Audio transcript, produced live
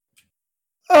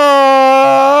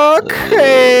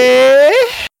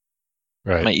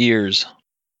Right. My ears.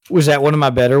 Was that one of my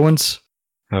better ones?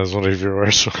 That was one of your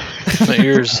worst ones. My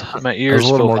ears. My It was ears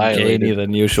a little feel more violated. gamey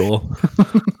than usual.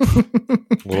 A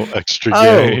little extra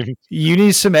Oh, game. you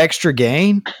need some extra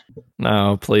gain?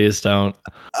 No, please don't.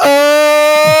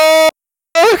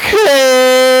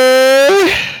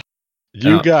 Okay.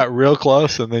 You Yeah. got real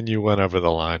close and then you went over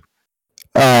the line.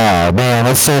 Oh, man,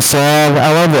 that's so sad.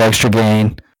 I love the extra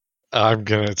gain. I'm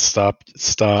gonna stop.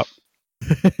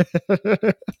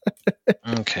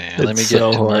 Okay, let me It's get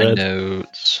so to my horrid.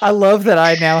 notes. I love that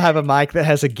I now have a mic that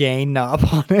has a gain knob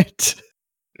on it.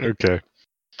 Okay.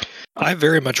 I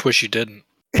very much wish you didn't.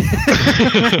 Dude,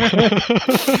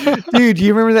 do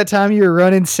you remember that time you were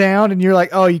running sound and you're like,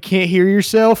 oh, you can't hear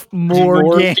yourself?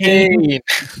 More gain.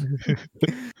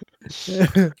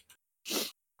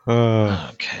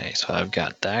 Okay, so I've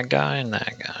got that guy and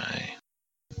that guy.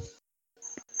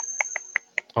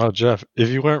 Oh, Jeff, if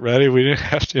you weren't ready, we didn't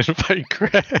have to invite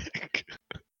Greg.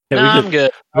 Yeah, No, I'm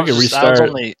good. we could I restart.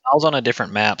 was on a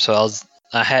different map, so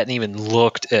I hadn't even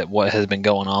looked at what has been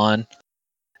going on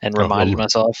and Oh, reminded well.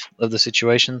 myself of the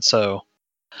situation. So,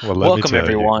 Well, let me welcome tell you.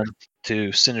 everyone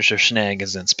to Sinister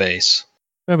Shenanigans in Space.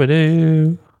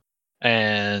 Ba-ba-doo.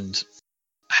 And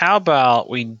how about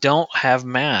we don't have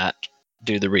Matt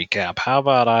do the recap? How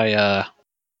about I Oh,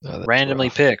 that's randomly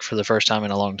rough. pick for the first time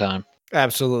in a long time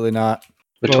Absolutely not.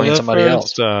 between For the somebody first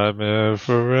else? time in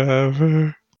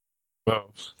forever.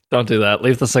 Whoa. Don't do that.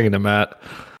 Leave the singing to Matt.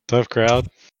 Tough crowd.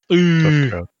 Tough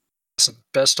crowd. So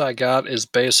best I got is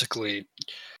basically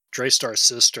Draystar's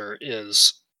sister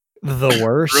is The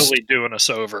worst. really doing us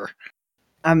over.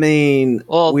 I mean,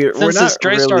 Well, we're since not it's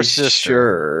Draystar's really sister,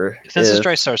 sure. Since it's if-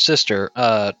 Draystar's sister,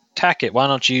 Tackett, why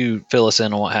don't you fill us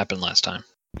in on what happened last time?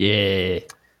 Yeah.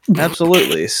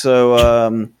 Absolutely. So,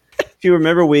 if you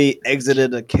remember, we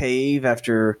exited a cave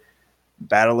after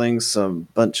battling some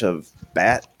bunch of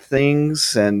bat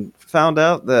things and found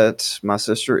out that my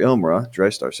sister Ilmra,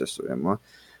 Draystar's sister Ilmra,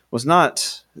 was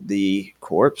not the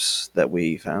corpse that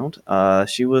we found.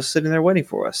 She was sitting there waiting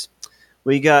for us.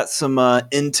 We got some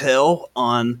intel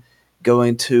on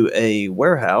going to a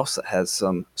warehouse that has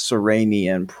some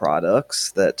Serenian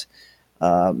products that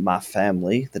my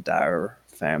family, the Dyer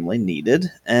family,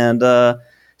 needed. And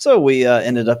so we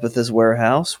ended up at this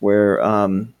warehouse where...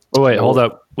 Oh, wait, hold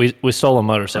up. We stole a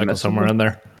motorcycle messed somewhere with in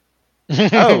there.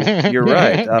 Oh, you're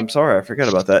right. I'm sorry. I forgot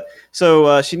about that.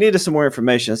 So she needed some more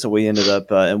information. So we ended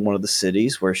up in one of the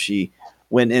cities where she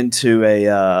went into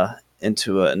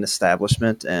an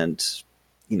establishment and,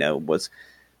 was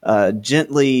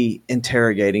gently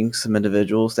interrogating some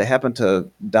individuals. They happened to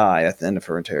die at the end of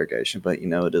her interrogation, but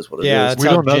it is what it is. Yeah, that's We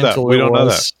how don't know that. gentle We it don't know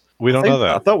was. We don't know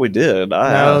I that. thought we did.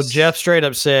 No, Jeff straight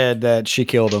up said that she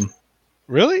killed him.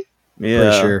 Really? Yeah.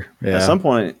 Pretty sure. Yeah. At some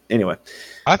point, anyway.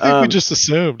 I think we Um, just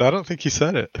assumed. I don't think he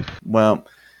said it. Well,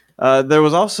 there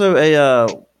was also a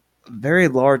very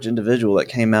large individual that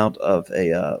came out of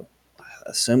I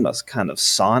assume a kind of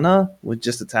sauna with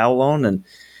just a towel on and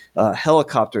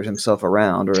helicoptered himself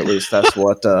around, or at least that's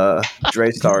what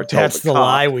Draystar told That's the the cop.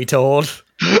 lie we told.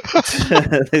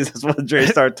 This is what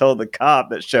Draystar told the cop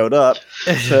that showed up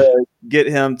to get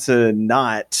him to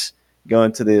not go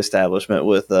into the establishment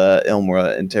with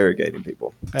Ilmra interrogating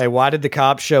people. Hey, why did the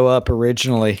cops show up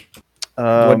originally?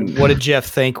 What did Jeff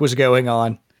think was going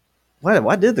on?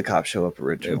 Why did the cop show up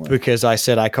originally? Because I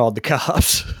said I called the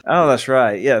cops. Oh, that's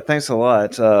right. Yeah, thanks a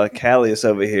lot. Callius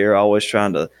over here, always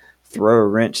trying to throw a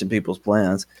wrench in people's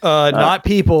plans. Not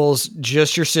people's,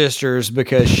 just your sister's,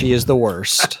 because she is the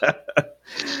worst.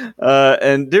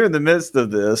 And during the midst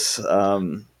of this,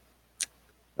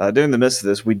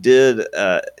 we did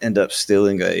end up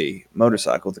stealing a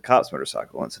motorcycle, the cop's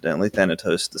motorcycle. Incidentally,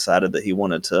 Thanatos decided that he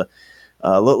wanted to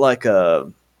look like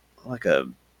a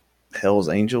Hell's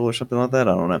Angel or something like that.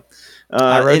 I don't know.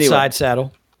 I rode anyway, side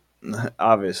saddle.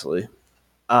 obviously.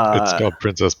 It's called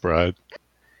Princess Bride.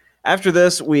 After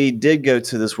this, we did go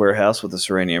to this warehouse with the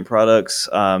Serenian products.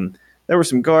 There were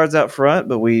some guards out front,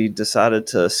 but we decided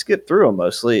to skip through them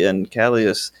mostly, and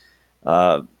Callius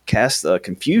cast a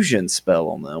confusion spell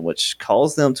on them, which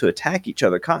caused them to attack each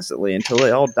other constantly until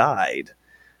they all died.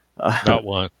 Not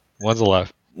one. One's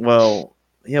alive. Well,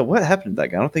 yeah, what happened to that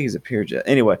guy? I don't think he's appeared yet.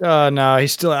 Anyway, No,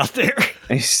 he's still out there.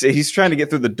 he's trying to get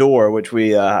through the door, which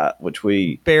we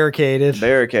Barricaded.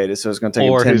 barricaded, so it's going to take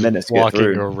Or him 10 he's minutes to get walking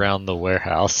through. around the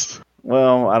warehouse.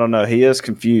 Well, I don't know. He is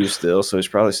confused still, so he's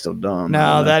probably still dumb. I No,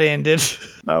 don't know. that ended.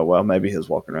 Oh, well, maybe he was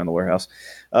walking around the warehouse.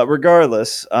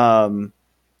 Regardless,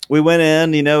 we went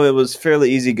in. It was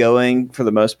fairly easygoing for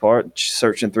the most part,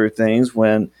 searching through things,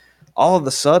 when all of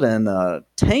a sudden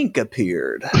Tank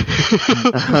appeared.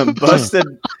 busted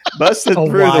busted A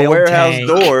through the wild warehouse tank.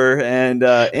 door and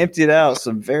emptied out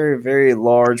some very, very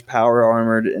large power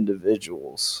armored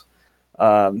individuals.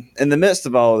 In the midst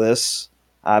of all of this,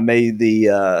 I made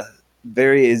the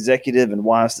very executive and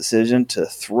wise decision to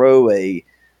throw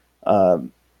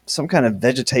some kind of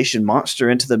vegetation monster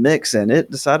into the mix, and it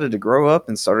decided to grow up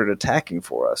and started attacking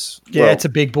for us. Yeah, Well, it's a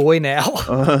big boy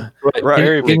now. right,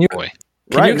 Very big you- boy.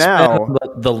 Can right you expand now,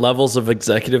 on the levels of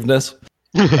executiveness?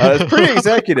 it's pretty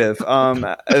executive.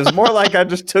 It was more like I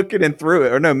just took it and threw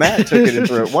it, or no, Matt took it and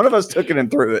threw it. One of us took it and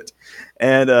threw it,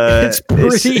 and It's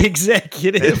pretty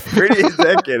executive. It's pretty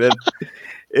executive.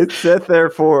 It sat there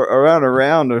for around a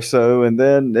round or so, and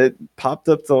then it popped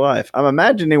up to life. I'm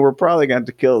imagining we're probably going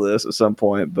to kill this at some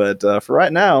point, but for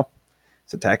right now,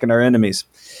 it's attacking our enemies.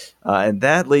 And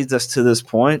that leads us to this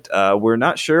point. We're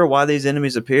not sure why these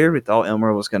enemies appeared. We thought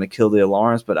Elmer was going to kill the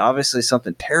alarms, but obviously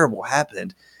something terrible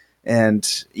happened. And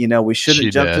we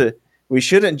shouldn't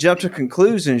jump to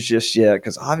conclusions just yet,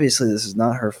 because obviously this is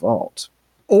not her fault.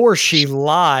 Or she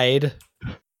lied.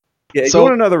 Yeah, So- you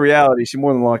want to know the reality? She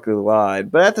more than likely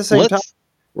lied, but at the same time,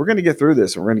 we're going to get through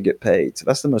this and we're going to get paid. So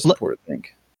that's the most important thing.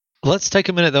 Let's take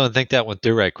a minute though and think that one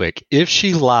through right quick. If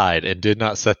she lied and did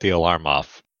not set the alarm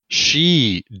off,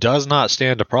 she does not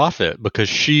stand to profit because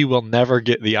she will never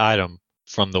get the item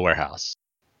from the warehouse.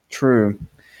 True.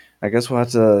 I guess we'll have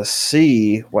to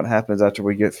see what happens after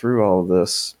we get through all of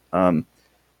this. Right.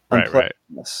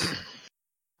 unpleasantness.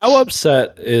 How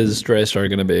upset is Draystar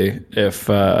going to be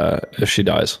if she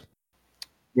dies?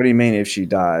 What do you mean if she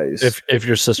dies? If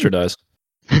your sister dies?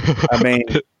 I mean,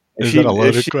 Is that a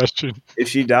loaded question? if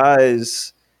she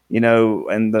dies, in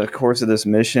the course of this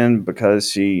mission because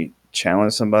she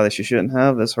challenged somebody she shouldn't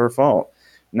have, that's her fault.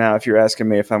 Now, if you're asking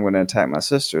me if I'm going to attack my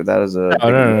sister, that is a Oh,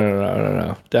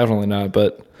 no, definitely not.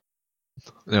 But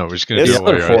No, we're just going to It's do the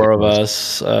what other you're four of right.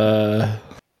 us.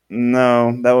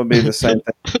 No, that would be the same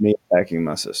thing as me attacking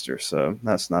my sister. So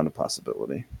that's not a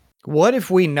possibility. What if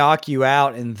we knock you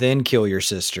out and then kill your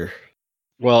sister?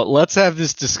 Well, let's have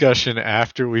this discussion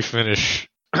after we finish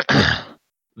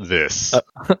this.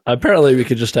 Apparently, we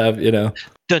could just have Dun,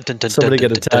 dun, dun, somebody dun,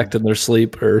 get dun, dun, attacked in their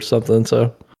sleep or something.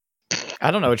 So I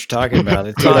don't know what you're talking about.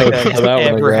 It's Yeah, not like that that's one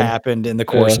ever again. happened in the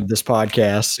course Yeah. of this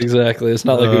podcast. exactly, it's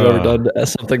not like we've ever done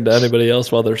something to anybody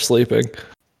else while they're sleeping.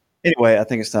 Anyway, I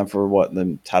think it's time for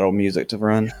the title music to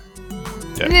run.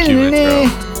 Yeah, cue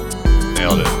intro.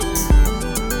 Nailed it.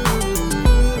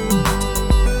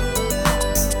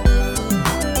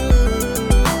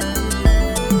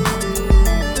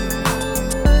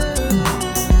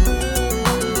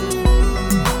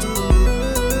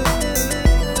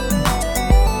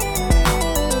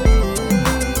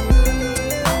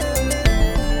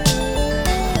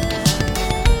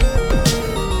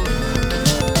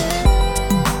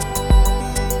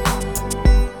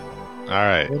 All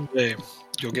right. One day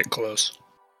you'll get close.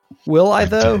 Will I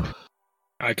though?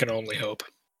 I can only hope.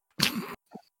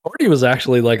 Courtney was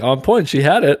actually on point. She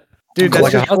had it. Dude, that's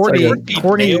Like a just hot Courtney. second.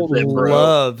 Courtney Nailed it, bro.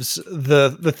 loves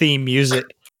the theme music.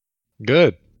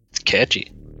 Good. It's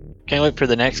catchy. Can't wait for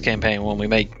the next campaign when we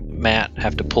make Matt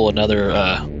have to pull another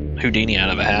Houdini out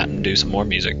of a hat and do some more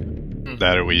music.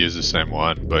 That or we use the same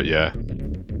one, but yeah.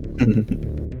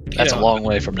 That's a long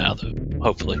way from now, though.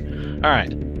 Hopefully. All right.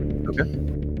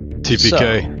 TPK.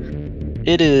 So,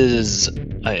 it is,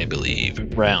 I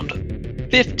believe, round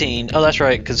 15. Oh, that's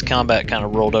right, because combat kind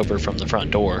of rolled over from the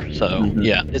front door. So, Mhm.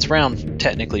 yeah, it's round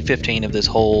technically 15 of this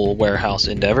whole warehouse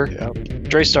endeavor. Yep.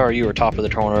 Draystar, you are top of the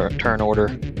turn order.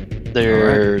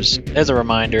 There's, as a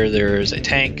reminder, there's a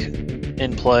tank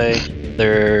in play.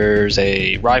 There's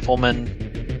a rifleman,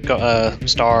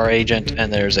 star agent,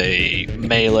 and there's a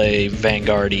melee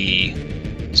vanguard-y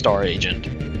star agent.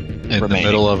 In the remaining.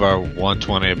 middle of our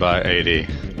 120 by 80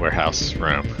 warehouse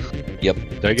room. Yep.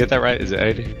 Did I get that right? Is it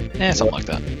 80? Yeah, something like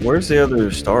that. Where's the other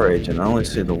star agent? I only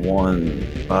see the one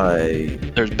by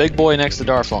There's Big Boy next to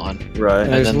Darflon. right.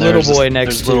 And there's then Little there's- Boy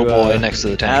next there's Little to, Boy next to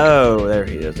the tank. Oh, there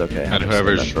he is. Okay. And I saw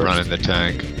whoever's that first. running the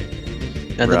tank.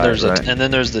 And then Right, there's right. and then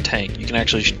there's the tank. You can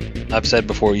actually, I've said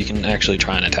before, you can actually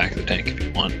try and attack the tank if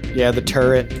you want. Yeah, the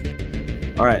turret.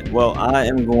 All right. Well, I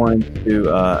am going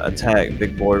to attack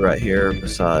Big Boy right here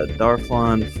beside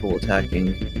Darflon, full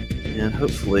attacking, and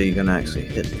hopefully gonna actually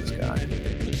hit this guy.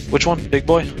 Which one? Big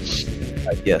Boy?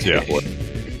 Yes, Yeah. Big Boy.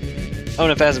 Oh,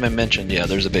 and if it hasn't been mentioned, yeah,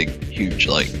 there's a big, huge,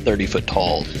 30-foot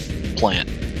tall plant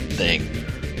thing.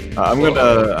 I'm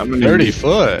gonna 30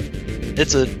 foot.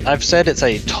 I've said it's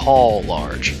a tall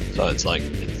large, so it's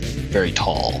very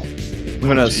tall. I'm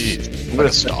gonna Jeez. I'm gonna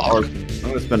Like a spend stalk. I'm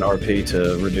gonna spend RP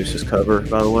to reduce his cover.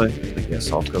 By the way, I think he has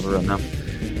soft cover right now.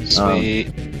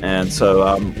 Sweet. And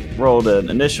so rolled an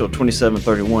initial 27,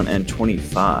 31, and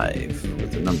 25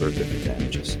 with a number of different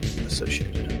damages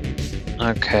associated.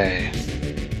 Okay.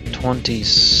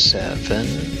 27.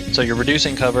 So you're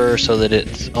reducing cover so that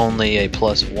it's only a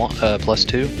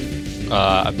 +2?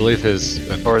 I believe his.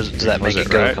 Or does that make it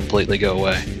go right? completely go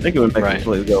away? I think it would make it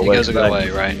completely go away. It goes go away,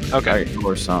 right? Okay.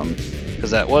 Or some.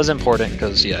 Because that was important.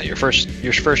 Because your first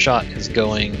shot is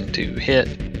going to hit,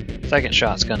 second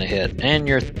shot's going to hit, and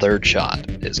your third shot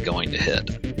is going to hit.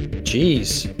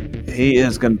 Jeez. He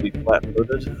is going to be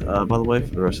flat-footed, by the way,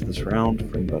 for the rest of this round.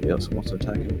 For anybody else who wants to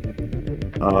attack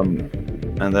him.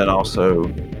 And then also,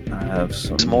 I have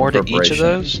some. It's more to each of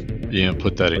those. You didn't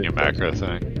put that in your macro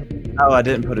thing. Oh, I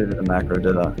didn't put it in the macro,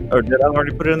 did I? Or did I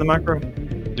already put it in the macro?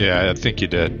 Yeah, I think you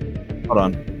did. Hold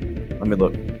on. Let me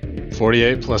look.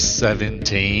 48 plus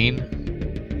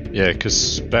 17. Yeah, because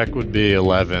spec would be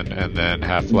 11, and then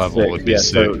half level would be 6.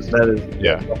 So that is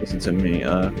Yeah. opposite to me,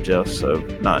 Jeff. So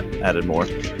not added more.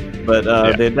 But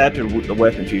the adapted the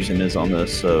weapon fusion is on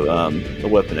this, so the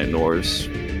weapon ignores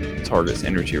target's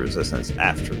energy resistance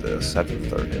after the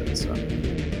third hit. So.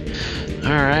 All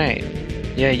right.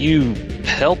 Yeah, you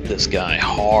help this guy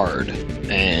hard,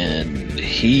 and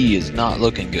he is not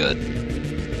looking good.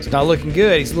 It's not looking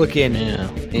good. He's looking. Yeah,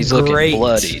 he's Great. looking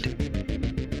bloodied.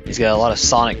 He's got a lot of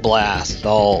sonic blasts,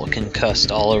 all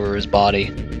concussed all over his body.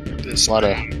 This A lot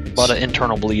of means-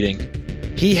 internal bleeding.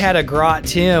 He had a grot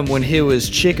Tim when he was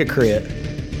Chickacrit.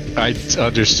 I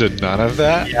understood none of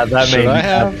that. Yeah, that Should made I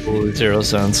have? absolutely zero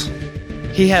sense.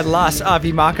 He had Las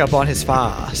Avimac on his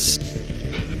face.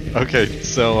 Okay,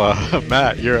 so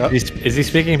Matt, you're up. Is he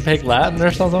speaking fake Latin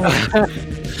or something?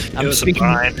 It I'm was a speaking.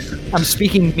 vine. I'm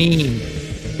speaking mean.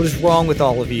 What is wrong with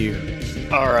all of you?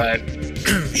 All right.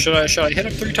 should I hit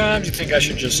him 3 times? You think I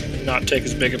should just not take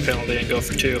as big a penalty and go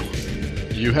for 2?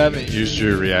 You haven't used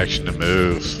your reaction to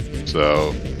move,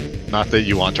 so not that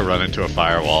you want to run into a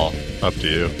firewall. Up to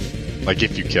you. Like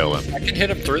if you kill him. I can hit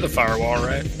him through the firewall,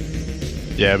 right?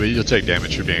 Yeah, but you'll take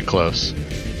damage for being close.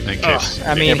 In case.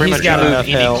 I mean, Yeah, pretty he's much got you move enough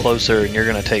any health. closer, and you're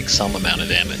going to take some amount of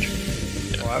damage.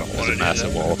 Well, I don't There's want a to do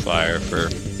massive that. wall of fire for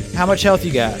How much health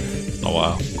you got? a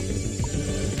while.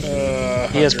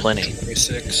 He has plenty.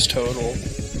 26 total.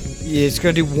 Yeah, it's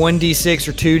going to do 1d6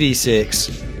 or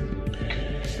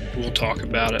 2d6. We'll talk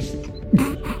about it.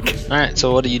 All right,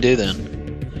 so what do you do then?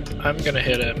 I'm going to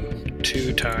hit him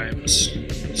 2 times.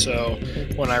 So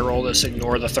when I roll this,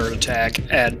 ignore the third attack,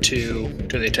 add 2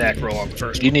 to the attack roll on the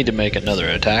first You one. need to make another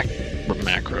attack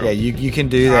macro. Yeah, you can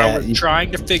do I that. was You-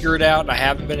 trying to figure it out, and I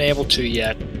haven't been able to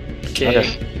yet. Okay.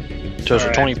 So it's a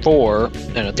Alright. 24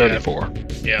 and a 34.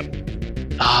 Yep.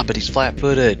 Ah, but he's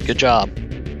flat-footed. Good job.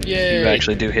 Yay. You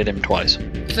actually do hit him twice.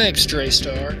 Thanks,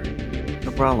 Draystar.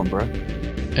 No problem, bro.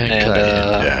 And And, cut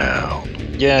uh, him down.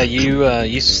 Yeah,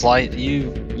 you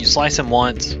slice him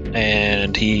once,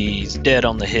 and he's dead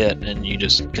on the hit, and you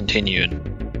just continue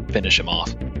and finish him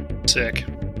off. Sick.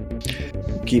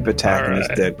 Keep attacking his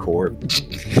Alright. dead corpse.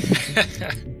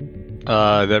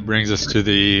 That brings us to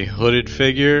the hooded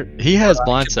figure. He has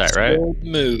blind sight, right? Bold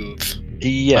move.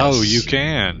 Yes. Oh, you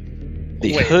can.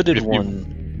 The Wait, hooded if you-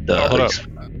 one Hold up. does.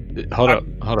 Hold up.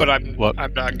 But I'm What?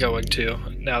 not going to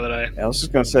now that I. I was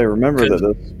just gonna say, remember that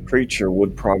this creature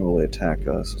would probably attack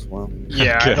us as well.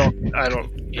 Yeah, Okay. I don't.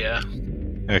 Yeah.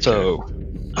 Okay. So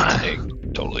I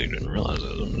totally didn't realize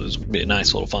it. This would be a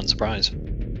nice little fun surprise.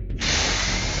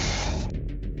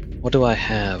 What do I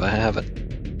have? I have it.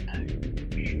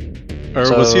 Or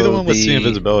was he the so one with the the-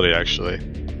 invisibility, actually?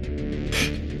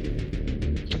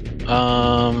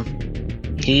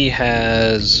 He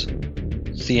has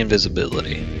the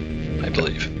invisibility, I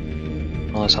believe.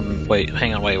 Unless wait.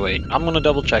 I'm gonna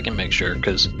double check and make sure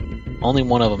because only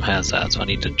one of them has that, so I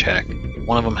need to check.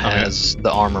 One of them has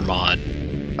the armor mod.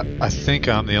 I think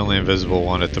I'm the only invisible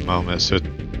one at the moment, so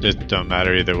it don't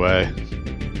matter either way.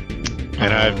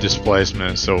 And I have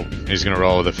displacement, so he's gonna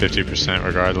roll with a 50%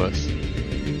 regardless.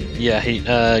 Yeah, he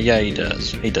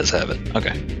does. He does have it.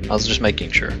 Okay, I was just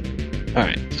making sure. All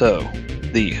right, so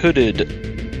the hooded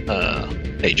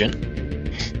agent,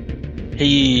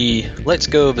 he lets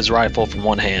go of his rifle from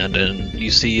one hand, and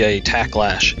you see a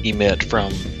tacklash emit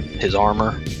from his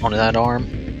armor on that arm.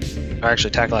 Or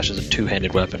actually, tacklash is a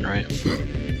two-handed weapon, right?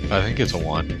 I think it's a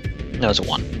 1. No, it's a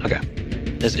 1. Okay,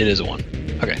 it is a 1.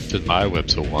 Okay, Because my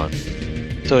whip's a 1.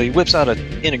 so he whips out an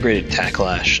integrated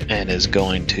tacklash and is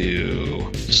going to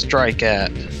strike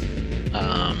at.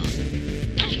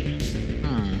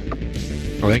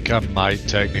 I think I might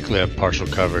technically have partial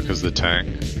cover because of the tank,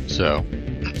 so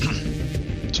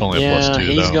it's only a Yeah, +2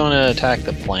 he's though. going to attack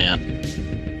the plant.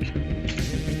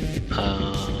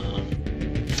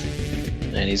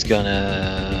 And he's going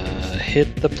to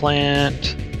hit the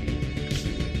plant,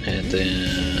 and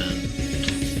then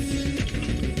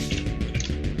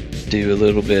do a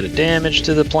little bit of damage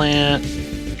to the plant,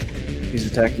 He's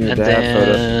attacking your and dad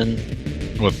photo. then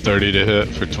With 30 to hit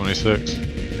for 26.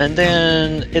 and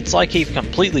then it's like he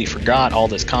completely forgot all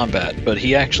this combat, but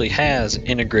he actually has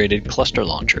integrated cluster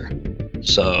launcher,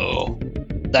 so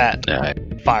that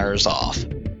fires off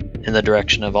in the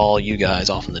direction of all you guys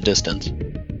off in the distance.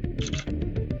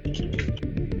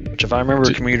 Which, if I remember,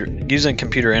 using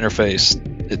computer interface,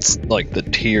 it's like the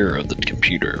tier of the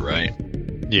computer, right?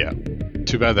 Yeah.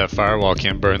 Too bad that firewall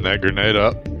can't burn that grenade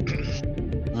up.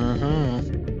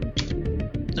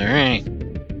 Alright.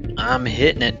 I'm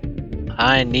hitting it.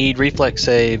 I need reflex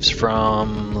saves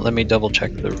from... Let me double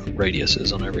check the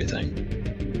radiuses on everything.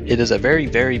 It is a very,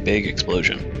 very big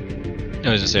explosion. I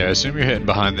was gonna say, I assume you're hitting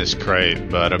behind this crate,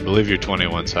 but I believe your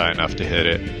 21's high enough to hit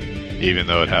it, even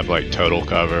though it have like total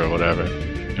cover or whatever.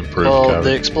 Improved cover.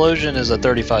 The explosion is a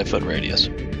 35-foot radius.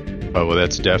 Oh, well,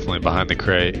 that's definitely behind the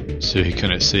crate, so he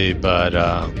couldn't see, but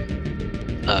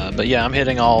yeah, I'm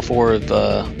hitting all four of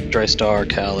Draystar,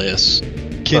 Callius,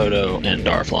 Photo, and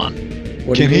Darflon.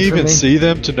 What do you can he need from even me? see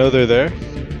them to know they're there?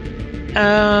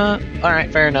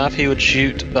 Alright, fair enough. He'd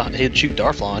shoot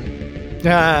Darflon.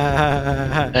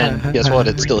 And guess what?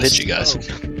 It still hits you guys.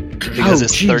 Because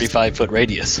it's 35-foot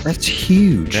radius. That's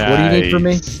huge. What do you need from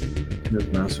me? That's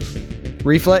massive.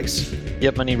 Reflex?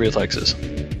 Yep, I need reflexes.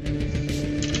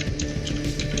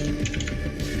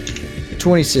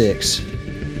 26.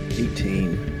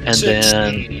 18. And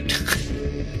then...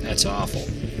 16. That's awful.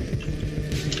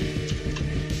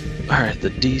 Alright, the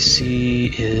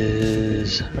DC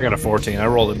is... I got a 14. I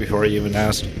rolled it before you even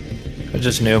asked. I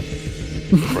just knew.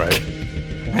 Right.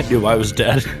 I knew I was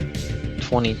dead.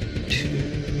 22.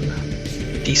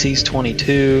 DC's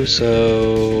 22,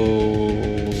 so...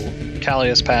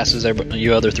 Callius passes,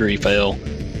 you other three fail.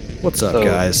 What's up, So,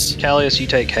 guys? Callius, you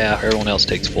take half, everyone else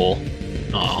takes full.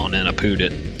 Oh, and then I pooed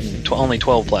it. Only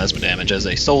 12 plasma damage as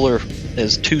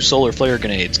two solar flare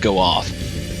grenades go off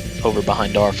over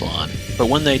behind Darflon. But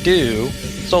when they do,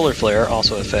 solar flare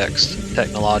also affects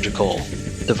technological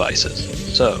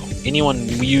devices. So anyone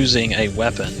using a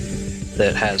weapon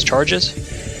that has charges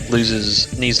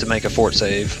needs to make a fort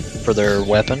save for their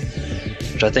weapon,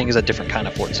 which I think is a different kind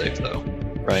of fort save though,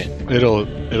 right? It'll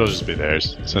just be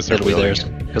theirs since they're It'll be wielding theirs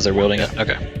it. because they're wielding it.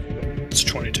 Okay. It's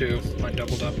 22. Mine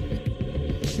doubled up.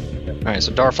 All right.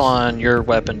 So Darflon, your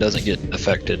weapon doesn't get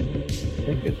affected.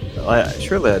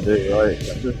 Surely I do,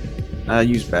 right? I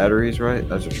use batteries, right?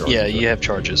 Those are charges. Yeah, you have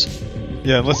charges.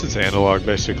 Yeah, unless it's analog,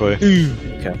 basically.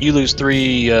 You lose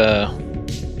three.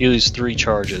 You lose 3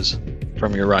 charges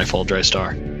from your rifle,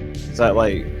 Draystar. Is that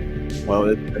like, well,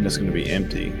 then it's going to be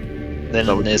empty. Then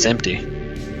So it's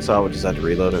empty. So I would just have to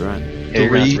reload it, right? Yeah, you're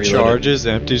gonna have to 3 reload it. charges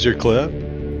empties your clip?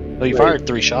 Well, you fired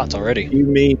 3 shots already. You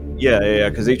mean, yeah,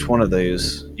 because each one of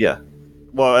those, yeah.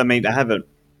 Well, I mean, I haven't,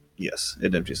 yes,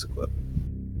 it empties the clip.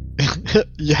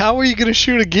 How are you going to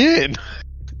shoot again?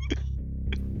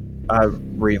 I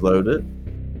reload it.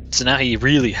 So now he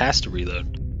really has to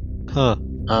reload. Huh.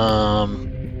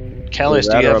 Callius,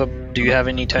 Well, do you have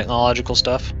any technological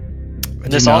stuff?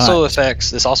 And this do also not.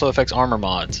 affects armor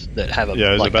mods that have Yeah,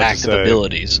 I was like about to active say,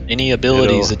 abilities. Any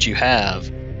abilities it'll- that you have,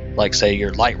 like say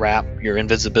your light wrap, your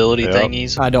invisibility Yep.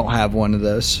 thingies. I don't have one of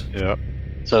those. Yep.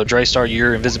 So Draystar,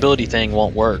 your invisibility thing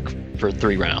won't work for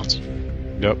 3 rounds.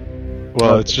 Yep.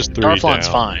 Well, it's just 3 Darflon's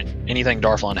down. fine. Anything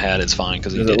Darflon had is fine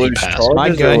because he Does it did. He lose passed. charges, My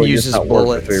or gun will it uses just not work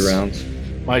bullets. for 3 rounds?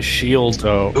 My shield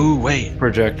So, Ooh, wait.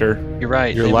 projector. You're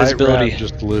right. your light invisibility. wrap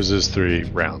just loses 3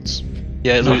 rounds.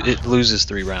 Yeah, it loses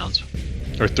 3 rounds.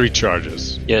 Or 3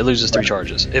 charges. Yeah, it loses 3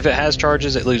 charges. If it has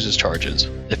charges, it loses charges.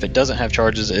 If it doesn't have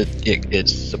charges,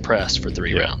 it's suppressed for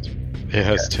 3 Yeah. rounds. It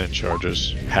has 10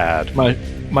 charges. Had.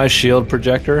 My shield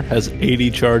projector has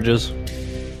 80 charges.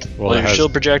 Well, it your has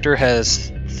shield projector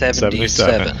has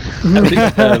 77.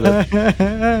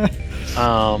 77.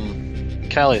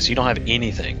 Callius, you don't have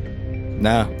anything.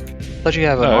 No. But you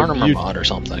have an No, armor you- mod or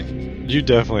something. You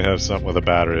definitely have something with a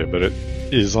battery, but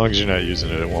as long as you're not using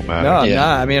it, it won't matter. No, Yeah. no.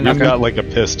 I mean, You've I'm got like a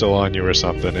pistol on you or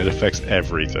something. It affects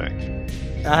everything.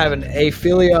 I have an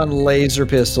Aphelion laser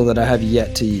pistol that I have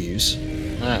yet to use.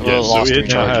 Well, Yeah, it lost so 3 it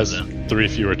now charges has then. 3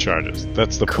 fewer charges.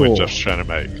 That's the Cool. point Jeff's trying to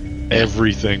make.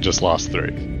 Everything just lost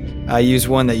 3. I use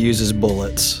one that uses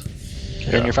bullets.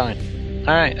 Then Yeah. you're fine.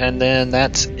 Alright, and then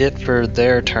that's it for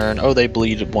their turn. Oh, they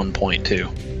bleed at 1 point too.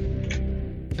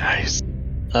 Nice.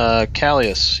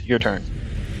 Callius, your turn.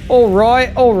 All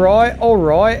right.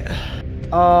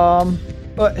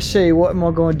 Let's see. What am I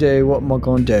going to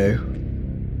do?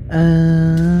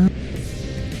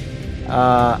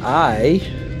 I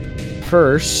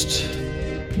first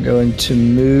I'm going to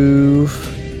move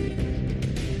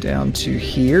down to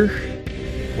here.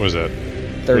 What is that?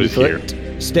 30 is foot. here?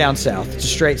 It's down south. It's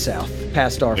straight south,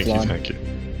 past Darflon. Thank you.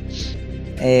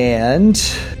 And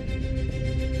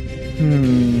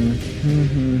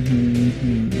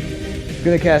I'm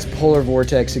gonna cast Polar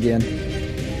Vortex again.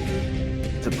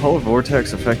 Does the polar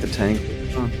vortex affect the tank?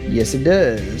 Yes, it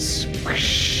does.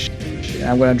 And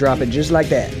I'm gonna drop it just like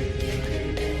that.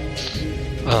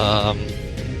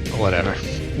 Whatever.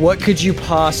 What could you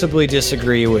possibly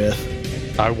disagree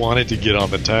with? I wanted to get on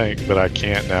the tank, but I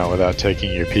can't now without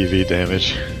taking your PV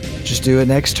damage. Just do it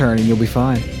next turn and you'll be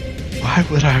fine. Why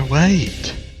would I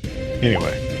wait?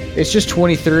 Anyway. It's just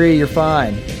 23. You're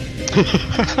fine.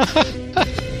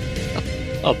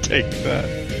 I'll take that.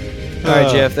 All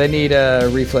right, Jeff. They need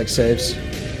reflex saves.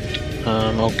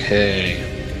 Okay.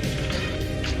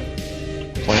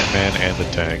 Plant man and the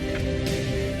tank.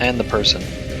 And the person.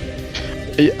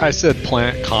 I said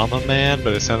plant comma man,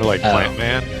 but it sounded like plant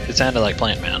man, It sounded like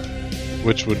Plant Man.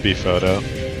 which would be photo.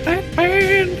 Plant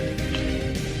Man!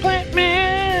 Plant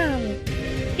Man!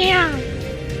 Yeah!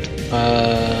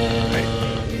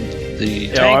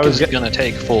 The tank is going to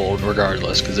take full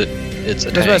regardless because it's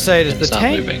a tank. I was about to say, does and the it's not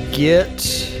tank moving.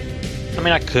 get? I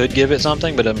mean, I could give it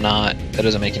something, but I'm not. That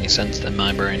doesn't make any sense in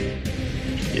my brain.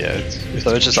 Yeah,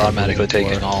 So it's just automatically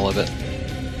taking all of it.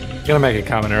 I was gonna make a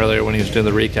comment earlier when he was doing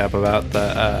the recap about the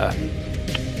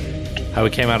how he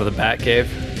came out of the Bat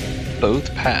Cave.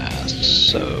 Both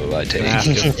passed, so I take.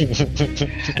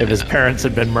 If his parents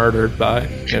had been murdered by,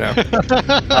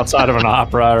 outside of an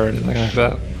opera or anything like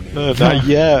that. Not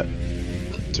yet.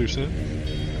 Too soon.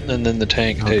 And then the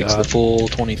tank Oh, takes God. the full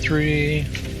 23.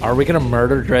 Are we gonna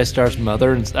murder Draystar's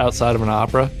mother outside of an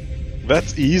opera?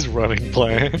 That's E's running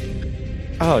plan.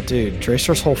 Oh, dude,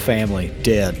 Draystar's whole family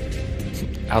dead.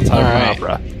 Outside of an Alright.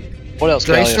 opera. What else,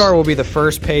 Draystar Callius? will be the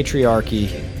first patriarchy.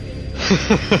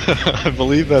 I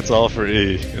believe that's all for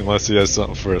E, unless he has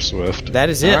something for a Swift. That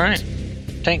is it. All right.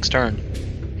 Tank's turn.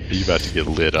 Are you about to get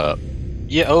lit up?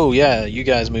 Yeah. Oh, yeah. You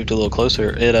guys moved a little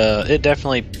closer. It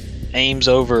definitely aims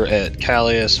over at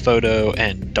Callius, Photo,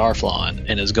 and Darflon,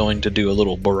 and is going to do a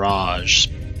little barrage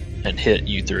and hit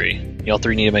you three. Y'all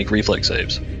three need to make reflex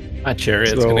saves. My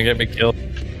chariot's So- gonna get me killed.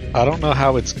 I don't know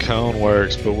how its cone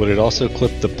works, but would it also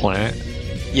clip the plant?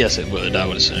 Yes, it would. I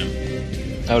would assume.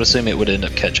 I would assume it would end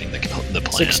up catching the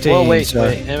plant. 16, well, wait. so-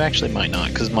 It actually might not,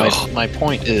 because my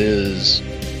point is,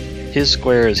 his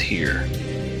square is here,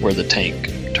 where the tank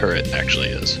turret actually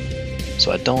is.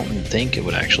 So I don't think it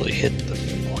would actually hit the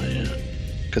plant,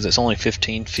 because it's only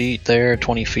 15 feet there,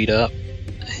 20 feet up.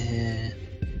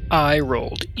 I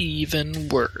rolled even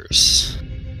worse.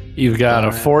 You've got a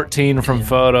Alright. 14 from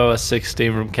Photo, a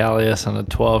 16 from Callius, and a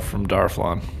 12 from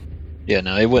Darflon. Yeah,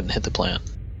 no, it wouldn't hit the plant.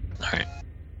 Alright.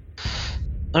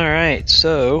 Alright,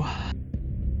 so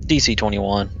DC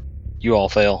 21. You all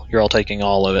fail. You're all taking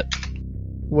all of it.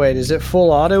 Wait, is it full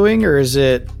autoing or is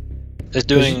it? It's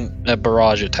doing a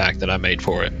barrage attack that I made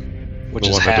for it, which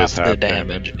The is one that half does half the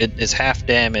damage. It is half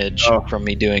damage Oh. from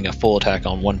me doing a full attack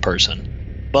on one person.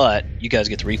 But you guys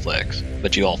get the reflex,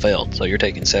 but you all failed, so you're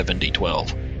taking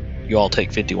 7d12. You all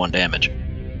take 51 damage.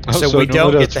 So it we don't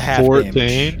normally get does the half 14.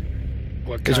 damage.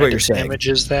 What Is kind what of you're saying. damage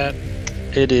is that?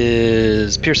 It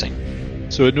is piercing.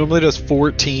 So it normally does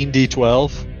 14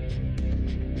 d12.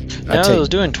 I No, take- it was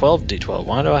doing 12d12.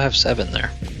 Why do I have 7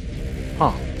 there?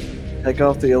 Take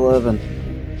off the 11.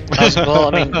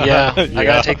 Well, I mean, yeah, I Yeah.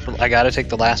 gotta take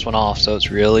the last one off, so it's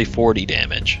really 40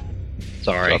 damage.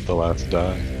 Sorry. Drop the last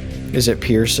die. Is it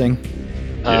piercing?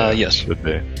 Yes. Should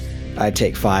be. I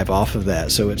take 5 off of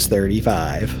that, so it's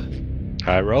 35.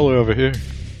 High roller over here.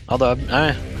 Although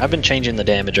I've been changing the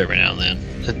damage every now and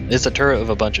then. It's a turret with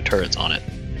a bunch of turrets on it.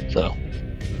 So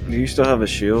Do you still have a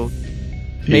shield?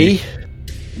 Me?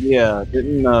 Yeah,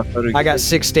 didn't Photo... I got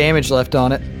 6 damage left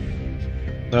on it.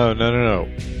 No. No,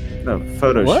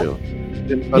 Photo What? shield.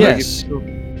 Didn't Photo Yes. get shield?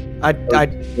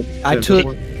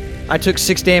 I took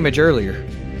 6 damage earlier.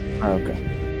 Oh,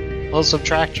 okay. well,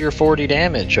 subtract your 40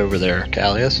 damage over there,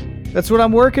 Callius. That's what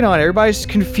I'm working on. Everybody's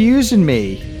confusing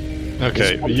me.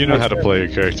 Okay, you know how to play your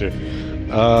character.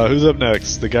 Who's up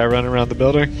next? The guy running around the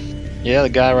building? Yeah, the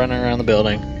guy running around the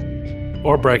building.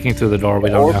 Or breaking through the door, we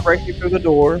don't Or know. breaking through the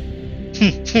door.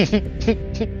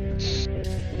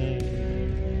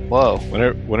 Whoa.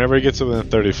 Whenever he gets within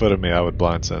 30 foot of me, I would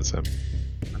blind sense him.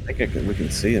 I think we can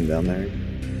see him down there.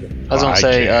 I was I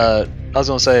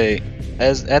gonna say,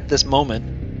 as at this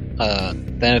moment,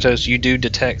 Thanatos, you do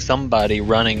detect somebody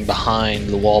running behind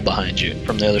the wall behind you,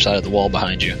 from the other side of the wall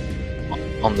behind you,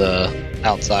 on the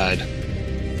outside.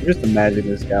 Just imagine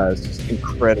this guy is just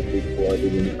incredibly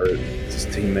bloodied and hurt. His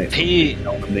teammates He-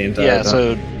 on him the entire Yeah, time.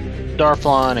 so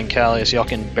Darflon and Callius, y'all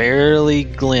can barely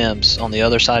glimpse on the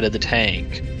other side of the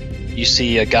tank. You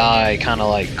see a guy kind of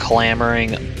like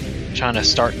clambering,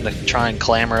 starting to try and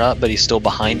clamber up, but he's still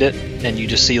behind it. And you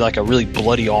just see like a really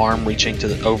bloody arm reaching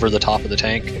over the top of the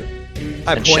tank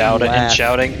I and point laugh.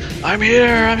 shouting, I'm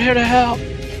here to help.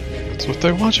 That's what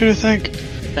they want you to think.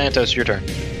 Thanatos, your turn.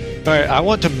 All right, I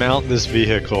want to mount this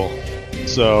vehicle.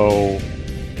 So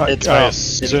It's I up.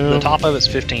 assume. The top of it's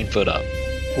 15 foot up.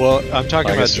 Well, I'm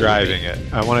talking I about guess it would driving it.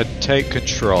 I want to take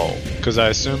control because I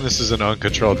assume this is an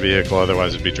uncontrolled vehicle.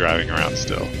 Otherwise, it'd be driving around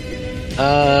still.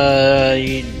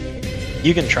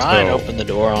 You can try and So- open the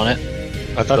door on it.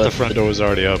 I thought But the front door was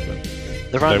already open.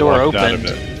 The front They door walked out of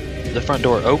opened. The front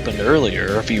door opened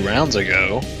earlier, a few rounds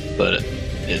ago, but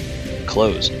it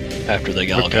closed after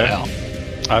they all got Okay. out.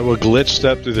 I will glitch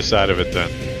step through the side of it then.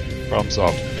 Problem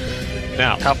solved.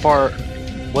 Now, How far?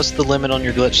 What's the limit on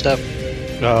your glitch step?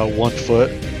 1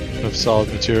 foot of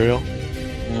solid material.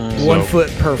 1 So-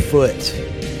 foot per foot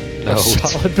No, of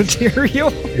it's, solid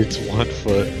material. it's 1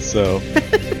 foot. So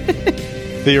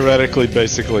theoretically,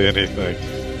 basically anything.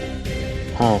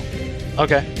 Huh.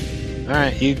 Okay. All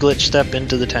right. You glitch step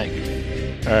into the tank.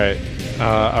 All right.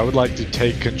 I would like to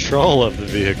take control of the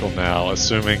vehicle now,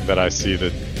 assuming that I see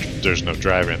that there's no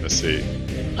driver in the seat.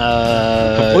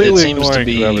 Completely it seems to ignoring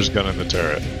be. whoever's gunning the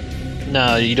turret.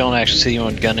 No, you don't actually see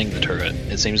anyone gunning the turret.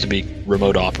 It seems to be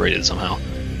remote operated somehow.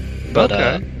 But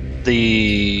Okay.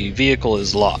 the vehicle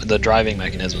is locked. The driving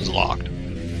mechanism is locked.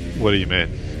 What do you mean?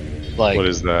 Like What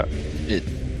is that?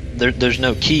 there's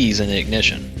no keys in the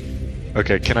ignition.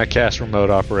 Okay, can I cast remote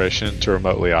operation to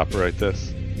remotely operate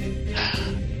this?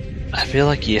 I feel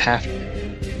like you have.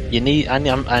 You need.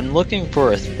 I'm looking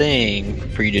for a thing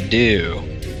for you to do.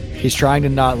 He's trying to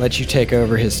not let you take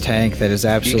over his tank that is You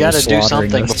absolutely got to do slaughtering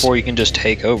something us. before you can just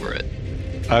take over it.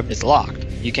 I'm- It's locked.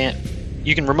 You can't.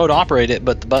 You can remote operate it,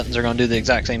 but the buttons are going to do the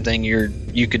exact same thing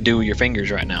you could do with your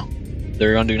fingers right now.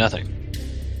 They're going to do nothing.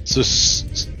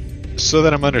 So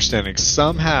that I'm understanding,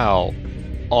 somehow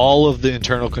all of the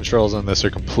internal controls on this are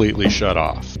completely shut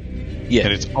off, Yeah,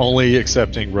 and it's only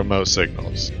accepting remote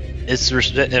signals.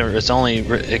 it's only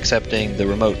accepting the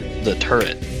remote, the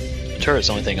turret. The turret's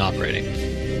the only thing operating.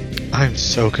 I'm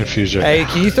so confused right Hey,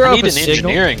 now. can you I throw up need a an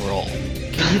signal? engineering roll.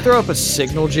 Can you throw up a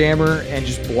signal jammer and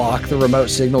just block the remote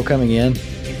signal coming in?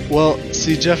 Well,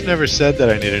 see, Jeff never said that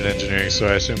I needed engineering, so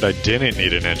I assumed I didn't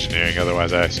need an engineering.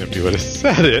 Otherwise, I assumed he would have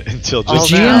said it until Oh,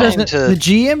 just The now. now. the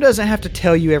GM doesn't have to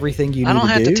tell you everything you need I don't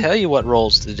to have do. to tell you what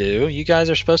roles to do. You guys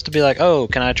are supposed to be like, oh,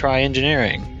 can I try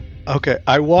engineering? Okay,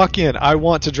 I walk in. I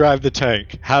want to drive the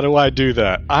tank. How do I do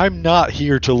that? I'm not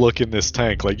here to look in this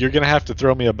tank. Like, you're gonna have to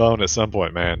throw me a bone at some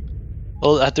point, man.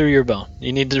 Well, I threw your bone.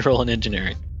 You need to roll an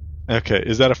engineering. Okay,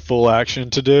 is that a full action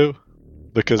to do?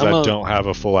 Because I'm I a- don't have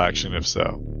a full action if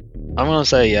so. I'm going to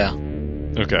say yeah.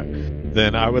 Okay.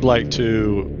 Then I would like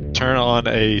to turn on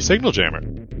a signal jammer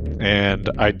and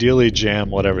ideally jam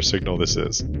whatever signal this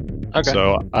is. Okay.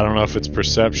 So I don't know if it's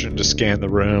perception to scan the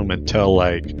room and tell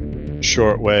like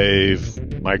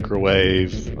shortwave,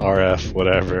 microwave, RF,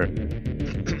 whatever.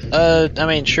 I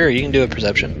mean, sure, you can do a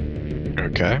perception.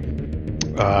 Okay.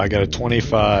 I got a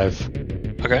 25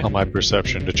 Okay. on my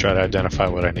perception to try to identify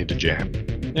what I need to jam.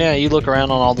 Yeah, you look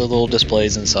around on all the little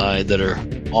displays inside that are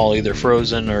all either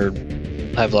frozen or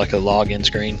have like a login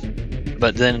screen.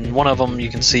 But then one of them you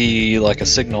can see like a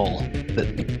signal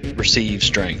that receives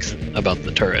strength about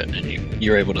the turret, and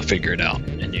you're able to figure it out.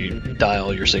 And you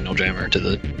dial your signal jammer to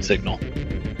the signal,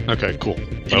 Okay, cool.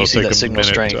 and you see that signal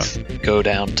strength go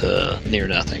down to near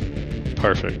nothing.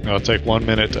 Perfect. I'll take 1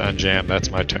 minute to unjam. That's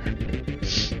my turn.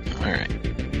 All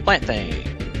right, plant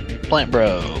thing, plant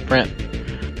bro, Brent,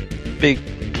 big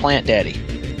plant daddy.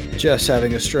 Just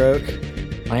having a stroke.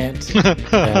 Plant.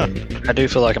 I do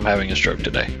feel like I'm having a stroke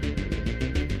today.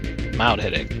 Mild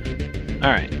headache. All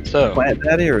right, so Plant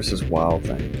Daddy or is this Wild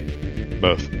Thing?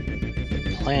 Both.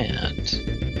 plant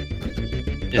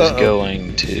is Uh-oh.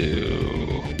 going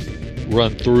to.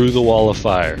 Run through the wall of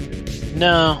fire.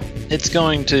 No, it's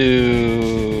going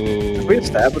to. Have we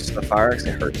established the fire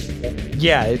actually hurts people?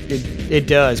 Yeah, it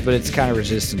does, but it's kind of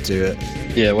resistant to it.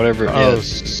 Yeah, whatever. Oh, Yeah.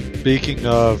 speaking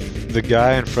of, the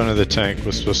guy in front of the tank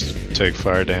was supposed to take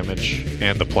fire damage,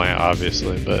 and the plant,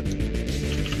 obviously, but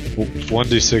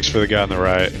 1d6 for the guy on the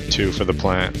right, 2 for the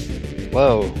plant.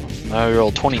 Whoa! I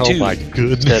rolled 22 Oh my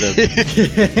goodness.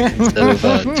 instead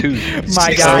of 2.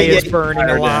 My guy is 68 burning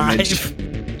fire alive.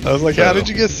 damage. I was like, how did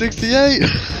you get 68?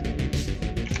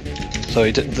 So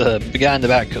the guy in the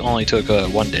back only took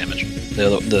 1 damage.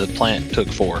 The plant took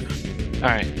 4. All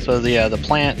right. So the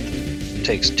plant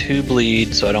takes 2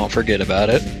 bleed, so I don't forget about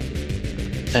it,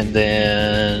 and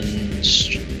then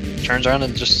turns around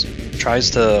and just tries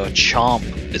to chomp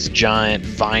its giant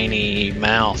viney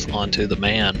mouth onto the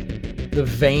man. The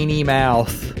veiny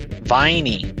mouth.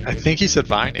 Viney. I think he said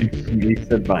Viney. He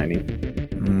said Viney.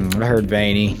 I heard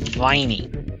veiny. Viney.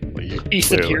 Well, you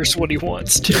Ethan clearly- hears what he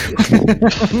wants to.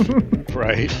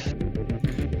 right.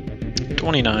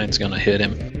 29's gonna hit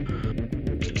him.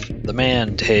 The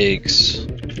man takes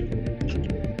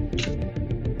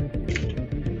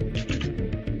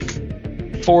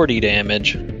 40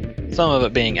 damage. Some of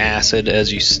it being acid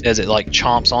as it like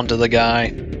chomps onto the guy.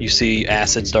 You see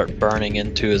acid start burning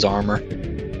into his armor.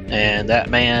 And that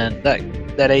man,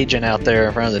 that agent out there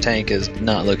in front of the tank is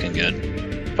not looking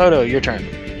good. Photo, your turn.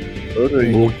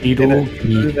 Okie dokie.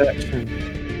 Move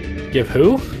action. Give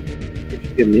who?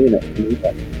 Give me an move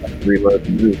action. Reload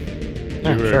and move. You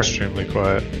Yeah, were sure. extremely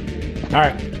quiet.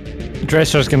 Alright.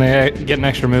 Draystar's gonna get an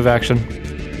extra move action.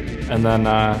 And then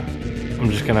I'm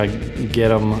just gonna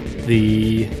get him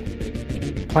the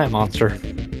plant monster.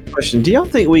 Question: do y'all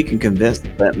think we can convince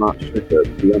that monster to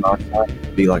be on our side, to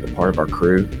be like a part of our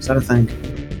crew? Is that a thing?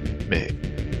 Me.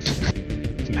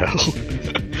 No.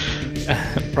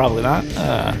 Probably not.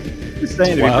 Just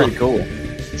saying, it'd Wow. be pretty cool.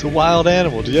 It's a wild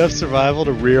animal. Do you have survival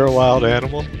to rear a wild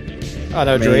animal? I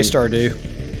know Man. Draystar do.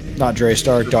 Not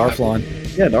Draystar, Darflon.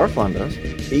 Yeah, Darflon does.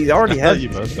 He already I thought has you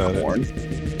both had it. horn.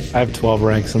 I have 12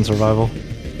 ranks in survival.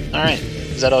 All right,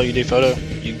 is that all you do, Photo?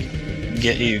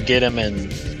 You get him and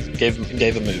gave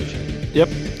a move. Yep,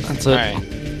 that's it. All right.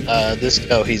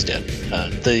 He's dead.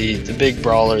 The big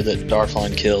brawler that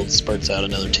Darflon killed spurts out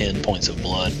another 10 points of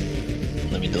blood.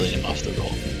 Let me delete him off the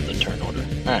turn order.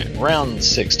 All right, round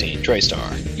 16.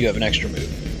 Draystar, you have an extra move.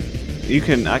 You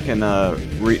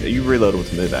reload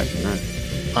with the move action, right?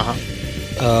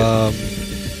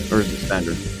 Or is it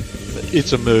standard?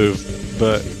 It's a move,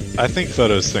 but I think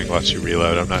Photo's thing lets you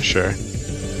reload. I'm not sure.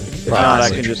 If not, I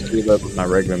can just reload with my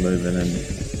regular move and then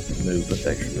move with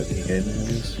the extra move he gave me. I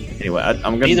guess. Anyway, I'm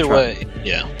gonna Either try. way,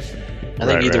 yeah. I think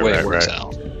Right, either way right, it works right.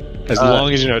 out. As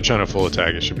long as you're not trying to full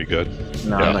attack, it should be good.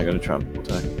 No, Yeah. I'm not gonna try and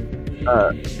full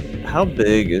attack. How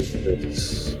big is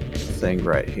this thing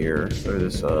right here? Or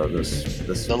this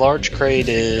The large crate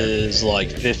is like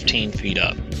 15 feet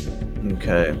up.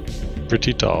 Okay,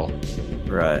 Pretty tall.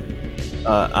 right.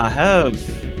 I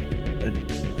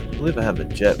believe I have a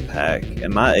jetpack.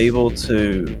 Am I able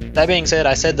to? That being said,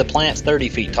 I said the plant's 30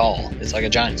 feet tall. It's like a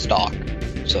giant stalk.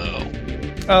 So,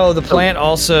 Oh, the plant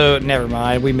also. Never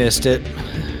mind, we missed it.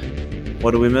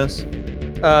 What do we miss?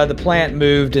 The plant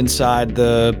moved inside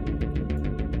the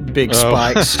big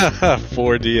spikes.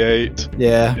 4d8.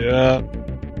 Yeah. Yeah.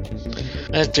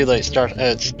 it's too late.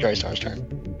 It's Draystar's turn.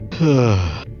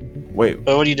 Wait.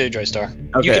 But what do you do, Draystar?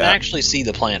 Okay. You can actually see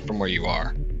the plant from where you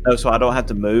are. Oh, so I don't have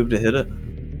to move to hit it?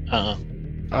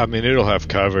 I mean, it'll have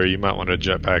cover. You might want to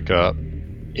jetpack up.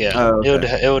 Yeah, Oh,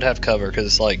 okay. it would have cover because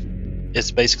it's like it's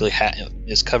basically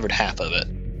it's covered half of it.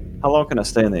 How long can I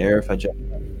stay in the air if I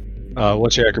jetpack?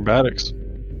 What's your acrobatics?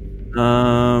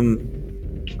 My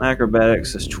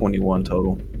acrobatics is 21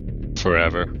 total.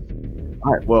 Forever.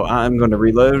 All right. Well, I'm going to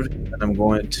reload, and I'm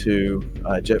going to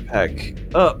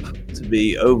jetpack up to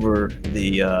be over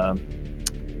the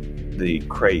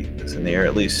crate that's in the air,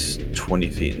 at least 20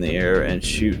 feet in the air, and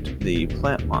shoot the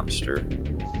plant monster.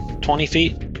 20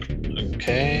 feet.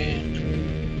 Okay.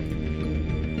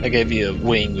 I gave you a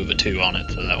wing with a 2 on it,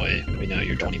 so that way we know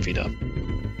you're 20 feet up.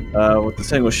 With the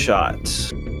single shot,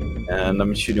 and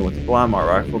I'm shooting with the blind mark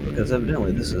rifle because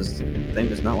evidently this thing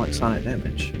does not like sonic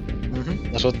damage.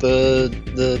 That's what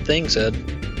the thing said.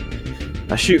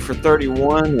 I shoot for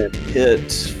 31 and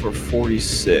hit for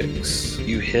 46.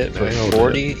 You hit for Nailed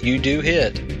 40. You do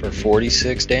hit for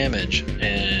 46 damage,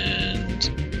 and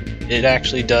it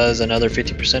actually does another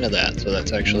 50% of that. So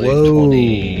that's actually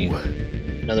 20.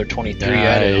 Another 23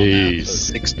 added on that, so Nice.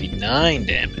 69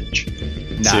 damage.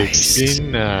 Nice.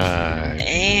 69.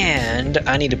 And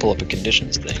I need to pull up a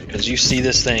conditions thing because you see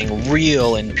this thing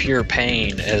reel in pure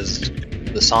pain as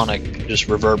the sonic just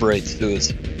reverberates through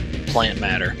its plant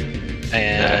matter.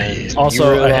 And Nice.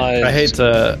 Also, you realize, I hate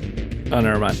to. Oh,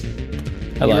 never mind.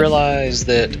 I you lied. realize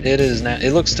that it is now.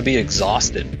 It looks to be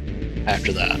exhausted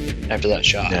after that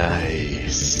shot.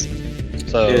 Nice.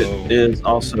 So It is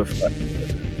also flat.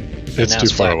 It's now too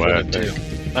far away, I flat-footed, think.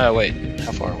 too. Oh wait,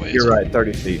 how far away? You're is it? right,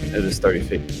 30 feet. It is 30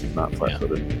 feet, not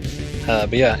flat-footed.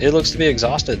 But yeah, it looks to be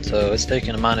exhausted, so it's taking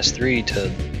a -3 to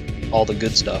all the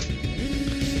good stuff.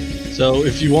 So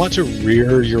if you want to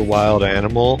rear your wild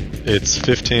animal, it's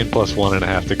 15 plus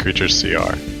 1.5 the creature's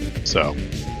CR. So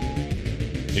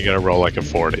you gotta roll like a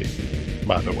 40,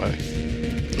 by the way.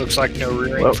 Looks like no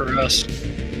rearing Well- for us.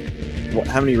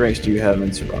 How many ranks do you have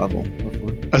in survival?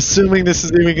 Assuming this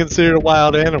is even considered a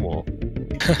wild animal.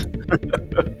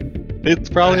 It's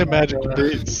probably a magical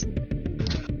beast.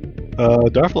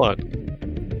 Darflon.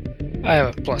 I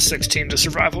have a plus 16 to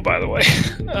survival, by the way.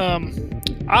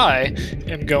 I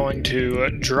am going to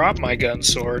drop my gun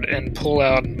sword and pull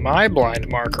out my blind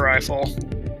mark rifle.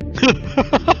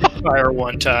 Fire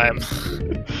one time.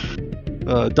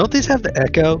 Don't these have the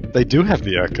echo? They do have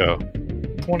the echo.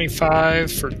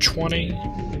 25 for 20.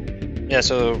 Yeah,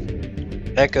 so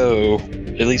echo,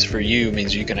 at least for you,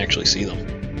 means you can actually see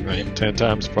them, right? 10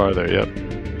 times farther, yep.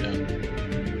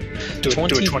 Do a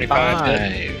 25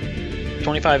 hit.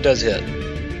 25 does hit.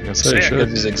 That's So how you yeah, should.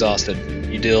 Because he's exhausted.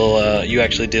 You deal. You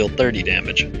actually deal 30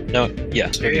 damage. No, yeah,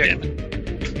 30 Yeah. damage.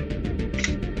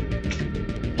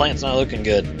 Plant's not looking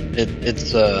good.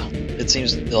 It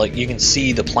seems like you can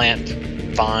see the plant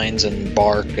vines and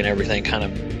bark and everything kind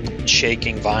of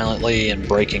shaking violently and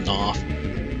breaking off.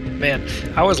 Man,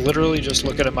 I was literally just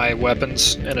looking at my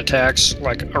weapons and attacks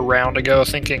like a round ago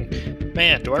thinking,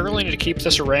 man, do I really need to keep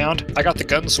this around? I got the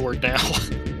gun sword now.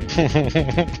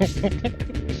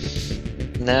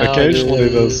 Now Occasionally it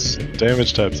those is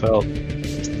damage types help.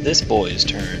 this boy's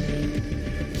turn.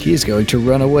 He's going to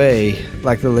run away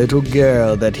like the little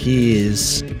girl that he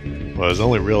is. Well, his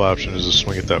only real option is to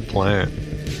swing at that plant.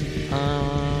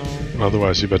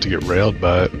 Otherwise, you're about to get railed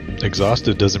by it.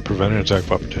 Exhausted doesn't prevent an attack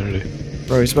of opportunity.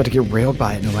 Bro, he's about to get railed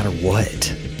by it no matter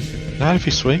what. Not if he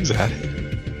swings at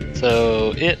it.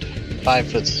 So it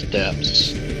 5 foot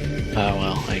steps. Oh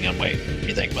well, hang on, wait. Let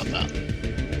me think about that.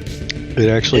 It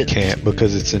actually It- can't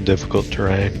because it's in difficult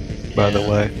terrain, by the Yeah.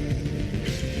 way.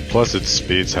 Plus, its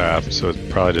speed's half, so it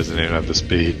probably doesn't even have the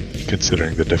speed,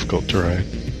 considering the difficult terrain.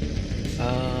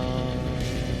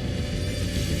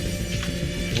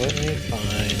 Let me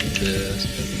find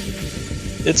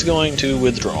this. It's going to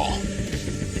withdraw.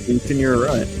 Ethan, you're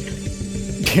right.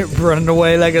 Running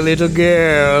away like a little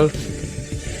girl.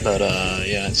 But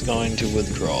yeah, it's going to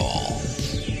withdraw.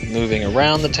 Moving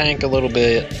around the tank a little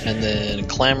bit and then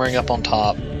clambering up on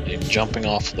top and jumping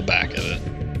off the back of it.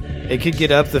 It could get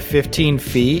up the 15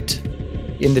 feet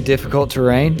in the difficult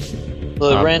terrain.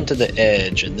 Well, it ran to the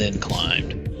edge and then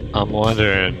climbed. I'm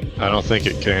wondering, I don't think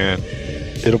it can.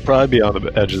 It'll probably be on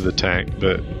the edge of the tank,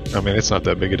 but, I mean, it's not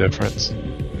that big a difference.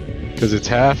 Because it's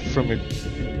half from a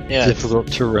Yeah, it's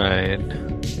difficult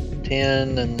terrain.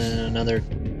 10 and then another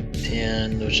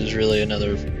 10, which is really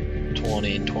another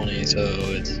 20 and 20, so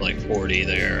it's like 40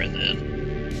 there, and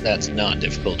then that's not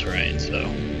difficult terrain, so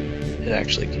it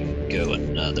actually can go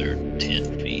another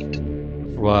 10 feet.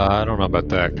 Well, I don't know about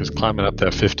that, because climbing up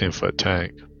that 15-foot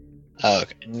tank. Oh,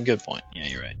 okay, good point. Yeah,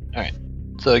 you're right. Alright,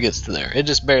 so it gets to there. It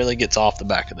just barely gets off the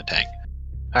back of the tank.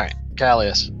 Alright,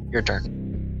 Callius, your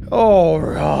turn. All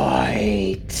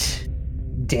right.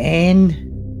 Dan,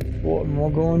 what am I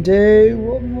going to do?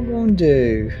 What am I going to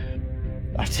do?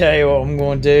 I tell you what I'm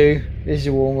going to do. This is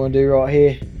what I'm going to do right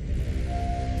here.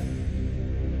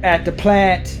 At the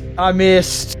plant, I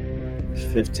missed.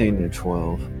 15 to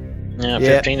 12. Yeah, Yeah.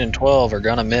 15 and 12 are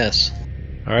gonna miss.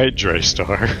 All right,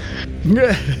 Draystar.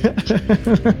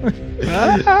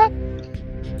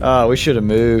 We should have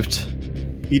moved.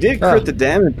 You did crit the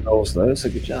damage rolls, though, so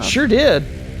good job. Sure did.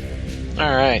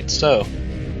 Alright, so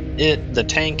the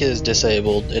tank is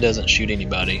disabled. It doesn't shoot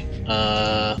anybody.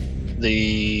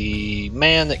 The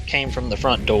man that came from the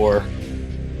front door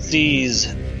sees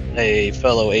a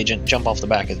fellow agent jump off the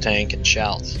back of the tank and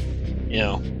shouts,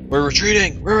 we're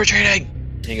retreating, we're retreating.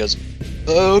 And he goes,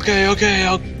 okay,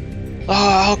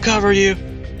 I'll cover you.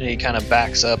 And he kind of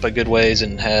backs up a good ways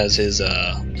and has his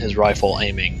rifle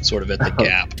aiming sort of at the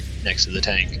gap next to the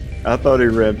tank. I thought he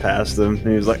ran past him, and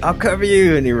he was like, I'll cover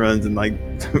you, and he runs and like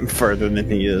further than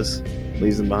he is.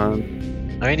 Leaves him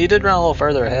behind. I mean, he did run a little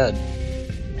further ahead,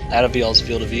 out of y'all's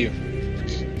field of view.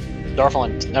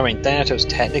 Thanatos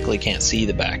technically can't see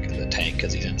the back of the tank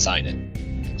because he's inside it.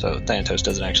 So Thanatos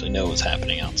doesn't actually know what's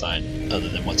happening outside, other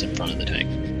than what's in front of the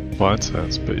tank. Blind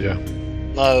sense, but yeah.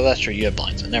 Oh, that's true. You have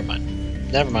blinds. Never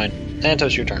mind.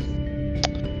 Thanatos, your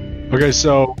turn. Okay,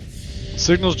 so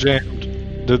signal's jammed.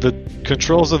 Did the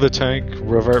controls of the tank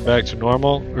revert back to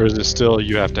normal, or is it still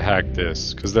you have to hack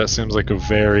this? Because that seems like a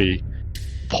very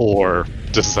poor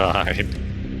design.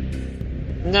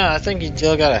 No, I think you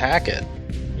still gotta hack it.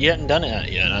 You hadn't done it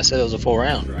yet. I said it was a full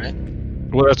round, right?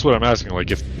 Well, that's what I'm asking.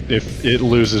 Like, if it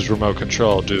loses remote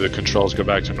control, do the controls go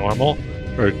back to normal,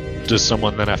 or does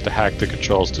someone then have to hack the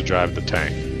controls to drive the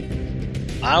tank?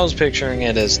 I was picturing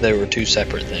it as there were two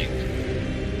separate things.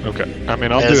 Okay, I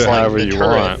mean, I'll As do it like however the you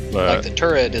turret, want, but Like the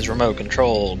turret is remote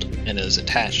controlled and is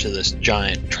attached to this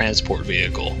giant transport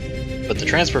vehicle. but the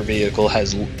transport vehicle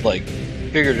has, like,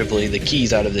 figuratively the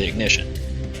keys out of the ignition.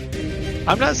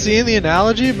 I'm not seeing the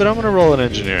analogy, but I'm gonna roll an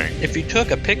engineering. If you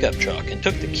took a pickup truck and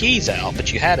took the keys out,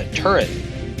 but you had a turret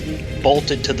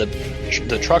bolted to the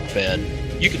truck bed,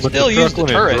 you could But still the use truck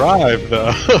the wouldn't turret. drive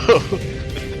though.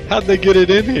 How'd they get it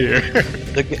in here?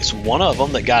 It's one of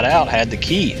them that got out had the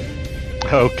key.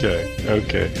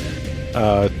 Okay.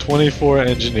 24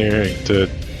 engineering to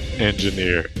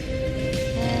engineer.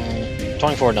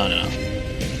 24 not enough.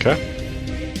 Okay.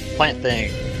 Plant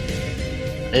thing.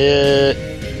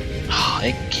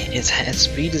 Its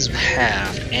speed is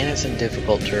halved, and it's in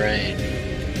difficult terrain.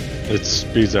 Its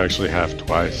speed's actually half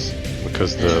twice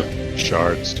because the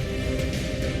shards.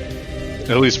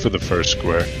 At least for the first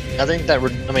square. I think that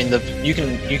would. I mean, you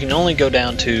can only go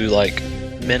down to like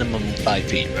minimum 5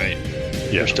 feet, right?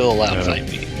 Yeah. You're still allowed Yeah. 5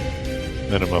 feet.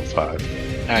 Minimum 5.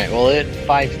 All right. Well, it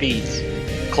 5 feet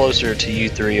closer to you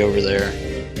three over there.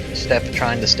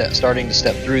 Starting to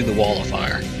step through the wall of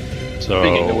fire. So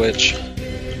Speaking of which,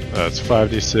 that's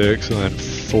 5d6 and then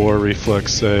 4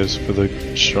 reflex saves for the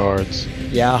shards.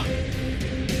 Yeah.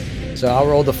 So I'll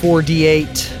roll the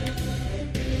 4d8.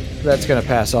 That's going to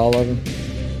pass all of them.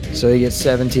 So he gets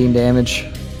 17 damage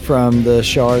from the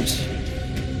shards.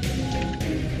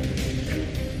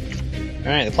 all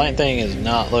right, the plant thing is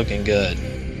not looking good.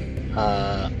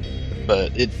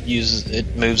 But it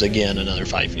moves again another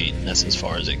 5 feet. And that's as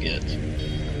far as it gets.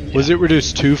 Was it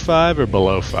reduced to 5 or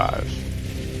below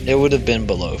 5? It would have been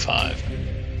below 5,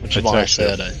 which is It's what I actually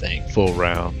said. I think. Full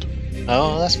round.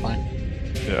 Oh, that's fine.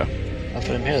 Yeah. I'll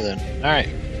put him here then. All right,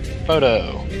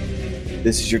 photo.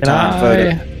 This is your Can time, I-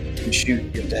 photo. You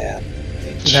shoot your dad.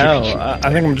 No,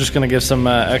 I think I'm just going to give some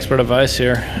expert advice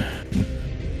here.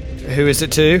 Who is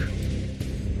it to?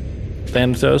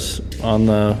 Thanatos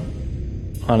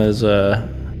on his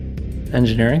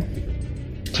engineering.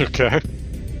 Okay.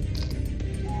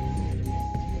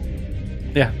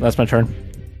 Yeah, that's my turn.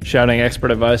 Shouting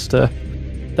expert advice to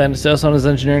Thanatos on his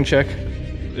engineering check.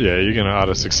 Yeah, you're gonna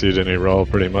auto succeed any roll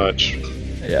pretty much.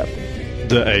 Yeah.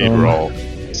 The 8 Um, roll.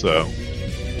 So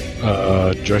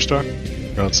Joystar?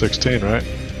 You're on 16, right?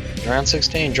 Round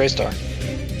 16, Draystar.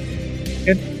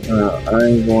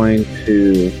 I'm going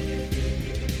to.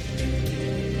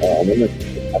 I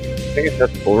think I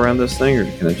have to pull around this thing, or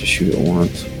can I just shoot it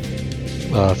once?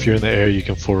 If you're in the air you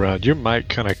can full round. Your mic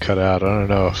kinda cut out. I don't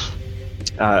know if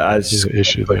I there's just an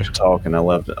issue there. talk, and I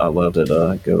loved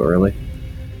it. Go early.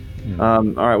 All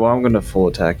right. Well, I'm going to full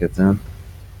attack it then.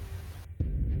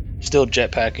 Still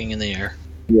jetpacking in the air.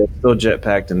 Yeah, still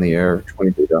jetpacked in the air.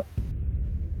 22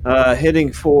 down.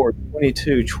 Hitting for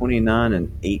 22, 29,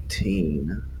 and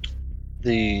 18.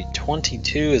 The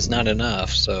 22 is not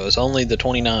enough, so it's only the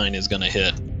 29 is going to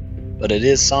hit. But it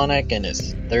is Sonic, and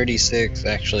it's 36.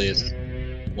 Actually, it's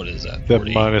what is that? That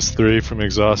 40? -3 from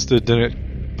exhausted didn't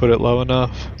put it low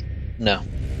enough. No.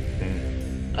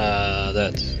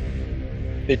 That's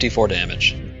 54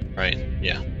 damage. Right?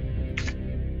 Yeah.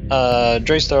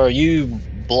 Draystar, you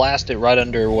blast it right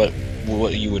under what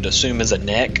you would assume is a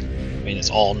neck. I mean, it's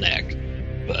all neck,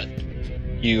 but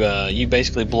you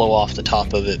basically blow off the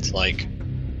top of its like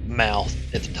mouth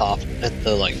at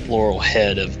the like floral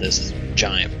head of this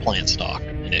giant plant stalk,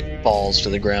 and it falls to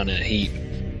the ground in a heap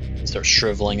and starts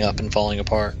shriveling up and falling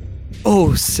apart.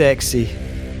 Oh, sexy.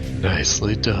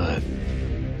 Nicely done.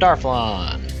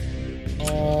 Darflon.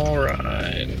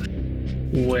 Alright.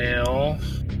 Well,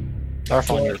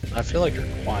 Darflon, I feel like you're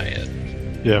quiet.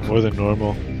 Yeah, more than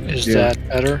normal. is Yeah. that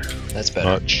better? That's better.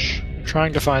 Much.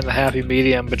 Trying to find the happy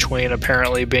medium between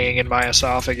apparently being in my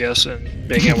esophagus and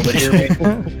being able to hear me.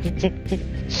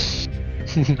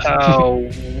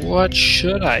 What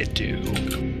should I do?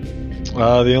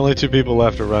 The only 2 people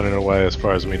left are running away as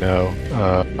far as we know.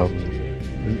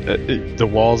 The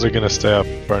walls are going to stay up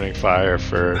burning fire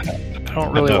for I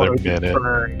don't really another want to be minute.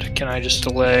 burned. Can I just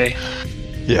delay?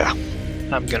 Yeah.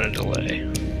 I'm gonna delay.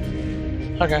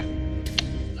 Okay.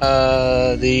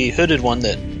 The hooded one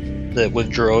that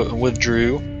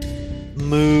withdrew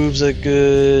moves a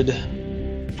good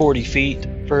 40 feet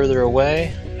further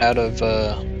away out of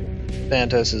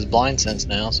Thanatos' blind sense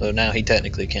now, so now he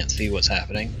technically can't see what's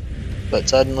happening. But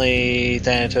suddenly,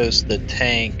 Thanatos, the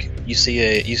tank, you see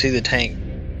the tank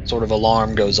sort of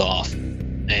alarm goes off,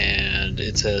 and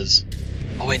it says,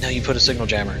 "Oh wait, no, you put a signal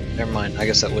jammer. Never mind. I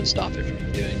guess that would stop it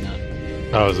from doing that."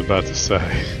 I was about to say.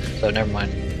 So never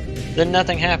mind. Then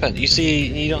nothing happened. You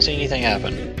don't see anything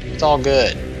happen. It's all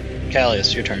good.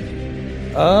 Callius, your turn.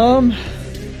 I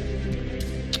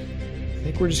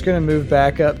think we're just gonna move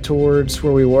back up towards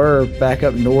where we were, back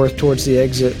up north towards the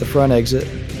exit, the front exit,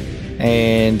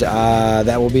 and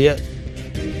that will be it.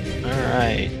 All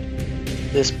right.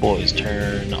 this boy's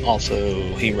turn. Also,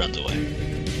 he runs away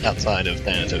outside of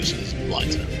Thanatos'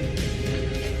 line zone.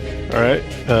 Alright,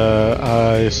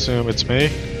 I assume it's me.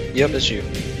 Yep, it's you.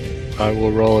 I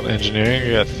will roll an engineering.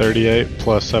 You got 38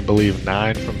 plus, I believe,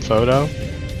 9 from photo.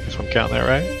 If I'm counting that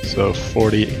right. So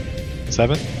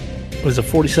 47? Was a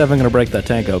 47 going to break that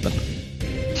tank open?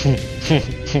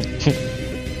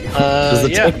 Does the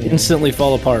Yeah, tank instantly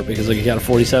fall apart because you got a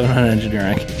 47 on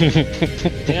engineering?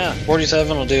 yeah,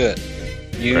 47 will do it.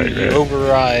 You Right.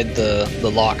 override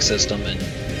the lock system and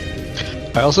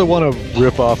I also want to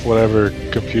rip off whatever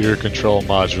computer control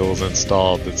module is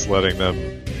installed that's letting them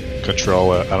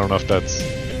control it. I don't know if that's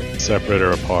separate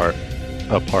or a part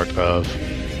of.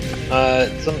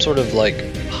 some sort of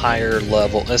like higher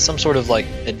level, some sort of like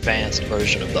advanced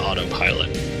version of the autopilot.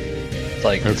 It's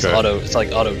like it's Okay. it's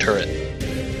like auto turret.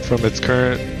 From its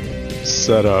current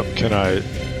setup,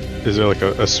 is there like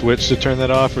a switch to turn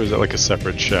that off, or is it like a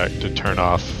separate check to turn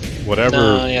off whatever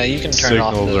No, yeah, you can turn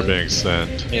off signals the. are being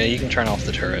sent, Yeah, you can turn off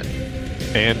the turret.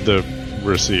 and the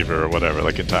receiver or whatever,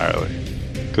 like entirely?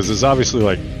 Because there's obviously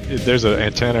like, if there's an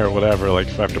antenna or whatever, like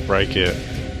if I have to break it,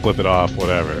 flip it off,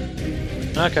 whatever.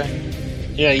 Okay.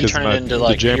 Yeah, you 'Cause turn it into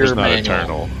like the jammer's pure not manual.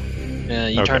 eternal. Yeah,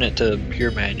 you Okay. turn it to pure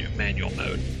manual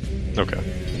mode. Okay.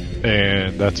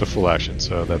 And that's a full action,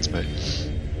 so that's me.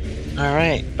 All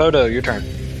right, Photo, your turn.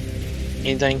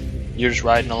 Anything? You're just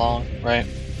riding along, right?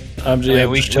 I'm I mean,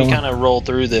 we just chilling. kind of roll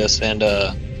through this, and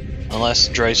unless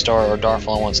Draystar or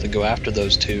Darflon wants to go after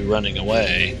those two running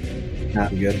away,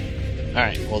 Not good. all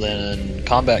right. Well, then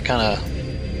combat kind of,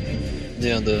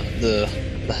 the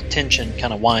tension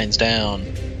kind of winds down.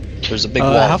 There's a big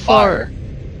wall how of fire.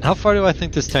 How far do I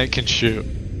think this tank can shoot?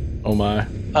 Oh my.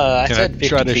 I Can said I 50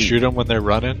 try to feet. shoot them when they're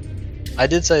running? I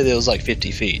did say that it was like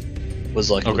 50 feet. Was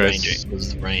like the Okay. range.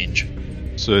 Was the range.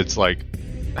 So it's like,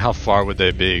 how far would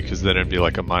they be? Because then it'd be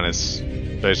like a minus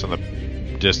based on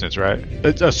the distance, right?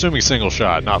 It's assuming single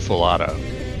shot, not full auto.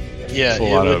 Yeah, Full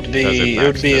it auto would has be. a It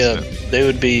would max be distance. They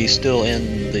would be still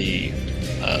in the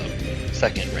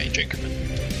second range increment.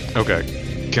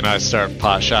 Okay. Can I start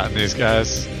pot shotting these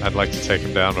guys? I'd like to take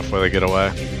them down before they get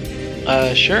away.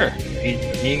 Sure.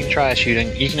 You can try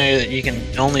shooting. You can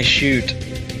only shoot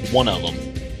one of them,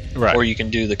 Right. or you can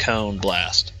do the cone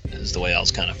blast. Is the way I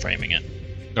was kind of framing it.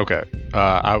 Okay.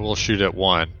 I will shoot at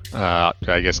one. I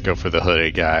guess go for the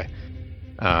hooded guy.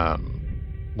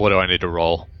 What do I need to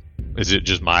roll? Is it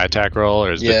just my attack roll,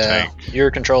 or is the Yeah, tank?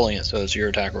 you're controlling it, so it's your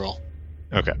attack roll.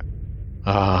 Okay.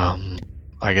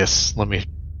 I guess let me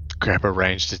grab a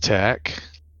ranged attack.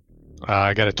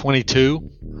 I got a 22.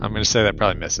 I'm going to say that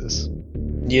probably misses.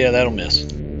 Yeah, that'll miss.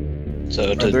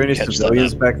 So Are to there any catch that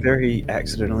civilians up. back there he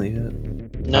accidentally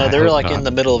hit? No, I they're hope like not. in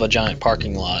the middle of a giant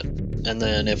parking lot, and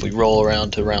then if we roll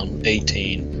around to round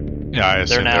 18, Yeah, I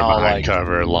assume they're now, behind like-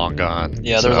 cover, long gone.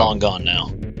 yeah, they're So long gone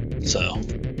now. So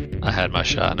I had my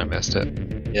shot and I missed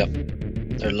it.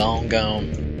 they're long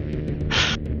gone.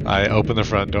 I open the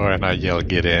front door and I yell,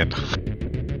 "Get in!"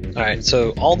 All right,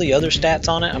 so all the other stats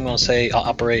on it, I'm going to say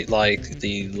operate like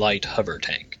the light hover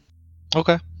tank.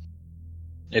 Okay.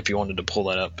 If you wanted to pull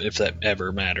that up, if that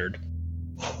ever mattered.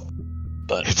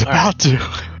 But It's all right. about to.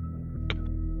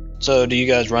 So do you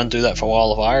guys run through that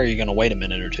wall of fire, or are you going to wait a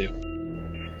minute or two?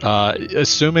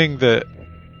 Assuming that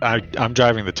I'm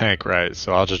driving the tank, right?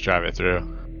 So I'll just drive it through.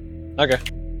 Okay.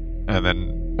 And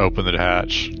then open the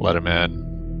hatch, let him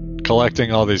in.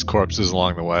 Collecting all these corpses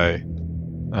along the way.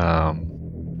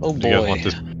 Oh Do you guys boy. want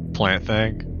this plant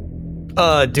thing? Do we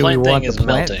Plant want thing the is plant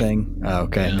melting. thing? Oh,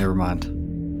 okay, Yeah. never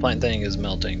mind. Plant thing is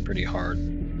melting pretty hard.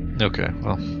 Okay,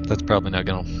 well, that's probably not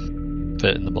gonna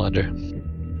fit in the blender.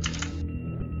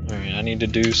 Alright, I need to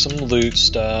do some loot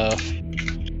stuff.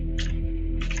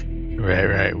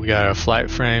 Right. We got a flight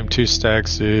frame, 2 stag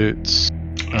suits,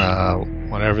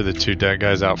 whatever the 2 dead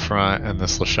guys out front, and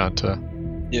this Lashunta.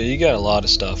 Yeah, you got a lot of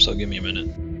stuff, so give me a minute.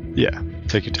 Yeah,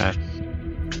 take your time.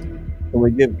 Can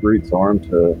we give Groot's arm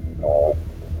to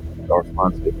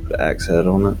Darflon to put the axe head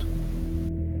on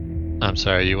it? I'm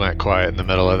sorry, you went quiet in the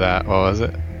middle of that. What was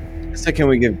it? So can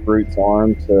we give Groot's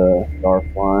arm to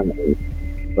Darflon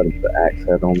and put the axe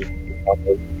head on top of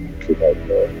it? So that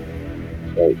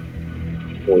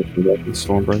boy from the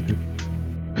Stormbreaker.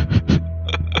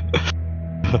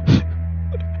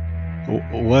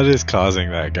 What is causing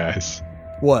that, guys?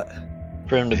 What?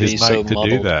 For him to His be mic so to muddled.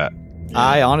 do that.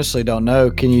 I honestly don't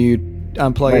know. Can you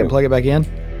unplug it and plug it back in?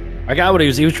 I got what he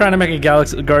was trying to make a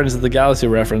Guardians of the Galaxy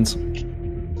reference.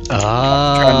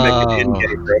 Trying to make an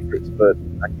in-game reference, but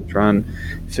I can try and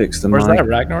fix the Where's mic. that,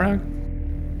 Ragnarok?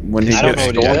 When he I don't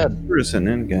gets know what he said. Stormbreaker, it's an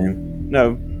in-game. No,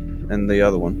 and the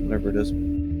other one, whatever it is.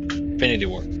 Infinity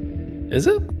War. Is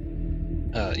it?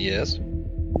 Yes.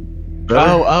 Yeah.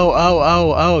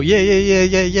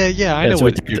 I know so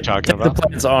we what you're talking take about. the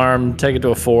plant's arm, take it to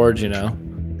a forge,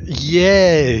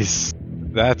 Yes,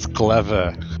 that's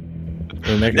clever.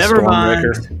 We make a Never mind.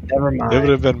 Stormbreaker. Never It would mind.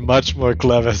 have been much more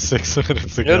clever 6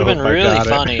 minutes It ago. would have been if I really got it.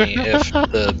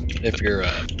 funny if your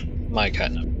mic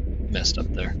hadn't messed up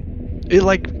there.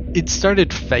 It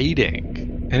started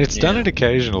fading, and it's done Yeah. it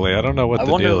occasionally. I don't know what I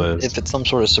the wonder deal is. if it's some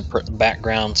sort of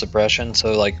background suppression.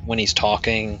 So like when he's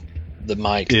talking, the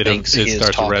mic It thinks he is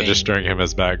starts talking. registering him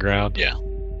as background. Yeah,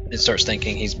 it starts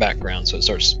thinking he's background, so it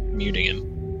starts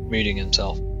muting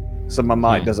himself. So my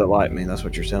mic doesn't like me. That's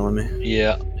what you're telling me.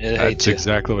 Yeah, it That's hates you.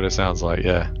 exactly what it sounds like.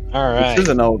 Yeah. All This right. is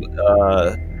an old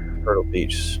Turtle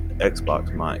Beach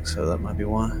Xbox mic, so that might be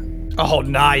why. Oh,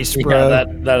 nice, Yeah, bro.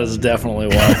 that is definitely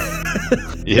why.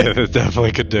 Yeah, that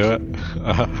definitely could do it.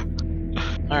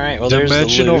 All right. Well, there's the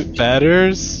Dimensional loot.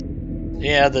 fetters.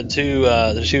 Yeah, the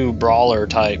two brawler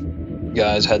type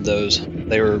guys had those.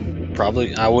 They were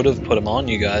probably. I would have put them on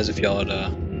you guys if y'all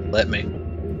had let me.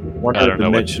 What I are don't know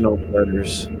what- dimensional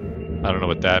letters? I don't know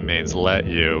what that means. Let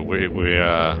you.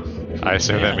 I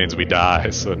assume Yeah. that means we die.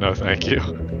 So no, thank you.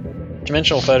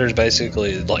 Dimensional fetters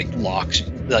basically like locks.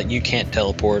 Like you can't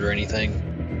teleport or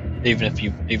anything, even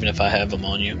if I have them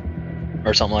on you,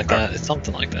 or something like that. It's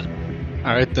something like that.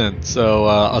 All right then. So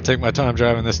I'll take my time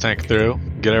driving this tank through.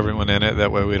 Get everyone in it.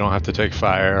 That way we don't have to take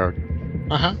fire or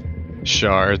Uh huh.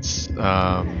 shards.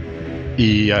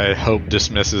 I hope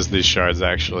dismisses these shards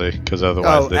actually, because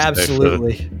otherwise Oh, they stay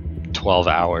absolutely. for 12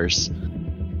 hours.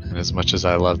 And as much as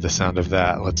I love the sound of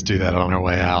that, let's do that on our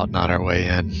way out, not our way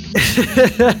in.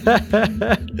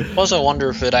 Plus, I wonder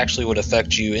if it actually would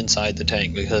affect you inside the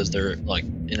tank because they're like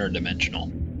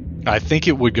interdimensional. I think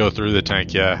it would go through the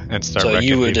tank, yeah, and start So wrecking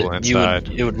you would people inside.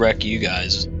 it would wreck you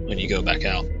guys when you go back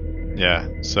out. Yeah,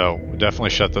 so we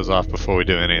definitely shut those off before we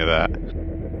do any of that.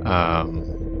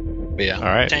 But yeah, All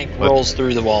right, tank let's- rolls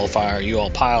through the wall of fire. You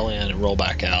all pile in and roll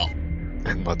back out,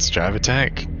 And let's drive a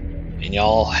tank. and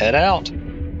y'all head out.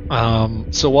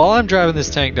 So while I'm driving this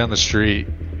tank down the street,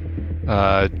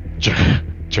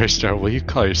 Draystar, will you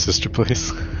call your sister,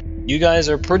 please? You guys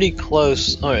are pretty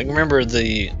close. Oh, remember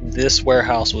this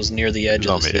warehouse was near the edge It's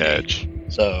of on the the city, edge.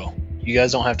 so you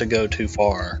guys don't have to go too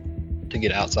far to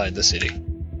get outside the city.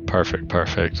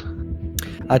 Perfect.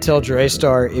 I tell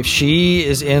Draystar, if she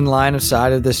is in line of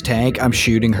sight of this tank, I'm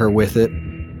shooting her with it.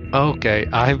 Okay,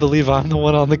 I believe I'm the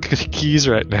one on the keys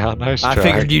right now. Nice try. I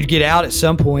figured you'd get out at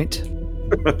some point.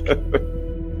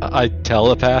 I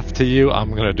telepath to you.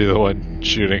 I'm gonna do the one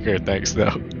shooting her. Thanks,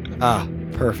 though. Ah,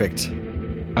 perfect.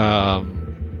 Are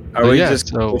But we yeah, just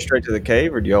so- go straight to the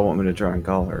cave, or do y'all want me to try and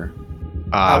call her?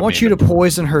 I want you to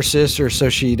poison her sister so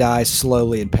she dies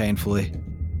slowly and painfully.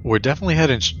 We're definitely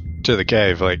heading to the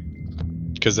cave,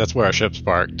 because that's where our ship's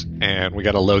parked, and we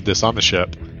got to load this on the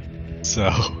ship. So,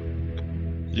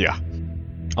 yeah.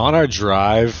 On our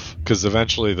drive, because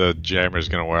eventually the jammer's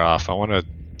gonna wear off. I want to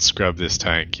scrub this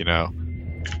tank.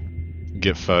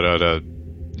 Get Photo to,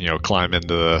 climb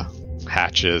into the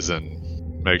hatches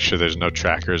and make sure there's no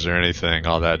trackers or anything,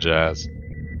 all that jazz.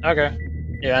 Okay.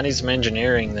 Yeah, I need some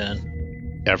engineering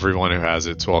then. Everyone who has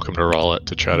it's welcome to roll it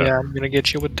to try Yeah, to I'm gonna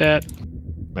get you with that.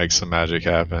 make some magic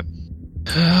happen.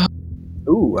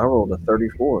 Ooh, I rolled a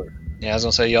 34. Yeah, I was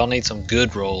gonna say y'all need some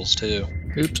good rolls too.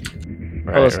 Oops.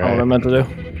 Oh, that's not what I meant to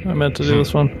do. I meant to do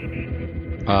this one.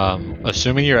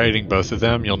 Assuming you're aiding both of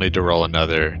them, you'll need to roll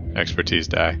another expertise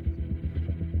die.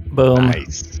 Boom.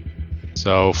 Nice.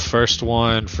 So first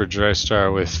one for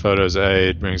Draystar with Photo's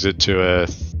aid brings it to a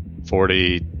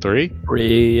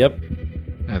 43, Yep.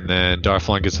 and then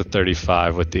Darflon gets a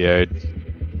 35 with the aid.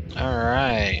 All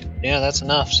right. Yeah, that's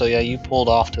enough. So yeah, you pulled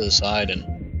off to the side and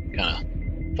kind of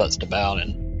futzed about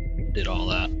and did all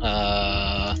that.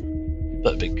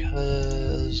 But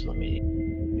because let me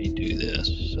do this.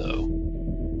 So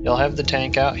y'all have the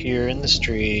tank out here in the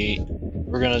street.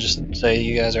 We're gonna just say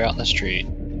you guys are out in the street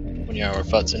when y'all are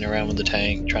futzing around with the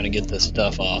tank, trying to get this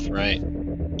stuff off, right?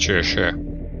 Sure.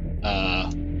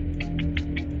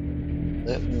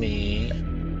 Let me.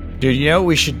 Dude, you know what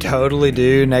we should totally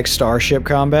do next Starship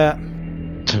Combat?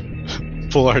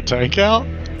 Pull our tank out?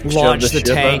 Launch the the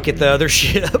ship tank at the other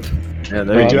ship. Yeah, We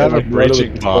there do you have go. a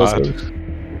breaching pod.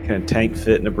 Can a tank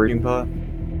fit in a breeding pod?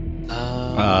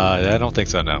 I don't think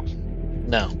so, no.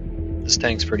 No, this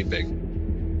tank's pretty big.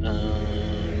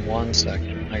 1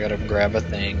 second, I gotta grab a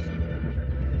thing.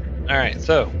 Alright,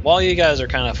 so while you guys are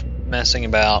kind of messing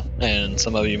about, and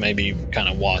some of you may be kind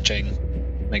of watching,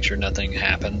 make sure nothing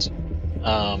happens,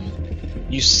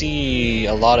 you see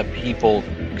a lot of people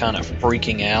kind of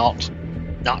freaking out,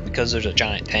 not because there's a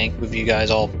giant tank with you guys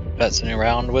all fetzing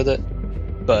around with it,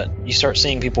 but you start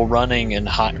seeing people running and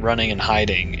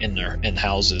hiding in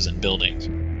houses and buildings,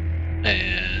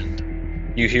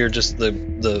 and you hear just the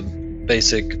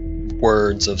basic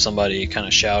words of somebody kind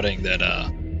of shouting that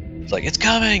it's like, it's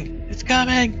coming.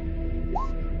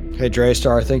 Hey,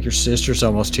 Draystar, I think your sister's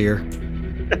almost here.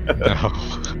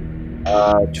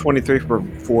 No. 23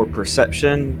 for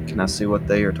perception. Can I see what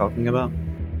they are talking about?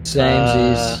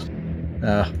 Samesies.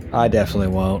 I definitely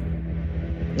won't.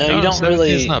 No, you don't 17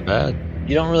 really. is not bad.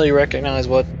 You don't really recognize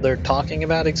what they're talking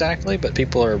about exactly, but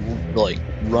people are like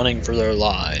running for their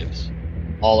lives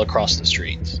all across the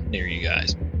streets near you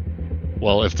guys.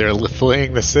 Well, if they're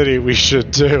fleeing the city, we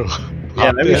should too.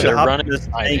 Yeah, maybe we in. should They're hop running in this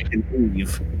hiding. tank and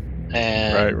leave.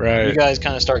 And Right. you guys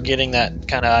kind of start getting that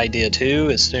kind of idea too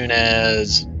as soon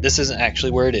as this isn't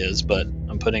actually where it is, but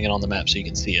I'm putting it on the map so you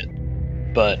can see it.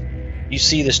 But you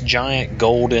see this giant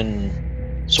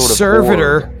golden sort of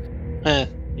Servitor. orb.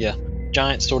 Yeah,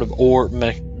 giant sort of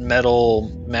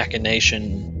metal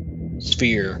machination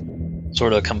sphere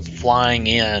sort of come flying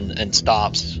in and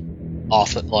stops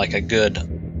off at like a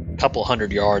good couple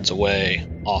hundred yards away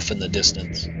off in the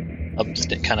distance, up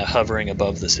kind of hovering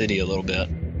above the city a little bit.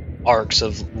 Arcs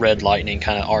of red lightning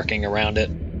kind of arcing around it,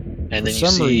 and then For you some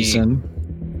see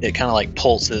reason. it kind of like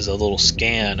pulses a little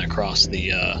scan across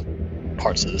the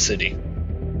parts of the city.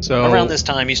 So Around this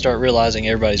time, you start realizing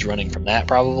everybody's running from that,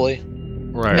 probably.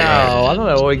 right. No, right. I don't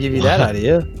know what would give you that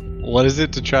idea. What is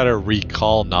it to try to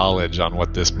recall knowledge on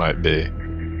what this might be?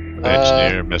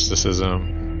 Engineer,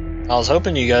 mysticism. I was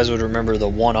hoping you guys would remember the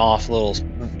one-off little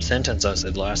sentence I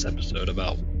said last episode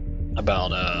about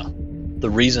the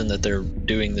reason that they're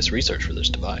doing this research for this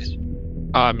device.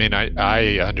 I mean,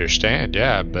 I understand,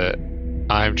 yeah, but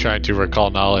I'm trying to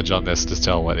recall knowledge on this to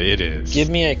tell what it is. Give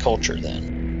me a culture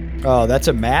then. Oh, that's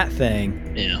a Matt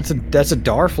thing. Yeah, That's a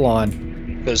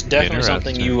Darflon. because definitely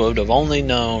something Interesting. you would have only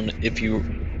known if you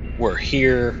were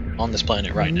here on this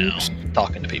planet right now,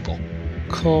 talking to people.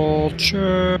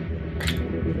 Culture.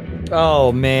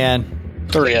 Oh man.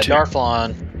 So yeah, 32.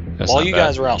 Darflon. That's While not you bad.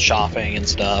 guys were out shopping and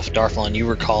stuff, Darflon, you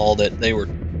recall that they were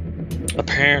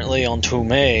apparently on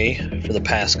Tomei for the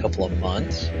past couple of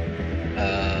months.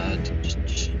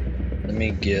 Let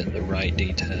me get the right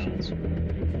details.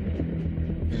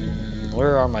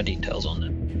 Where are my details on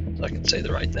that? So I can say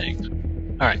the right things.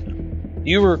 Alright.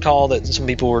 You recall that some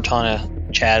people were kind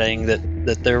of chatting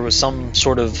that there was some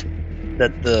sort of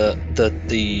that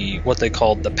the what they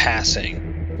called the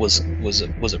passing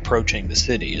was approaching the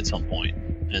city at some point,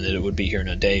 and that it would be here in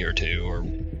a day or two, or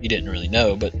you didn't really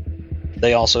know. But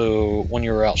they also, when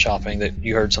you were out shopping, that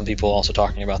you heard some people also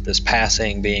talking about this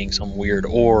passing being some weird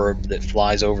orb that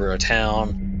flies over a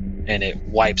town and it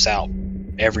wipes out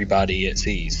everybody it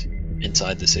sees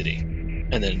inside the city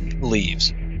and then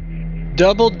leaves.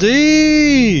 Double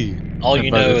D! All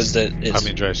you But know it's- is that it's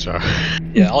Draystar.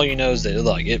 yeah. All you know is that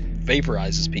like it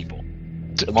vaporizes people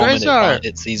the moment Draystar,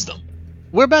 it sees them.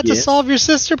 we're about to Yes? solve your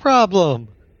sister problem.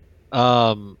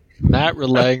 Matt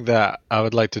relaying that I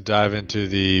would like to dive into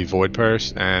the Void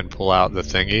Purse and pull out the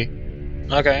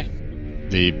thingy, Okay.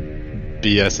 the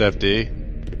BSFD.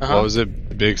 Uh-huh. What was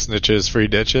it? Big snitches, free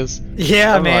ditches?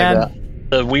 Yeah, Something like man. that.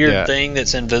 The weird Yeah. thing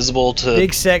that's invisible to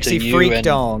Big sexy to you freak and-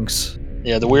 dongs.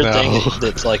 Yeah, the weird No. thing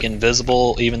that's like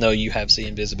invisible, even though you have the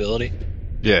invisibility.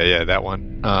 Yeah, that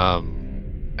one.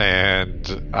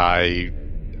 And I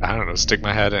don't know, stick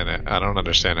my head in it. I don't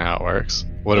understand how it works.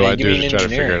 What do Yeah, I give do me to an try to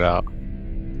figure it engineering. out?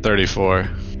 34.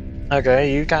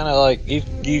 Okay, you kind of like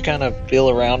you kind of feel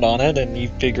around on it, and you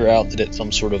figure out that it's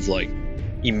some sort of like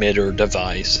emitter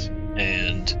device,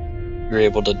 and you're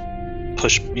able to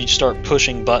push. You start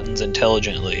pushing buttons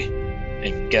intelligently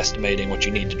and guesstimating what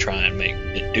you need to try and make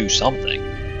it do something,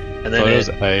 and then Photos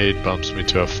aid bumps me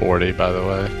to a 40, by the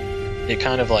way. it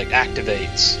kind of like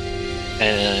activates,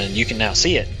 and you can now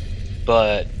see it,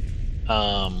 but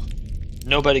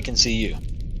nobody can see you.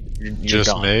 You're Just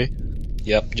gone. me?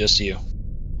 Yep, just you.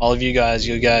 All of you guys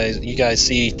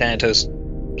see Thanatos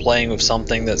playing with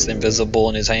something that's invisible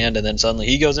in his hand, and then suddenly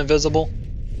he goes invisible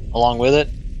along with it.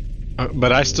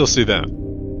 But I still see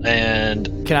them.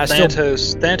 And Can I still?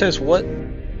 Thanatos, what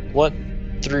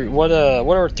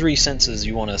are three senses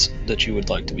you want us that you would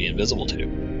like to be invisible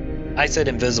to? I said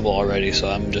invisible already, so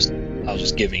I was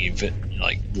just giving you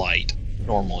like light,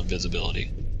 normal invisibility.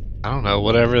 I don't know,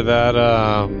 whatever that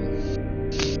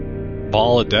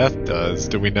ball of death does.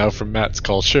 Do we know from Matt's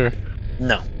culture?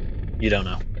 No, you don't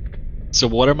know So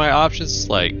what are my options?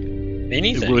 Like,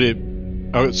 anything. would it?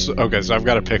 Oh, okay. So I've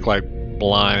got to pick like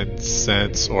blind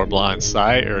sense or blind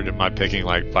sight, or am I picking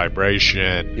like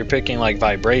vibration? You're picking like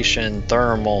vibration,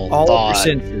 thermal, All thought. of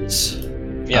your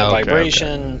senses. Yeah, Okay,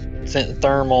 vibration,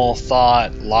 thermal,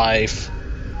 thought, life,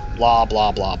 blah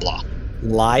blah blah blah.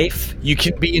 Life? You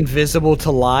can be invisible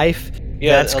to life?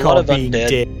 Yeah, That's a lot called of being undead.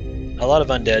 dead. A lot of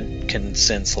undead can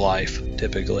sense life,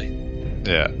 typically.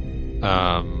 Yeah.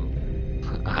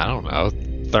 I don't know.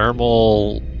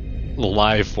 Thermal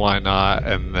life, why not?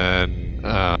 And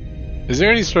then, is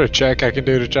there any sort of check I can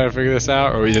do to try to figure this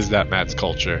out, or is that Matt's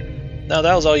culture? No,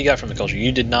 that was all you got from the culture.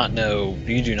 You do not know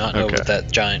Okay. what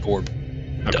that giant orb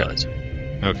Okay. does.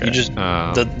 Okay. You just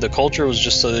the culture was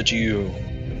just so that you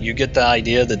get the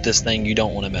idea that this thing you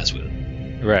don't want to mess with.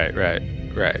 Right.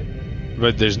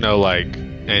 But there's no, like,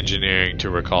 engineering to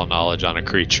recall knowledge on a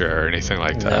creature or anything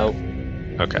like that? Nope.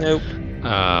 Okay. Nope.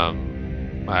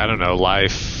 I don't know,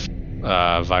 life,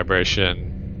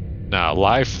 vibration, no,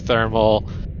 life, thermal,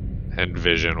 and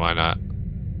vision, why not?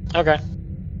 Okay.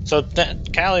 So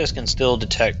Callius can still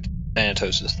detect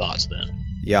Thanatos' thoughts then.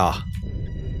 Yeah.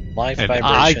 Life, And vibration.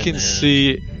 I can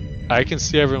and-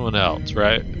 see everyone else,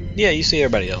 right? Yeah, you see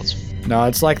everybody else. No,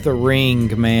 it's like the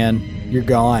ring, man. You're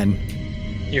gone.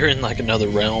 You're in like another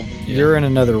realm. You're in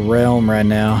another realm right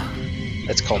now.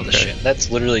 That's called the Okay. shit.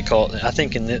 That's literally called. I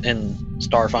think in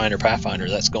Starfinder, Pathfinder,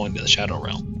 that's going to the Shadow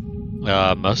Realm.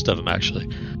 Most of them, actually.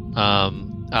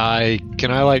 Can I,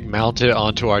 like, mount it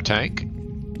onto our tank,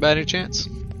 by any chance?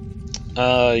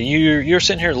 You're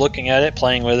sitting here looking at it,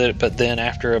 playing with it, but then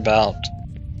after about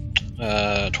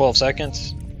 12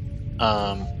 seconds,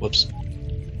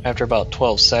 after about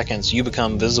 12 seconds, you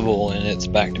become visible and it's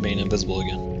back to being invisible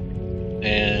again.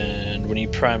 And when you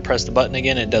try and press the button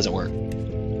again, it doesn't work.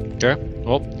 Okay,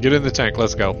 well, get in the tank,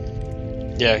 let's go.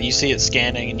 Yeah, you see it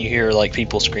scanning and you hear like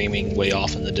people screaming way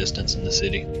off in the distance in the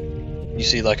city. You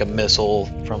see like a missile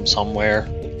from somewhere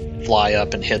fly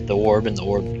up and hit the orb, and the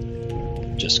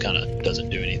orb just kind of doesn't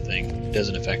do anything,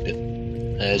 doesn't affect it.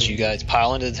 As you guys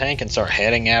pile into the tank and start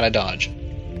heading out of Dodge.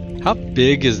 How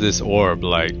big is this orb?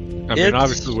 Like, I mean, It's-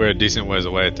 obviously we're a decent ways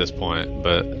away at this point,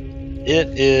 but It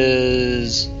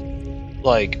is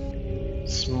like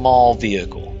small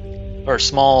vehicle or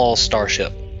small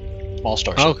starship. Small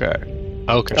starship. okay.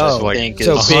 Okay, Oh, so like think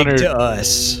So it's big to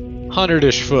us.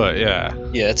 100-ish foot, yeah.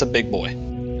 Yeah, it's a big boy.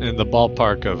 In the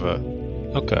ballpark of a...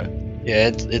 Okay. Yeah,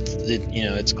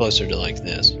 it's closer to like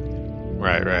this.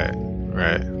 Right.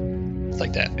 It's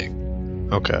like that big.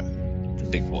 Okay. It's a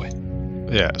big boy.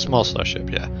 Yeah, small starship,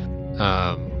 yeah.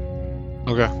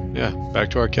 Okay, yeah, back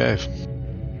to our cave.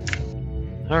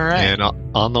 All right. And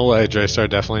on the way, Draystar,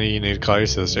 definitely you need to call your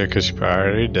sister, because she probably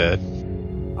already did.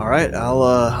 All right,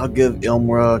 I'll give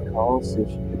Ilmra a call, see if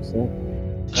she picks up.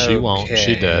 She won't,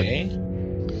 she did.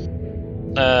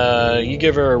 You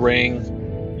give her a ring,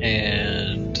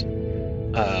 and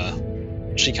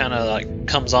she kind of like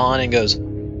comes on and goes,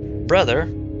 "Brother,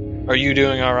 are you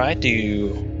doing all right?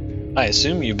 I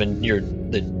assume you're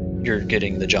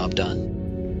getting the job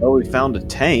done." Well, we found a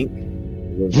tank.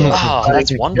 It was, Oh, trying that's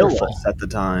to kill wonderful. us at the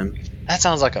time. That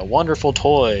sounds like a wonderful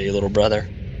toy, little brother.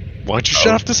 Why don't you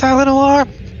shut off the silent alarm?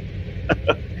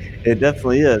 It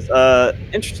definitely is.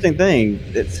 Interesting thing.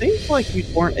 It seems like you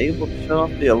weren't able to shut off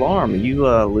the alarm. Are you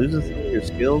losing some of your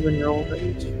skills in your old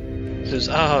age? Says,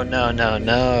 "Oh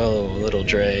no, little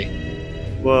Dre."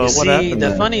 Well, You what happened?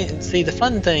 the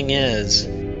fun thing is,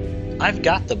 I've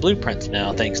got the blueprints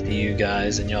now, thanks to you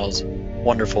guys and y'all's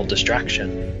wonderful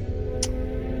distraction.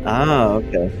 Ah,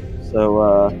 okay.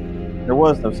 So there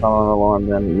was no silent alarm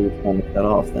then that you were trying to cut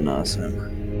off. Then I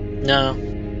assume.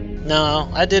 No,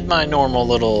 I did my normal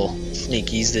little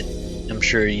sneakies that I'm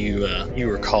sure you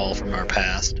recall from our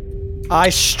past. I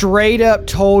straight up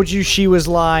told you she was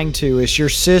lying to us. Your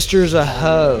sister's a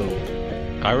hoe.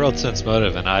 I rolled sense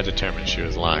motive, and I determined she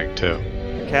was lying, too.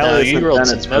 No, you rolled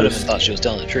sense motive and thought she was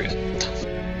telling the truth.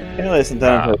 Callius and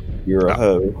Thanatos, you're a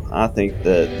hoe. I think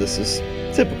that this is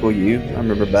typical you. I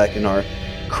remember back in our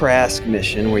Krask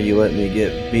mission where you let me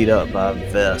get beat up by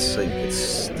Vest so you could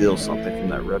steal something from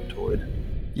that Reptoid.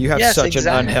 You have Yes, such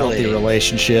exactly. an unhealthy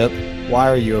relationship. Why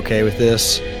are you okay with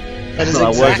this? That is I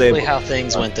was exactly able- how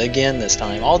things went again this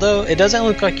time. Although it doesn't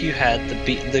look like you had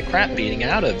the crap beating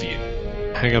out of you.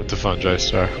 Hang up the phone,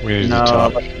 Draystar. We need No, to I'd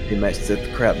talk. like to teammates to get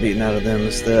the crap beaten out of them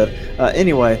instead.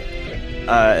 Anyway,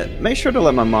 make sure to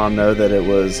let my mom know that it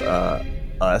was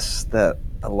us that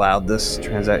allowed this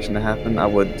transaction to happen. I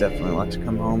would definitely like to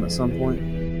come home at some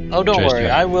point. Oh, don't Just worry.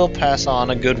 yeah. I will pass on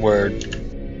a good word.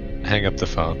 Hang up the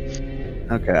phone.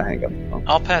 Okay, I hang up the phone.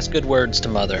 I'll pass good words to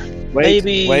Mother. Wait,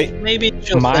 Maybe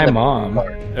she'll My send a- mom.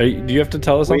 Do you have to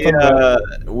tell us We,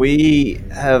 something? we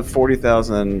have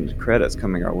 40,000 credits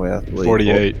coming our way, I believe.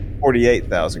 48.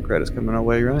 48,000 credits coming our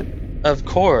way, right? Of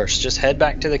course. Just head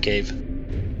back to the cave.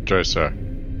 Draystar.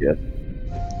 Yes.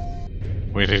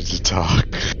 We need to talk.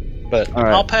 But All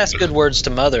right. I'll pass good words to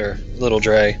Mother, little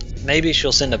Dre. Maybe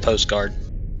she'll send a postcard.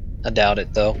 I doubt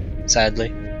it, though,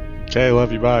 sadly. Okay,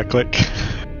 love you, bye. Click.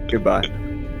 Goodbye.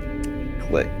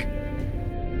 Click.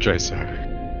 Tracer.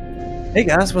 Hey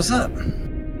guys, what's up?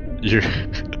 You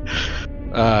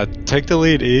take the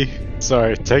lead, E.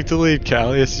 Sorry, take the lead,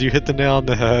 Callius. You hit the nail on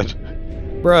the head.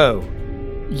 Bro,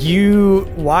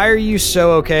 why are you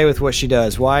so okay with what she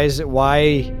does? Why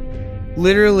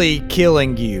literally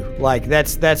killing you? Like,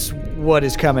 that's what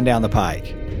is coming down the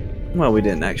pike. Well, we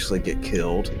didn't actually get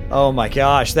killed. Oh my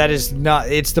gosh, that is not...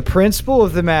 It's the principle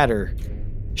of the matter.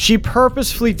 She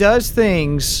purposefully does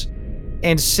things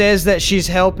and says that she's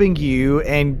helping you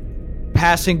and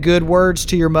passing good words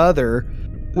to your mother.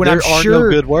 When there I'm are sure,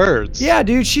 no good words. Yeah,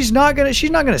 dude, she's not gonna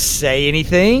say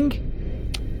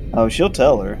anything. Oh, she'll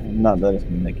tell her. Not that it's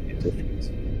gonna make any difference.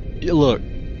 Yeah, look.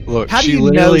 How do she you know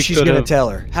literally she's gonna could've- tell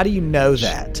her? How do you know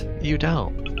that? You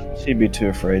don't. She'd be too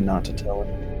afraid not to tell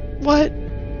her. What?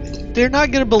 They're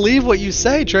not gonna believe what you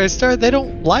say, Traystar. They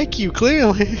don't like you,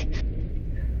 clearly.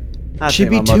 She'd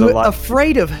be too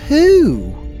afraid of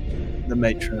who? The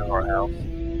matron of our house.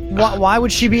 Why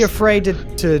would she be afraid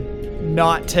to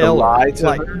not tell To lie her?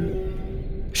 to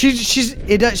her? She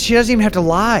doesn't even have to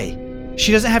lie.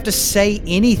 She doesn't have to say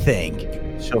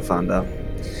anything. She'll find out.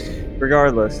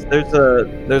 Regardless,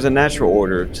 there's a natural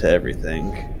order to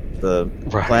everything. The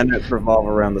Right. planets revolve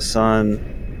around the sun.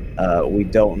 We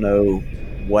don't know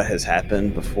what has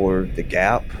happened before the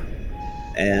gap,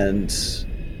 and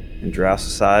in Drow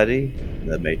society,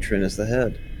 the matron is the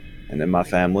head, and in my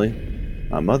family,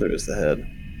 my mother is the head.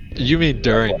 You mean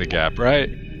during the gap, right?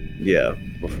 Yeah,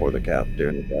 before the gap,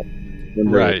 during the gap, when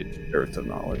Right. the Earth of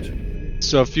Knowledge.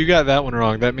 So if you got that one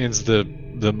wrong, that means the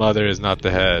mother is not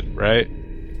the head, right?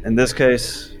 In this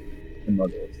case, the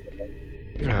mother is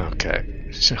the head. Okay.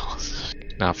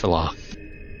 Not for long.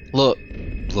 Look.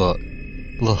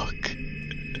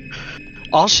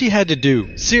 All she had to do,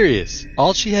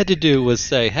 all she had to do was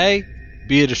say, hey,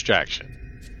 be a distraction.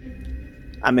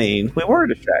 I mean, we were a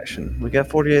distraction. We got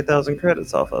 48,000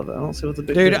 credits off of it. I don't see what the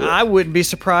big Dude, deal is. I wouldn't be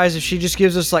surprised if she just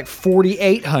gives us like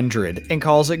 4,800 and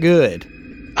calls it good.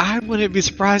 I wouldn't be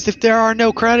surprised if there are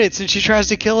no credits and she tries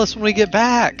to kill us when we get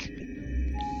back.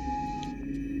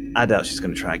 I doubt she's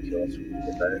going to try and kill us when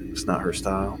we get back. It's not her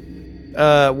style.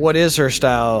 What is her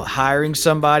style? Hiring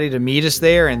somebody to meet us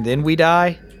there and then we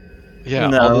die? Yeah,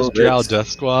 No, all those Drow it's- death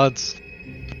squads.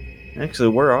 Actually,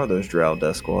 where are those Drow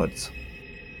death squads?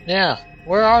 Yeah,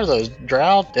 where are those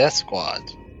Drow death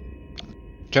squads?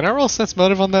 Can I roll sense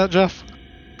motive on that, Jeff?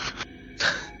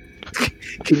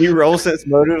 Can you roll sense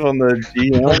motive on the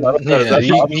GM?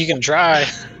 Yeah, you can try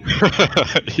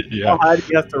Yeah. How high do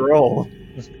you have to roll?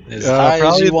 as high as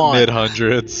Probably you in the want. mid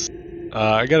hundreds.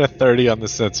 I got a 30 on the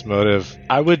sense motive.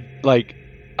 I would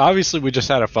obviously we just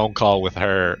had a phone call with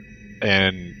her,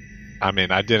 and I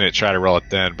mean I didn't try to roll it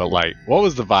then, but what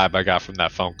was the vibe I got from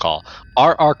that phone call?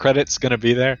 Are our credits gonna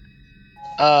be there?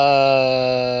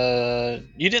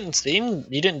 You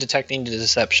didn't detect any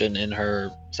deception in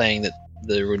her saying that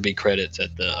there would be credits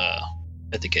at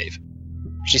the cave.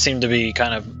 She seemed to be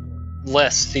kind of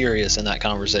less serious in that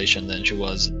conversation than she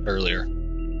was earlier.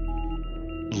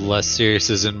 Less serious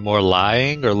as in more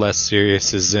lying, or less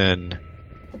serious as in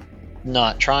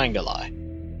Not trying to lie,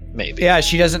 maybe. Yeah,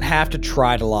 she doesn't have to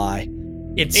try to lie.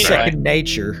 It's Right. second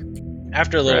nature.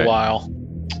 After a little Right. while,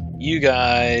 you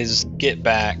guys get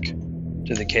back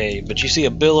to the cave, but you see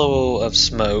a billow of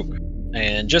smoke,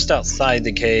 and just outside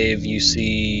the cave, you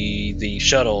see the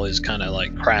shuttle is kind of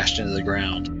crashed into the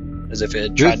ground, as if it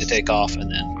had tried to take off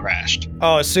and then crashed.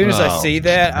 Oh, as soon as I Oh, see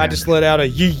that, I man. just let out a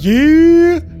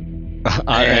yeah.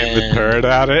 I aimed the turret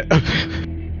at it.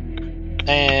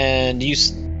 And you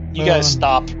guys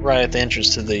stop right at the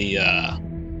entrance to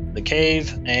the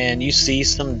cave, and you see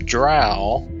some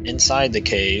drow inside the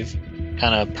cave,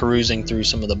 kind of perusing through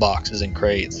some of the boxes and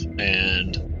crates.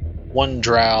 And one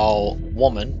drow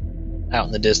woman out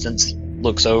in the distance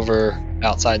looks over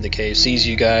outside the cave, sees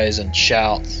you guys, and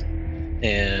shouts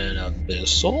in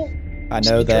Abyssal. I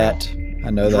know that.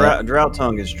 I know that. Drow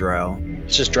tongue is drow.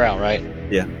 It's just drow, right?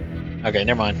 Yeah. Okay,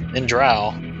 never mind. In drow,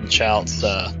 and shouts,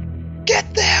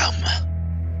 "Get them!"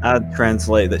 I'd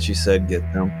translate that she said get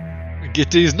them. Get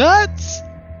these nuts!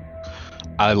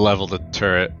 I leveled the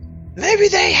turret. Maybe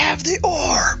they have the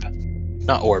orb.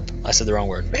 Not orb. I said the wrong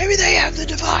word. Maybe they have the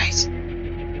device.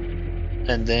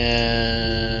 And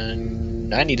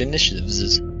then I need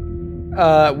initiatives.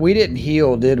 We didn't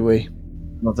heal, did we?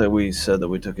 Not that we said that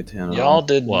we took a 10. Y'all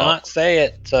did Well. not say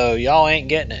it, so y'all ain't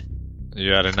getting it.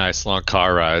 You had a nice long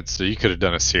car ride, so you could have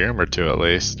done a serum or two at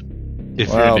least. If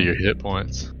you're Well, into your hit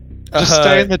points. Just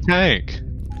stay in the tank.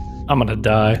 I'm gonna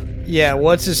die. Yeah,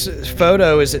 what's his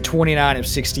photo is at 29 of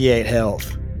 68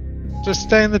 health. Just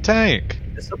stay in the tank.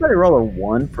 Did somebody roll a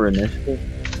 1 for initiative?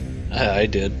 I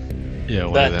did. Yeah,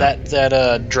 one of them.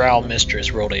 That Drow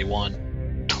mistress rolled a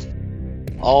 1.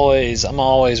 I'm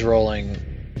always rolling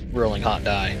hot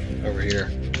die over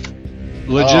here.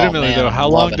 Legitimately man, though, how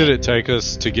I'm long loving did it. it take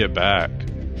us to get back?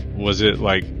 Was it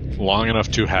like long enough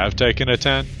to have taken a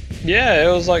 10? Yeah,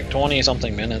 it was like 20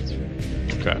 something minutes.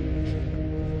 Okay.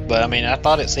 But I mean, I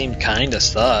thought it seemed kind of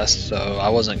sus, so I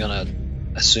wasn't gonna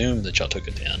assume that y'all took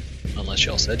a 10 unless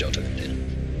y'all said y'all took a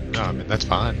 10. No, I mean that's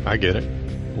fine. I get it.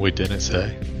 We didn't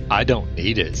say. I don't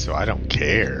need it, so I don't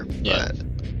care. Yeah.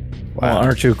 But Well,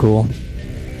 aren't you cool?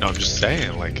 no, I'm just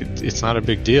saying, like it's not a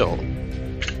big deal.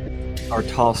 Our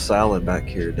tossed salad back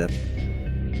here, Deb.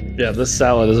 Yeah, this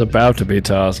salad is about to be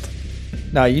tossed.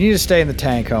 No, you need to stay in the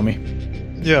tank,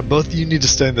 homie. Yeah, both of you need to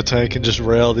stay in the tank and just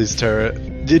rail these turrets.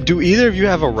 Do either of you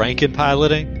have a rank in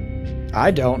piloting?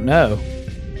 I don't know.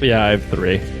 Yeah, I have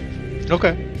 3.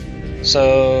 Okay.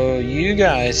 So you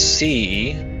guys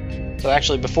see. So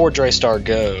actually, before Draystar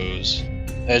goes,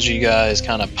 as you guys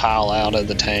kind of pile out of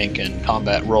the tank and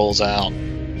combat rolls out.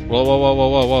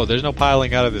 Whoa! There's no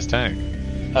piling out of this tank.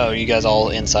 Oh, you guys all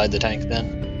inside the tank then?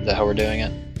 Is that how we're doing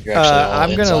it? You're actually all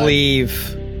I'm inside? gonna leave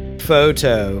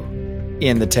Photo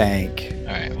in the tank.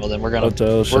 All right. Well, then we're gonna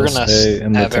Photo shall we're gonna stay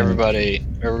in the have tank. everybody.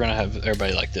 Or we're gonna have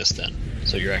everybody like this then.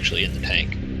 So you're actually in the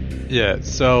tank. Yeah.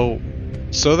 So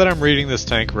that I'm reading this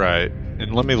tank right,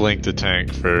 and let me link the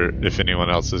tank for if anyone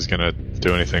else is gonna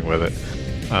do anything with it.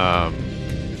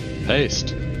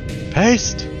 Paste.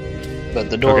 But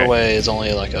the doorway is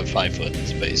only like a 5-foot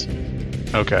space.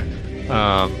 Okay.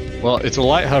 Well, it's a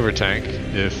light hover tank.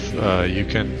 If you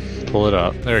can pull it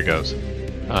up, there it goes.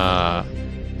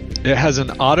 It has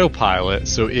an autopilot,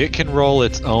 so it can roll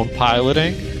its own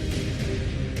piloting.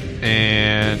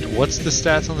 And what's the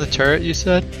stats on the turret? You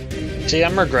said? See,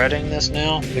 I'm regretting this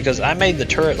now because I made the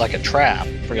turret like a trap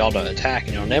for y'all to attack,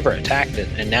 and y'all never attacked it.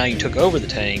 And now you took over the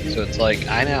tank, so it's like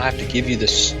I now have to give you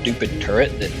this stupid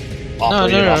turret that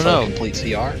operated off no. a complete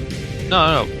CR.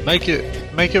 No. Make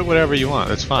it whatever you want.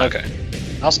 That's fine. Okay,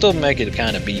 I'll still make it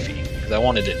kind of beefy because I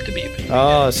wanted it to be beefy.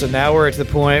 Oh, so now we're at the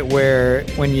point where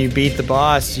when you beat the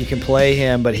boss, you can play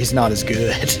him, but he's not as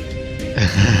good.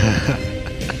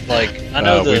 Like I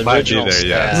know we the might be original there,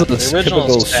 yeah. stat. This is a The original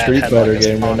typical stat Street had Fighter like a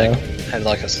game right sonic, now. had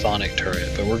like a sonic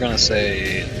turret, but we're gonna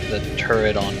say the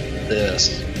turret on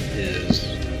this is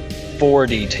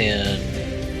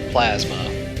 4d10 plasma.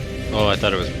 Oh, I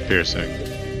thought it was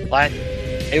piercing. Like,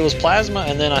 it was plasma,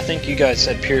 and then I think you guys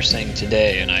said piercing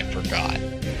today, and I forgot.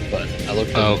 But I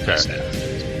looked at Oh, the okay.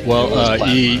 stats. Well, It was plasma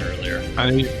earlier. earlier. I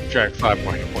need to track 5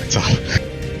 more hit points off. It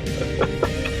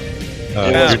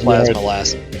was your plasma DR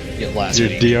last Your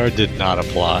week. DR did not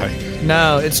apply.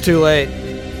 No, it's too late.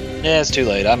 Yeah, it's too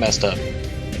late. I messed up.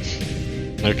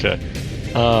 Okay.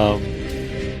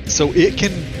 So it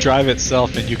can drive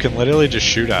itself, and you can literally just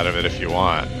shoot out of it if you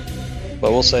want.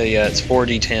 But we'll say, yeah, it's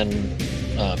 4d10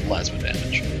 plasma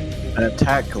damage. An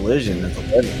attack collision is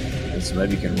 11, and so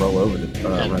maybe you can roll over the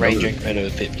and run range over increment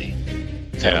of 50.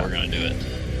 That's Yeah. how we're going to do it.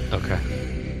 Okay.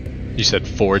 You said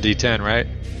 4d10, right?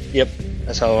 Yep.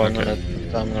 That's how I'm Okay.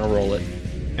 gonna roll it.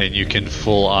 And you can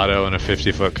full auto in a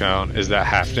 50-foot cone. Is that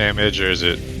half damage or is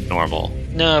it normal?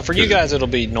 No, for you Is it- guys, it'll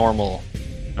be normal.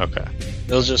 Okay.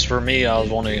 It was just for me, I was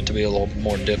wanting it to be a little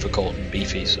more difficult and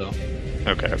beefy, so.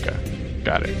 Okay.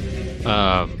 Got it.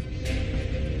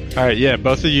 Alright, yeah,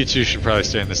 both of you two should probably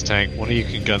stay in this tank. One of you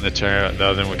can gun the turret, the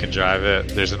other one can drive it.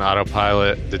 There's an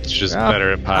autopilot that's just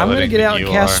better at piloting. I'm gonna get out than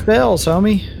and you cast are. spells,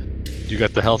 homie. You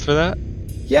got the health for that?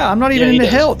 Yeah, I'm not Yeah, even he into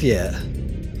does. health yet.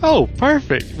 Oh,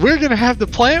 perfect. We're gonna have the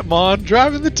plant mon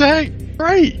driving the tank.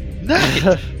 Great.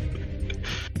 Nice.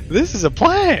 This is a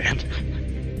plan.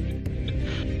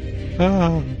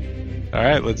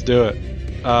 Alright, let's do it.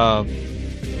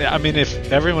 Yeah, I mean,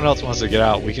 if everyone else wants to get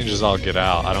out, we can just all get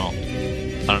out. I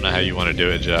don't know how you want to do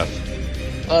it, Jeff.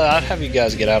 I'd have you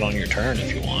guys get out on your turn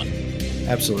if you want.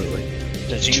 Absolutely.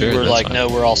 Since you Sure, were that's like, fine. no,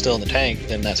 we're all still in the tank,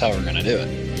 then that's how we're going to do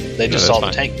it. They just Yeah, saw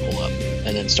that's the tank pull up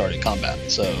and then started combat.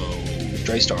 So,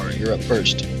 Draystar, you're up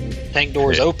first. Tank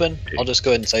door's Yeah. open. I'll just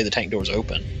go ahead and say the tank door's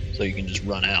open so you can just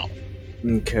run out.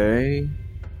 Okay.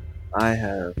 I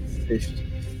have 50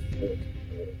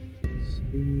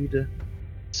 speed.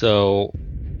 So,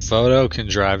 Photo can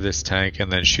drive this tank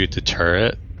and then shoot the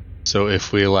turret. So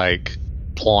if we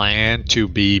plan to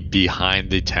be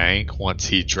behind the tank once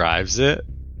he drives it,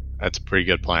 that's a pretty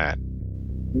good plan.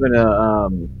 I'm gonna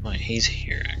Wait, he's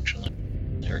here, actually.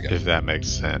 There we go. If that makes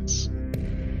sense.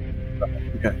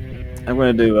 I'm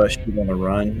gonna do a shoot on the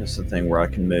run. It's the thing where I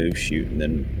can move, shoot, and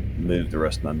then move the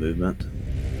rest of my movement.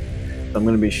 I'm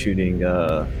going to be shooting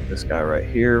this guy right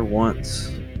here once.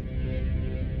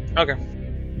 Okay.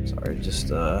 Sorry, just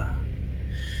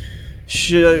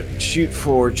shoot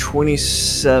for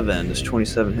 27. Does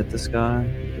 27 hit this guy?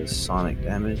 Does sonic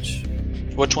damage?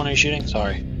 Which one are you shooting?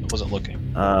 Sorry, I wasn't looking.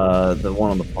 The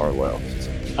one on the far left.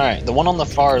 All right, the one on the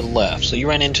far left. So you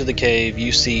ran into the cave.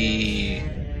 You see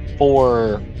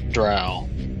 4 drow.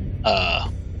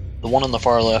 The one on the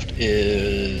far left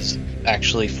is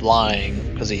actually flying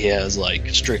because he has like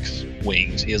Strix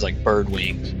wings. He has like bird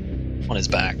wings on his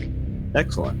back.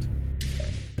 Excellent.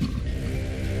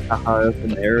 How high up in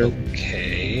the air?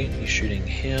 Okay, you're shooting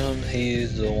him.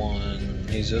 He's the one.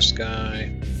 He's this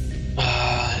guy.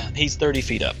 He's 30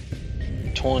 feet up.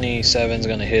 27's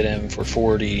gonna hit him for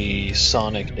 40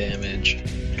 sonic damage.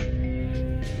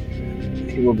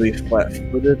 He will be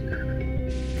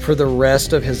flat-footed For the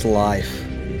rest of his life.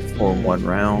 for 1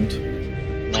 round.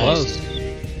 Nice.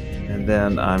 And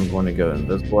then I'm going to go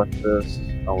invisible after this.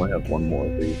 I only have 1 more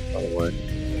of these, by the way.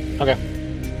 Okay.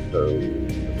 So,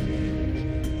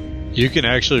 You can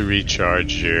actually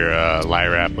recharge your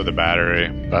Lyrap with a battery,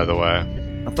 by the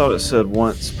way. I thought it said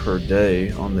once per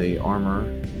day on the armor,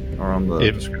 or on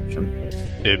the description.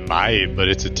 It might, but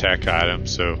it's a tech item,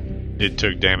 so it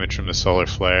took damage from the solar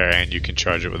flare, and you can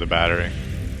charge it with a battery.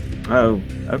 Oh,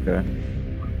 okay.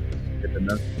 Good to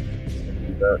know.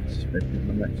 Do that maybe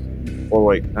the next. Or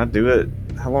wait, can I do it?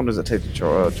 How long does it take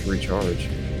to recharge?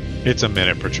 It's a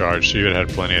minute per charge, so you would have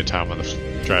had plenty of time on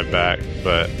the drive back,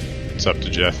 but it's up to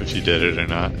Jeff if you did it or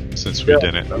not, since we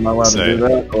didn't Am I allowed to say do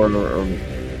it. that, or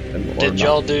Did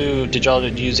not? y'all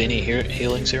use any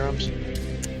healing serums?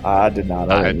 I did not.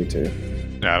 I I- didn't need to.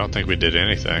 No, I don't think we did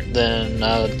anything. Then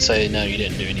I would say no, you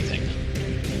didn't do anything.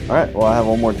 All right. Well, I have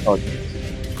 1 more charge.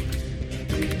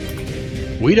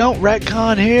 We don't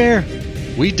retcon here!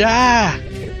 We die!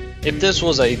 If this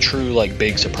was a true like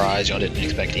big surprise, y'all didn't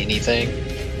expect anything,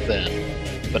 then.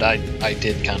 But I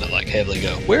did kind of like heavily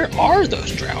go, where are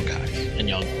those drow guys? And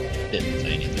y'all didn't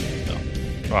say anything.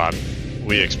 So. Well,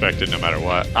 we expected no matter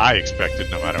what. I expected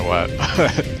no matter what.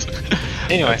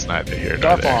 But Anyway, that's neither here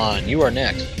nor there. Darflon, you are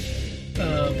next.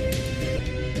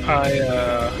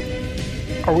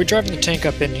 Are we driving the tank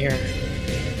up in here?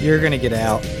 You're gonna get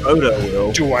out. Odo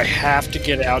will. Do I have to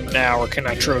get out now, or can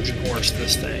I Trojan horse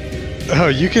this thing? Oh,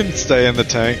 you can stay in the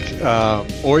tank,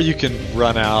 or you can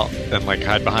run out and like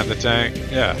hide behind the tank.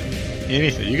 Yeah,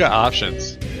 anything. You got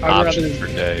options. I'd Options rather-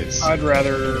 for days. I'd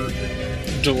rather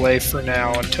delay for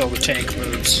now until the tank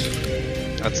moves.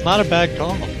 That's not a bad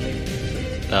call.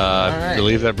 I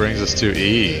believe that brings us to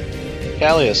E.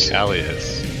 Callius.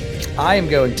 Callius. I am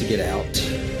going to get out.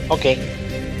 Okay.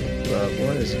 But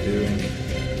what is it doing?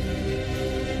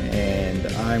 And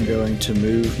I'm going to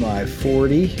move my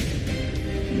 40.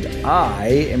 And I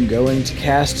am going to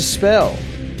cast a spell.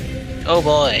 Oh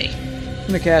boy. I'm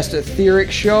going to cast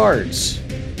Etheric Shards.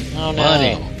 Oh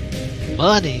no.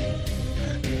 Money.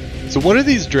 So what are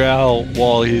these drow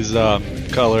while he's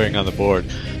coloring on the board?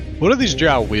 What are these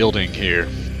drow wielding here?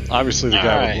 Obviously the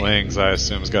guy Alright. with wings, I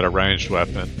assume, has got a ranged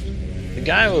weapon. The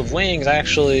guy with wings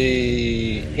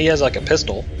actually, he has like a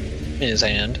pistol in his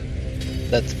hand.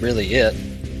 That's really it.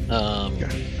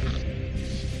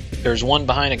 There's one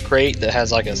behind a crate that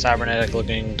has like a cybernetic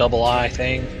looking double eye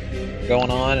thing going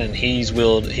on, and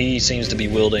he seems to be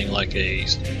wielding like a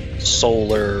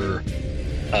solar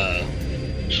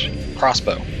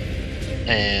crossbow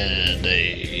and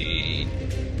a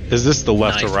Is this the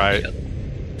left or knife. right?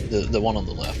 The one on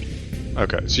the left.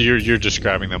 Okay, so you're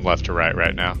describing them left to right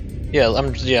right now. Yeah,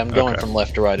 I'm going Okay. from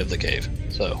left to right of the cave.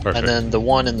 So, Perfect. and then the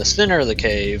one in the center of the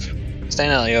cave,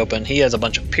 standing out in the open, he has a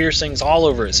bunch of piercings all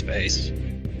over his face.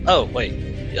 Oh wait,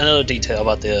 another detail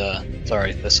about the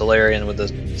Solarian with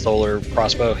the solar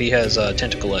crossbow. He has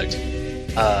tentacle legs.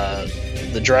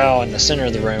 The drow in the center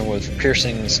of the room with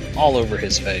piercings all over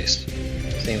his face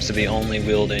seems to be only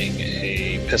wielding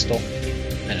a pistol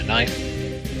and a knife.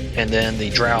 And then the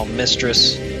drow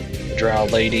mistress, the drow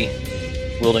lady,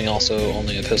 wielding also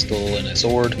only a pistol and a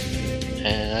sword.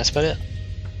 And that's about it.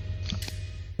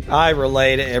 I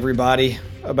relay to everybody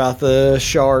about the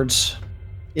shards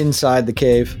inside the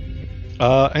cave.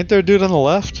 Ain't there a dude on the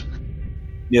left?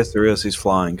 Yes, there is. He's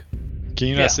flying. Can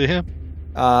you Yeah. not see him?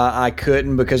 I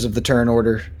couldn't because of the turn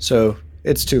order, so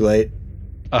it's too late.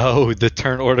 Oh, the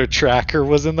turn order tracker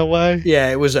was in the way? Yeah,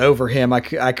 it was over him. I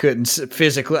couldn't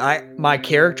physically. My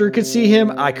character could see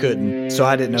him. I couldn't, so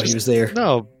I didn't know he was there.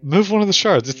 No, move one of the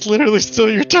shards. It's literally still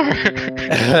your turn. Okay,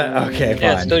 Yeah, it's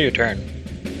fine. still your turn.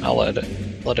 I'll let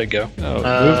it go.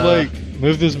 Oh,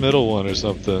 move this middle one or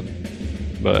something.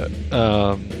 But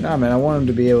No, man, I want him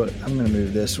to be able. I'm gonna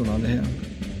move this one onto him.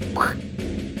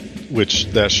 which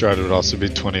that shard would also be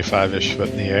 25-ish foot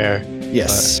in the air.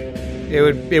 Yes.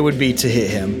 It would be to hit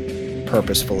him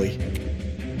purposefully.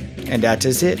 And that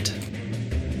is it.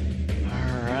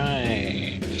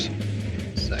 Alright.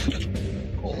 Second.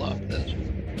 Pull up this.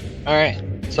 Alright.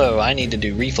 So I need to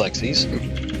do reflexes.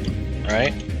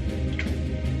 Right?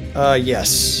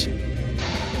 Yes.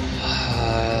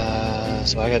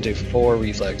 So I gotta do 4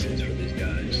 reflexes for these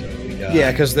guys. So we got,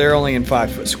 Yeah, because they're only in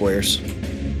 5-foot squares.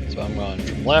 So I'm going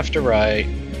from left to right.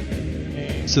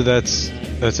 So that's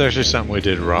actually something we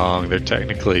did wrong. They're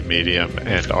technically medium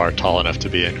and are tall enough to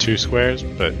be in 2 squares,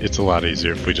 but it's a lot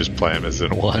easier if we just play them as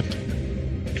in 1.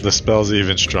 The spell's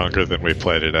even stronger than we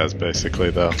played it as, basically,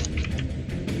 though.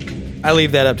 I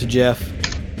leave that up to Jeff.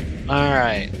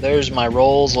 Alright, there's my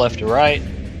rolls left to right.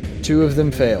 2 of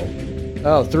them fail.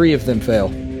 Oh, 3 of them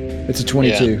fail. It's a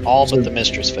 22. Yeah, all So- but the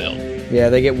mistress failed. Yeah,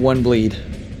 they get 1 bleed.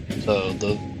 So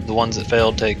the ones that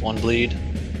failed take 1 bleed.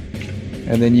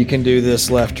 And then you can do this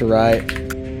left to right.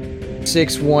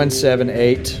 6, 1, 7,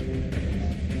 8.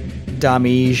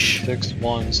 Damage. 6,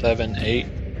 1, 7, 8.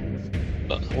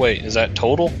 Wait, is that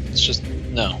total? It's just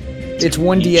no. It's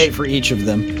 1d8 for each of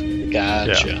them.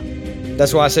 Gotcha.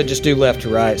 That's why I said just do left to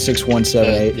right. 6, 1,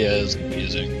 7, 8. Yeah, it's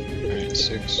confusing. Alright,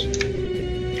 6,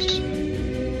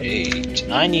 8.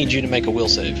 I need you to make a will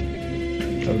save.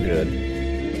 Oh, good.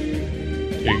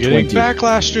 You're getting 20.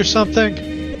 backlashed or something?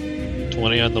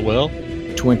 20 on the will?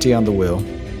 20 on the will.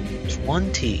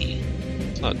 20.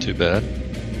 It's not too bad.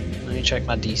 Let me check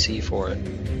my DC for it.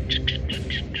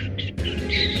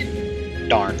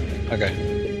 Darn.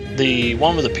 Okay. The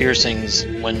one with the piercings,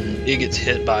 when it gets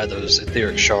hit by those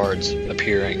etheric shards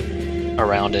appearing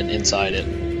around and inside it,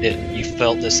 you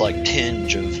felt this like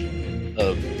tinge of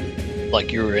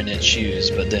like you were in its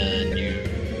shoes, but then you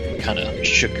kind of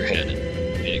shook your head and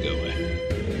made it go away.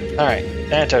 All right,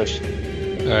 Thanatos.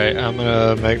 Alright, I'm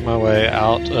gonna make my way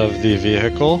out of the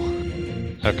vehicle.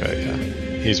 Okay, yeah.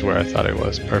 He's where I thought he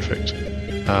was. Perfect.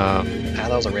 That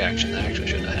was a reaction that actually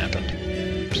shouldn't have happened.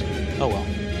 Oh well,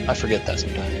 I forget that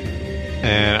sometimes.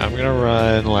 And I'm gonna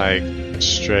run like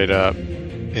straight up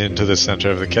into the center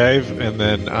of the cave, and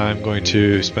then I'm going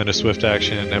to spend a swift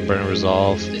action and burn a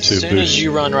resolve As to soon boost. as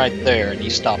you run right there, and you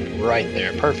stopped right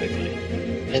there perfectly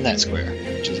in that square,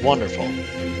 which is wonderful,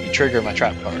 you trigger my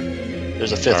trap card.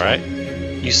 There's a 5th Alright.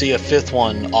 one. You see a 5th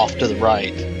one off to the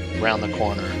right, around the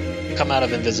corner, come out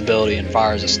of invisibility and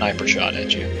fires a sniper shot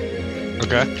at you.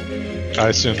 Okay. I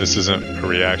assume this isn't a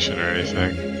reaction or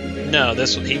anything. No,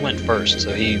 he went first,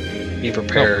 so he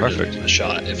prepared perfect. a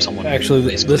shot if someone Actually,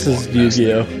 basically this is walked past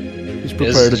Yu-Gi-Oh! He's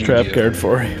prepared a is trap Yu-Gi-Oh. card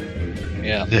for you. them.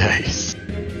 Yeah. Nice.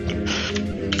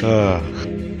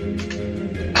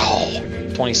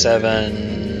 27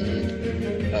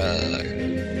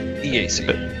 EAC.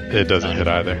 It doesn't hit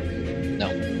either. No.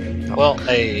 Well,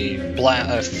 a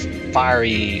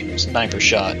fiery sniper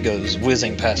shot goes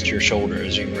whizzing past your shoulder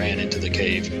as you ran into the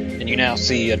cave, and you now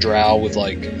see a drow with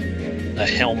like a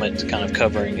helmet kind of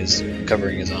covering his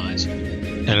eyes.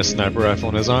 And a sniper rifle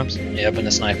in his arms? Yep, and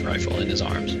a sniper rifle in his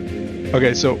arms.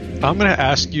 Okay, so I'm going to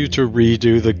ask you to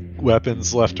redo the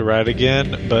weapons left to right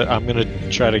again, but I'm going to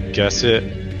try to guess it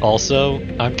also.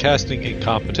 I'm casting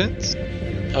Incompetence.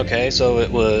 Okay, so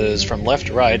it was from left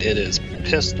to right. It is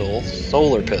pistol,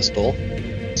 solar pistol,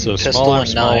 So Pistol small arm, and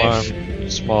small knife.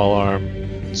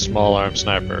 arm, small arm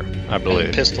sniper, I and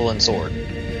believe. pistol and sword,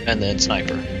 and then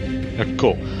sniper.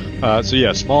 Cool. So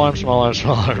yeah, small arm, small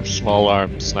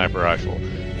arm, sniper rifle.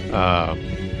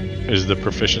 Is the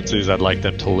proficiencies I'd like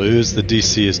them to lose. The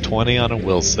DC is 20 on a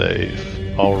will save.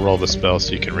 I'll roll the spell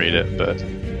so you can read it, but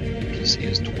DC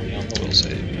is 20 on the will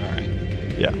save. All right.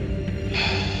 yeah.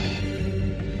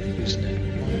 Who's next?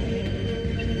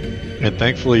 And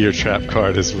thankfully your trap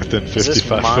card is within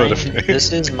 55 foot of me.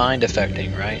 This is mind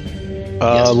affecting, right?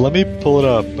 Let me pull it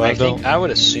up. I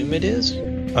would assume it is,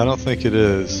 I don't think it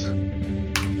is.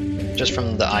 just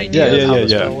from the idea of how the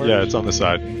spell works. Yeah, it's on the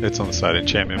side. It's on the side.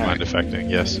 Enchantment All mind right.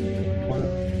 affecting, yes.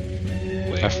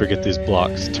 Wait. I forget these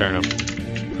blocks. Turn them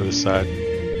to the side.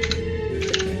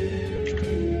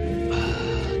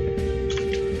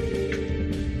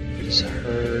 It's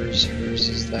hers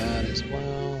is that as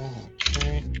well.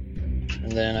 Okay.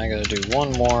 And then I gotta do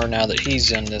one more now that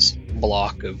he's in this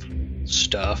block of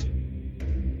stuff.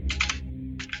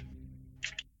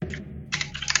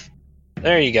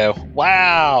 There you go.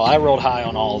 Wow, I rolled high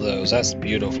on all of those. That's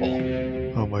beautiful.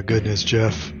 Oh my goodness,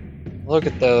 Jeff. Look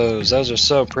at those. Those are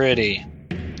so pretty.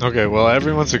 Okay, well,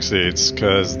 everyone succeeds,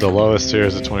 because the lowest here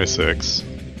is a 26.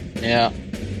 Yeah.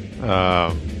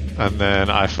 And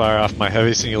then I fire off my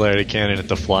heavy singularity cannon at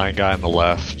the flying guy on the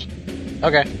left.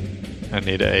 Okay. I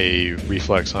need a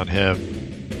reflex on him.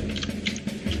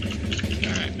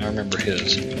 remember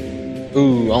his.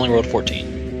 Ooh, only rolled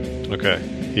 14. Okay.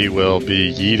 He will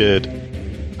be yeeted,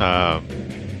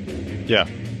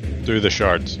 through the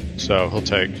shards. So he'll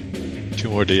take 2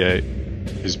 more d8.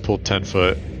 He's pulled 10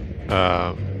 foot,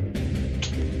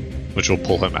 which will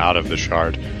pull him out of the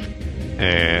shard,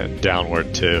 and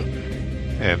downward 2.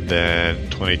 And then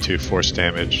 22 force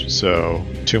damage. So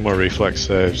 2 more reflex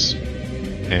saves.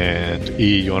 And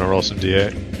E, you want to roll some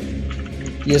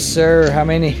d8? Yes, sir. How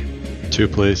many? 2,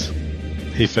 please.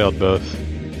 He failed both.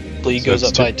 Bleed So goes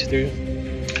it's up by 2.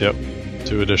 Yep.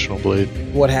 2 additional bleed.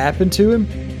 What happened to him?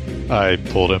 I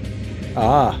pulled him.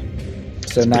 Ah.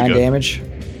 So It's 9 pretty good. damage.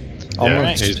 Yeah,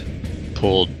 Almost. he's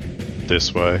pulled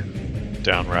this way,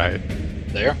 down right.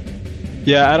 There.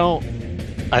 Yeah,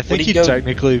 I think he he'd go-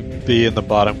 technically be in the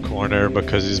bottom corner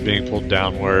because he's being pulled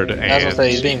downward I was and gonna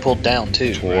say he's being pulled down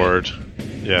too. toward.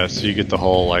 Yeah, so you get the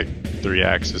whole like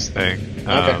 3-axis thing.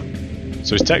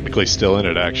 So he's technically still in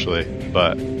it actually,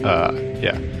 but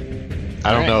yeah. I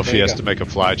don't Alright, know if there he you has go. to make a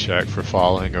fly check for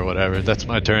falling or whatever. That's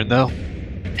my turn though.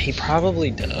 Right? He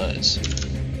probably does,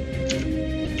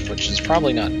 which is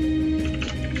probably not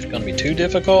gonna be too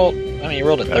difficult. I mean, he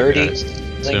rolled a 30. Okay.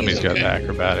 Assume he's got okay. the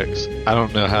acrobatics. I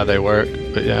don't know how they work,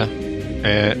 but yeah.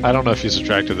 And I don't know if you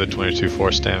subtracted the 22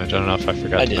 force damage. I don't know if I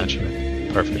forgot I to did. mention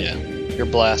it. Perfect. Yeah, you're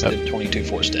blasted. 22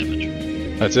 force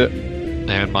damage. That's it.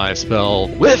 And my spell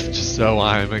whiffed, so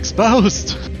I'm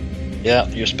exposed. Yeah,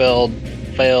 your spell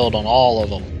failed on all of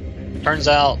them. Turns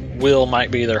out will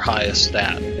might be their highest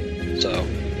stat, so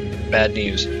bad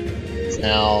news.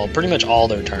 Now, pretty much all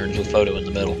their turns with Photo in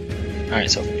the middle. All right,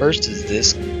 so first is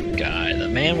this guy, the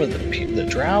man with the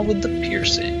drow with the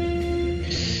piercing.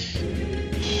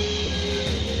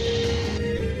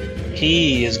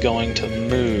 He is going to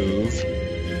move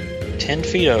 10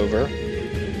 feet over,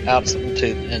 out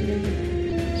to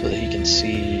and so that he can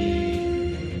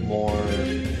see more.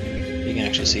 You can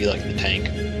actually see like the tank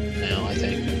now, I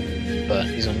think. But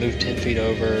he's gonna move 10 feet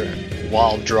over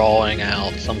while drawing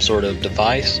out some sort of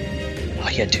device. Oh,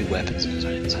 he had 2 weapons in his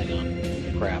hands. Hang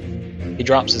on. Crap. He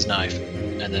drops his knife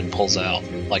and then pulls out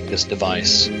like this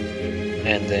device.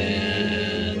 And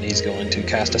then he's going to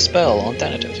cast a spell on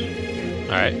Thanatos.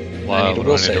 Alright. I Well, need a what will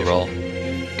do I need to save. roll?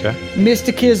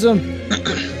 Mysticism.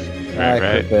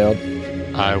 Alright. Failed.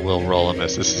 I will roll a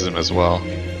mysticism as well.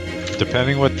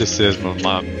 Depending what this is,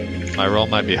 my roll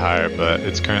might be higher, but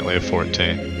it's currently a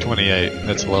 14. 28.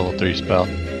 That's a level 3 spell.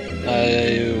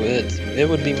 It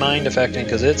would be mind affecting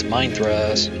because it's mind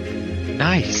thrust.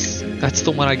 Nice. That's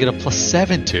the one I get a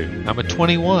 +7 to. I'm a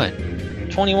 21.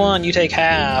 21, you take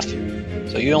half.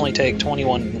 So you only take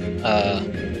 21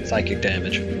 psychic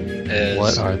damage. As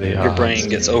What are the your odds? brain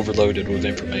gets overloaded with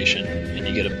information and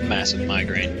you get a massive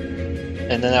migraine.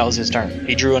 And then that was his turn.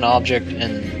 He drew an object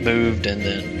and moved, and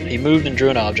then he moved and drew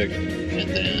an object, and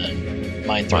then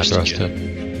mind thrust again.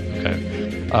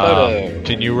 Okay. Photo.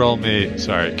 Can you roll me?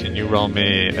 Sorry. Can you roll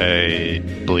me a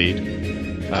bleed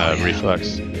yeah.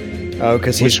 reflex? Oh,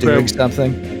 because he's Which doing square-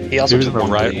 something. He also He was in took the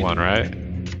one right bleed. one, right?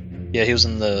 Yeah, he was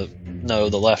in the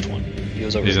left one. He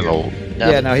was over He's in here.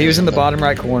 the. Yeah, no, he was in the bottom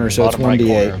right corner, so it's bottom right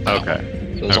 1d8. corner.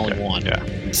 Okay. So it was Okay. only 1. Yeah.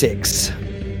 6.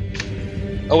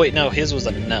 Oh wait, no, his was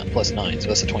a plus 9, so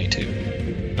that's a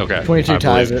 22. Okay. 22 I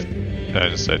ties believe- it. I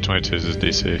just said 22 is his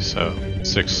DC, so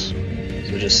 6.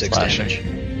 So just 6 Slashing.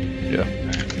 damage. Yeah.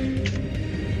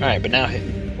 Alright, but now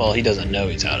he doesn't know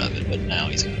he's out of it, but now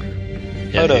he's out of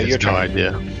it. Yeah, Photo, he has your no turn.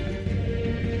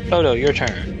 idea. Photo, your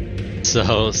turn.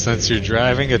 So, since you're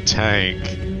driving a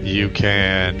tank, you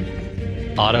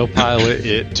can autopilot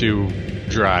it to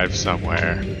drive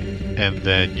somewhere, and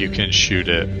then you can shoot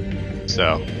it.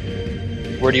 So,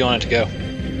 Where do you want it to go?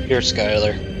 Here,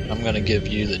 Skylar. I'm gonna give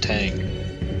you the tank.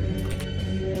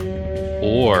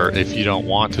 or if you don't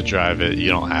want to drive it, you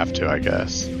don't have to, I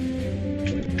guess.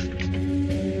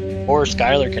 Or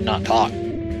Skylar cannot talk.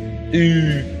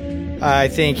 I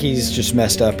think he's just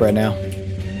messed up right now.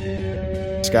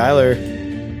 Skylar.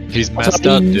 He's messed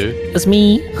up, dude. It's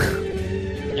me.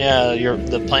 Yeah,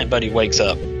 the plant buddy wakes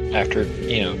up after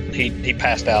he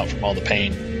passed out from all the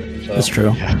pain. So That's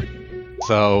true. Yeah.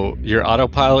 So, your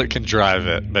autopilot can drive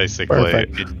it, basically.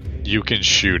 Perfect. You can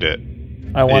shoot it.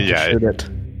 I want Yeah, to shoot it.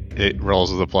 It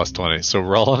rolls with a +20. So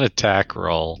roll an attack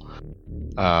roll.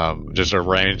 Just a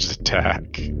ranged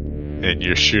attack. And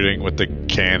you're shooting with the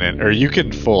cannon. Or you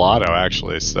can full auto,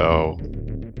 actually. So,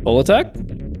 Full attack?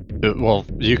 well,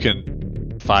 you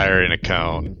can fire in a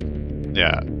cone.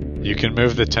 Yeah. You can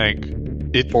move the tank.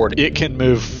 40. It can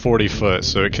move 40 foot,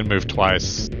 so it can move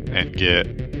twice and get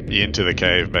into the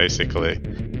cave, basically.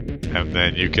 And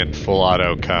then you can full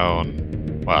auto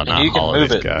cone. Well, And not you can all of move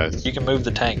these it. guys. You can move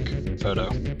the tank. Photo.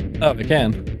 Oh, I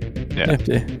can. Yeah.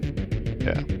 Empty.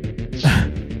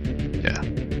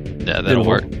 Yeah, that'll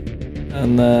work.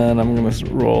 And then I'm gonna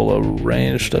roll a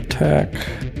ranged attack.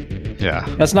 Yeah.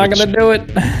 That's not gonna do it.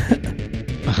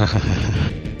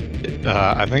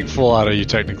 I think full auto you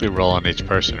technically roll on each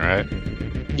person, right?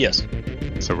 Yes,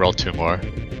 So roll 2 more.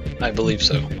 I believe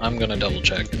so. I'm gonna double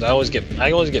check because I always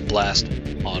get blast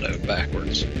auto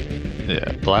backwards.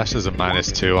 Yeah, blast is a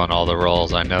 -2 on all the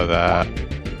rolls. I know that.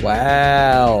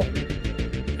 Wow.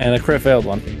 And a crit failed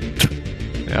one.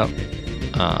 Yep.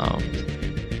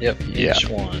 Yep, Yeah. each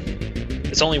one.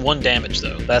 It's only 1 damage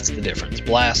though. That's the difference.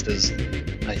 Blast is,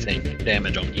 I think,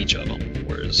 damage on each of them.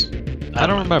 Whereas I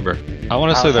don't know. remember. I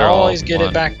want to say I they're all always get one.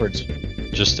 it backwards.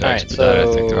 Just to Alright, expedite,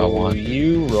 so I think they're all one.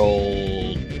 you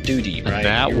roll duty, right? And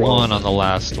that You roll one on the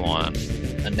last one.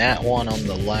 a nat 1 on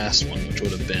the last one, which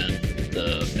would have been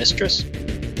the mistress.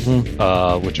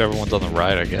 Whichever one's on the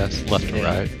right, I guess. Left or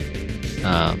Yeah.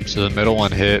 right. So the middle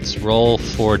one hits. Roll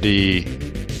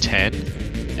 4d10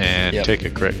 and Yep. take a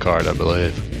crit card, I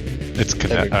believe. It's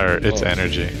it's oh.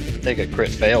 energy. Take a crit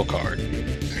fail card.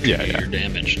 Yeah, Your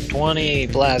damage. 20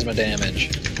 plasma damage.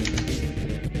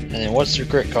 And then what's your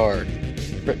crit card?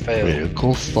 Crit fail.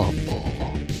 Critical fumble.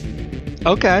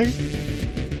 Okay.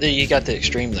 You got the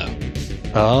extreme though.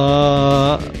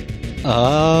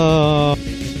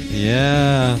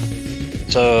 Yeah.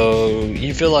 So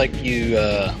you feel like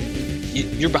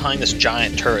you're behind this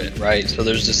giant turret, right? So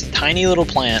there's this tiny little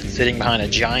plant sitting behind a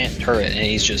giant turret, and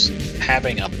he's just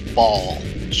having a ball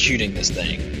shooting this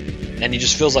thing, and he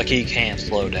just feels like he can't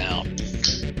slow down.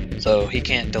 So he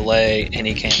can't delay, and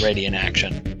he can't ready in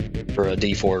action for a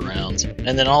D4 rounds.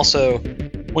 And then also,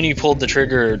 when you pulled the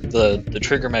trigger, the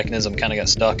trigger mechanism kind of got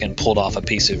stuck and pulled off a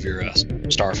piece of your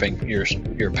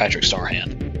your Patrick Star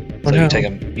hand. So you take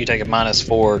a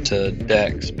 -4 to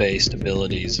Dex-based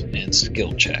abilities and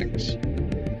skill checks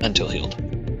until healed.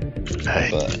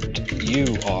 Nice. But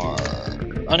you are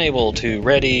unable to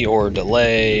ready or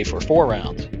delay for 4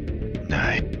 rounds.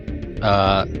 Nice.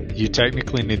 You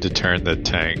technically need to turn the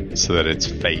tank so that it's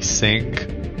facing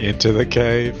into the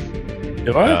cave.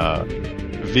 Do I?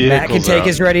 Vehicles Matt can take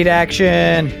his ready to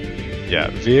action. Yeah,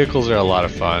 vehicles are a lot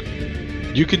of fun.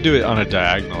 You can do it on a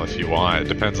diagonal if you want. It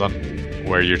depends on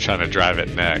where you're trying to drive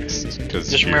it next.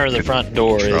 Just remember the front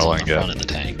door is on the controlling it. front of the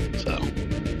tank. So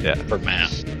Yeah. for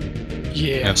Matt,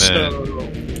 Yeah, And so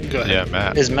then- go ahead. Yeah,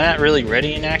 Matt. is Matt really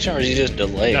ready in action, or is he just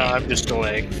delayed? No, I'm just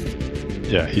delaying.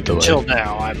 Yeah, he delayed. Until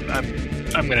now,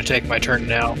 I'm gonna take my turn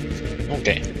now.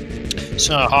 Okay.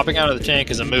 So hopping out of the tank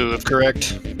is a move,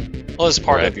 correct? Well, it's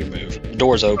part Right. of your move. The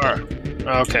door's open.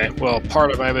 Alright. Okay. Well,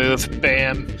 part of my move,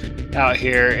 bam, out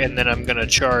here, and then I'm gonna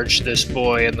charge this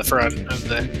boy in the front of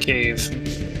the cave,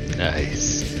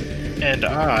 Nice. and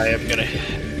I am gonna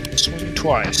swing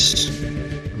twice.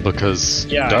 Because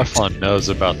Yeah. Darflon knows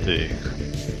about the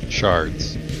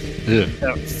shards. Yeah.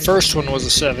 That first one was a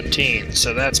 17,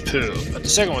 so that's poo. But the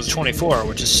second one's 24,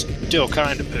 which is still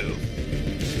kind of poo.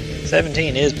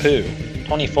 17 is poo.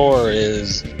 24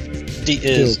 is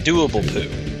doable poo.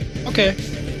 Okay.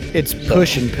 It's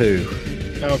push and poo.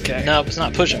 Okay. No, it's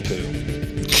not pushing poo.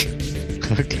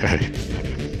 Okay.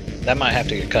 That might have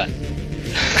to get cut.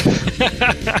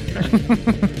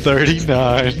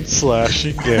 39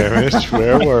 slashing damage.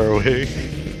 Where were we?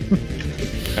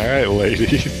 Alright,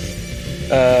 ladies.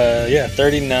 Yeah,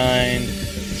 39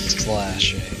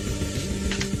 slashing.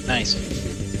 Nice.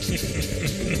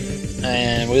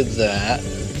 And with that,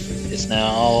 it's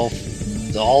now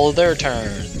all of their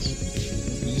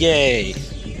turns. Yay!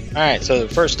 Alright, so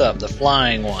first up, the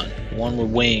flying one. The one with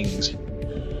wings.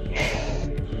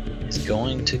 Is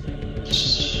going to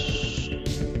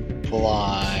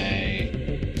fly.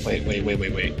 Wait.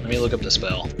 Let me look up the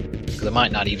spell. Because I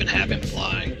might not even have him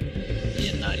fly.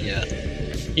 Yeah, not yet.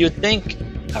 You would think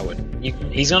I would.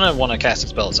 He's gonna want to cast a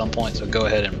spell at some point, so go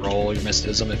ahead and roll your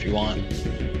mysticism if you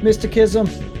want. Mysticism.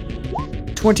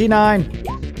 29.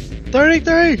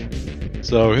 33!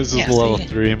 So his is Yeah, level see?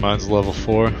 3, mine's level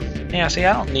 4. Yeah, see,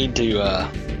 I don't need to. I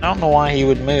don't know why he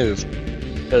would move,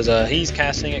 because he's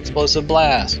casting explosive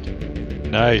blast.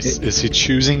 Nice. Is he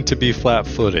choosing to be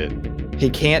flat-footed? He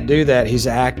can't do that. He's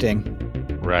acting.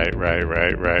 Right. So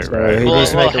Right. he Well,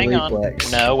 needs to make a hang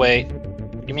reflex. on. No, wait.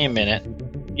 Give me a minute.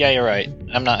 Yeah, you're right.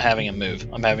 I'm not having him move.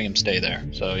 I'm having him stay there.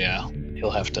 So yeah,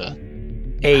 he'll have to.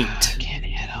 8. I can't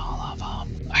hit all of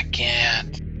them. I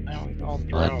can't.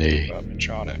 Money.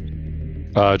 Shot it.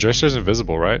 Draystar's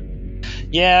invisible, right?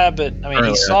 Yeah, but I mean, Earlier.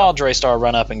 he saw Draystar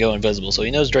run up and go invisible, so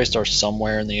he knows Draystar's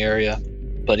somewhere in the area.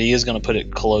 But he is going to put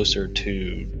it closer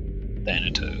to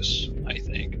Thanatos, I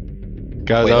think.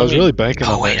 Guys, Wait, I let was me- really banking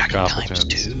Oh on wait, that I can times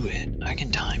incompetence. 2 it. I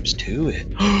can times 2 it.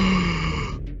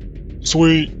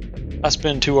 Sweet. I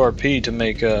spend 2 RP to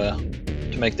make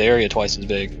the area twice as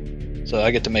big, so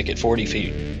I get to make it 40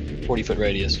 feet, 40-foot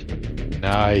radius.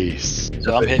 Nice.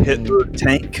 So I'm Hit hitting. the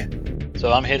tank.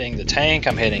 So I'm hitting the tank.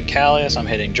 I'm hitting Callius. I'm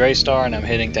hitting Draystar, and I'm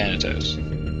hitting Thanatos.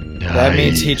 That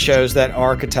means he chose that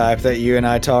archetype that you and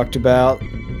I talked about.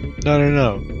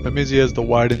 No. That means he has the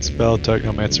widened spell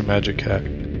Technomancer magic hack.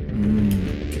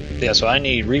 Yeah. So I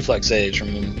need reflex saves from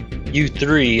you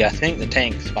 3. I think the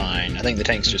tank's fine. I think the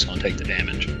tank's just gonna take the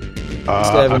damage.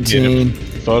 I mean, 17.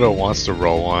 if Photo wants to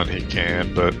roll one, he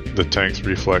can, but the tank's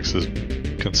reflex is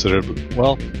considered.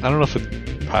 Well, I don't know if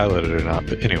it's piloted or not,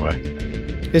 but anyway.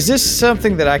 Is this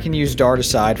something that I can use Dart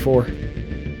Aside for?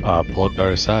 Pull up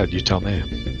Dart aside. You tell me.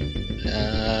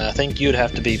 I think you'd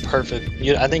have to be perfect.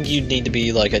 I think you'd need to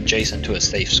be like adjacent to a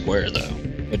safe square though,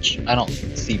 which I don't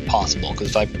see possible. Because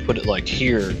if I put it like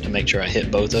here to make sure I hit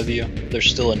both of you, there's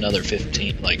still another 10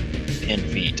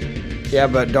 feet. Yeah,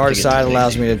 but Dart To get to Aside the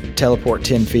allows me to teleport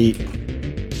 10 feet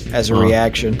as a Huh.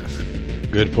 reaction.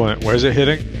 Good point. Where's it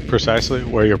hitting? Precisely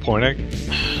where you're pointing?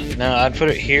 No, I'd put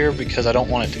it here because I don't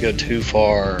want it to go too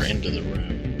far into the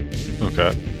room.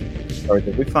 Okay. Sorry,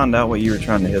 did we find out what you were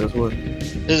trying to hit us with?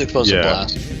 This is explosive Yeah.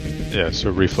 blast. Yeah,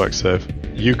 so reflex save.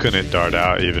 You couldn't dart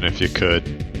out even if you could.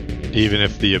 Even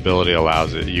if the ability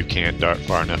allows it, you can't dart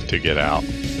far enough to get out.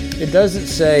 It doesn't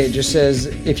say, it just says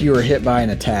if you were hit by an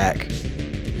attack.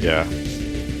 Yeah.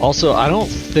 Also, I don't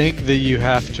think that you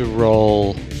have to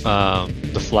roll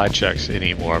the fly checks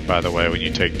anymore, by the way, when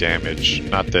you take damage.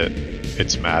 Not that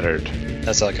it's mattered.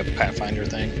 That's like a Pathfinder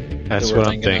thing. That's That we're what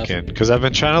I'm thinking of. thinking. Because I've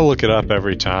been trying to look it up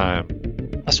every time.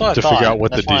 That's what I To thought. figure out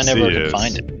what That's the why I never DC could is.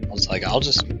 find it. I was like, I'll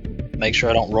just make sure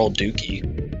I don't roll dookie.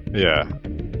 Yeah.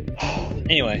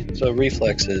 Anyway, so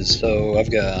reflexes. So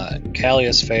I've got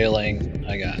Callius failing,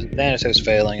 I got Thanatos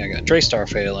failing, I got Draystar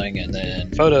failing, and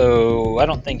then Photo, I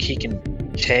don't think he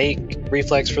can take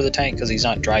reflex for the tank because he's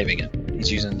not driving it.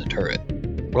 He's using the turret.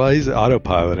 Well, he's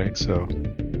autopiloting, so.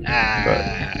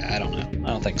 I don't know.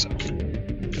 I don't think so.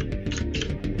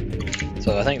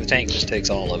 So I think the tank just takes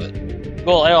all of it.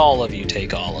 Well, all of you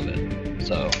take all of it.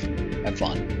 So have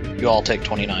fun. You all take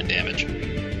 29 damage.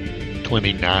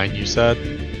 29, you said?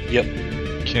 Yep.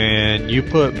 Can you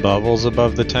put bubbles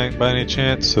above the tank by any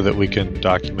chance so that we can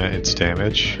document its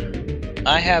damage?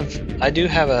 I do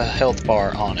have a health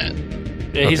bar on it.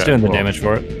 Yeah, he's Okay, doing the well- damage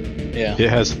for it. Yeah. It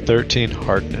has 13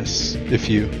 hardness. If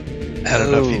you, I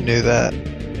don't know if you knew that.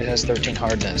 It has 13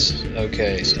 hardness.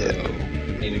 Okay, so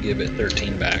I need to give it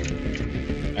 13 back.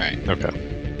 Alright. Okay.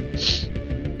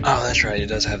 Oh, that's right. It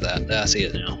does have that. I see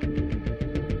it now.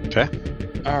 Okay.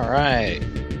 Alright.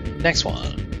 Next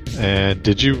one. And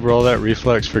did you roll that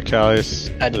reflex for Callius?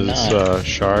 I did as, not.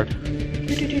 Shard?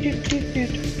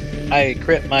 I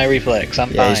crit my reflex.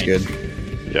 I'm Yeah, fine. he's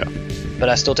good. Yeah. But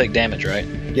I still take damage, right?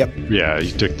 Yeah,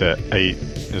 you took that 8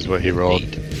 is what he rolled.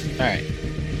 8. Alright.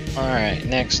 Alright,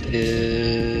 next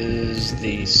is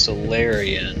the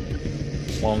Solarian.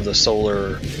 The one with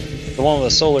the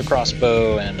solar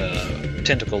crossbow and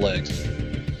tentacle legs.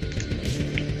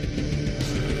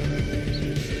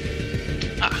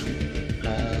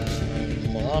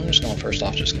 Well, I'm just gonna first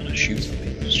off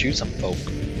shoot some folk.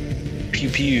 Pew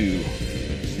pew.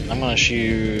 I'm gonna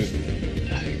shoot.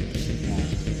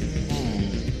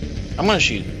 I'm gonna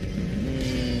shoot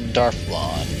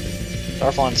Darflon.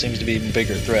 Darflon seems to be a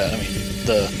bigger threat. I mean,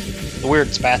 the weird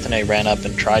Spathine ran up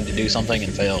and tried to do something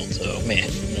and failed. So man,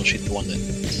 she's the one that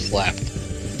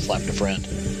slapped a friend.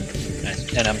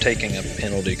 And I'm taking a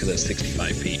penalty because that's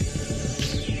 65 feet.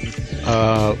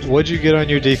 What'd you get on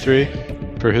your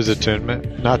D3 for his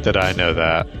attunement? Not that I know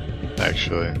that,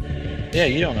 actually. Yeah,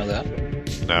 you don't know that.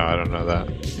 No, I don't know that.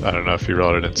 I don't know if he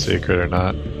rolled it in secret or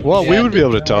not. Well, we Yeah, would be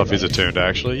able to don't tell worry if he's about attuned,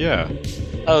 actually, yeah.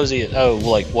 Oh, is he? Oh,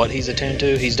 like what he's attuned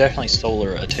to? He's definitely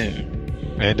solar attuned.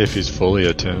 And if he's fully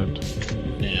attuned.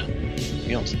 Yeah.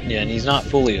 You don't. Yeah, and he's not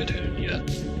fully attuned yet.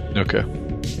 Okay.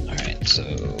 All right, so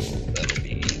that'll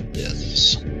be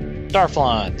this.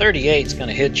 Darflon 38 is going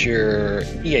to hit your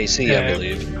EAC, I Yeah.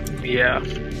 believe. Yeah.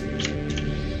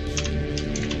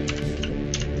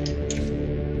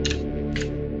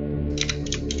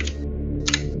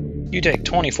 You take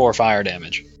 24 fire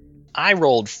damage. I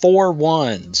rolled 4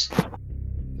 1s.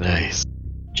 Nice.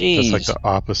 Jeez. That's like the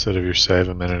opposite of your save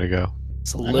a minute ago.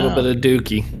 It's a I little know. bit of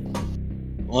dookie.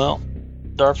 Well,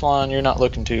 Darflon, you're not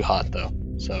looking too hot though.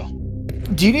 So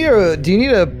Do you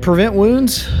need a prevent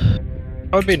wounds?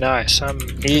 That would be nice. I'm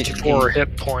 54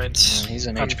 hit points. Yeah, he's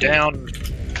an I'm HP. down.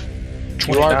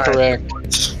 You are 29 correct.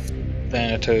 points.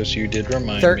 Thanatos, you did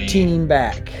remind me. 13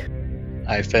 back.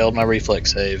 I failed my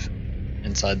reflex save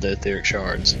inside the etheric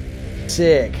shards.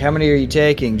 Sick. How many are you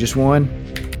taking? Just one?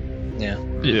 Yeah.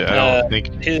 Yeah, I don't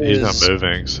think he's not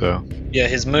moving. So Yeah,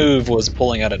 his move was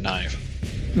pulling out a knife.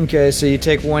 Okay, so you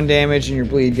take 1 damage and your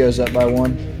bleed goes up by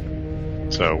 1.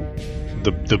 so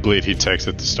the bleed he takes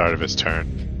at the start of his turn.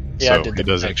 Yeah, I so did he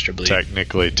the doesn't extra bleed.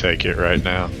 technically take it right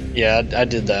now. Yeah, I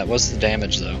did that. What's the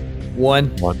damage though?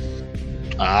 1.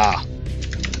 Ah.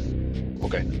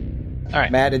 Okay.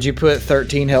 Matt, did you put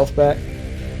 13 health back?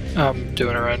 I'm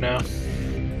doing it right now.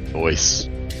 Voice.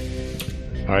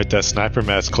 All right, that sniper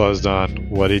mask closed on.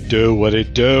 What'd he do? What'd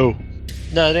he do?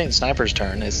 No, it ain't Sniper's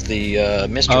turn. It's the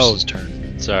Mistress's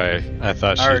turn. Sorry, I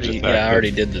thought she I already, just I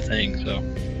already did the thing. So,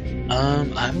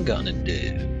 I'm gonna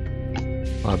do.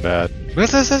 My bad.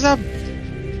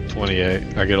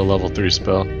 28. I get a level 3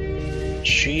 spell.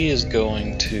 She is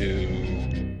going to.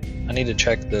 I need to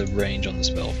check the range on the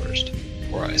spell first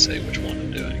before I say which one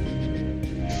I'm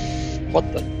doing.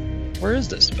 What the? Where is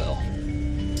this spell?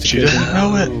 She doesn't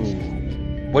know it.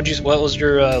 What was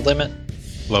your limit?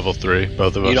 Level 3,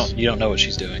 both of us. You don't know what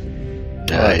she's doing.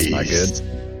 Nice. That's not good.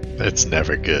 That's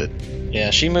never good.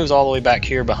 Yeah, she moves all the way back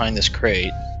here behind this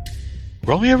crate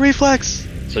Roll me a reflex.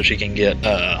 so she can get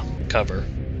cover.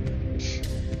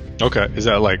 Okay, is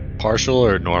that like partial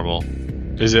or normal?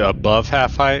 Is it above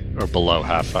half height or below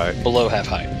half height? Below half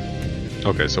height.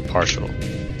 Okay, so partial.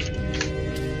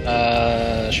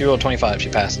 She rolled 25. She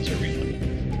passes her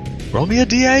reflex. Roll me a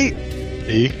d8.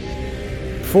 E.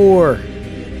 4. 4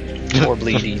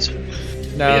 bleedies.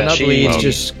 No, Yeah, not she- bleeds, well,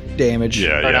 just damage.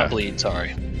 Yeah, Or yeah. not bleed,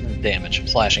 sorry. Damage.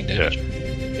 Slashing damage.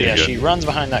 You're Yeah, good. she runs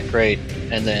behind that crate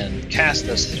and then casts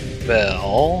a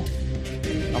spell.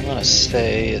 I'm gonna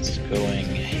say it's going.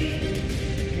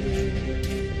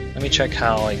 Let me check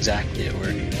how exactly it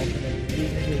works.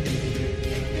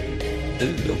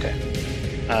 Ooh, okay.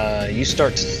 You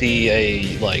start to see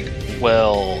a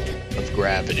well of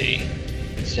gravity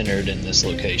centered in this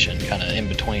location, kind of in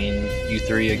between you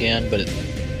three again, but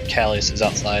Callius is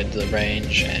outside the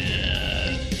range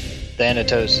and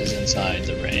Thanatos is inside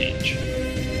the range.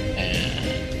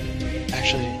 And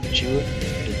actually, she wouldn't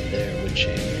put it there, would she?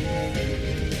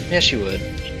 Yeah, she would.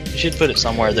 She'd put it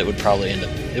somewhere that would probably end up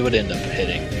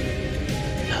hitting.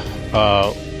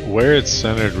 Where it's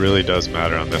centered really does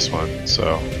matter on this one.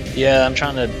 So Yeah,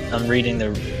 I'm reading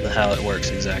the how it works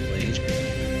exactly.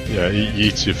 yeah, he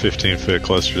eats you 15 feet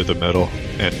closer to the middle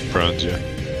and prones you.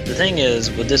 The thing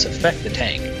is, would this affect the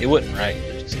tank? It wouldn't, right?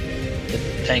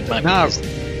 The tank might Not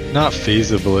be. Not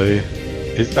feasibly. Well, I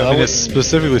I mean, it wouldn't-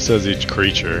 specifically says each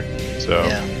creature. So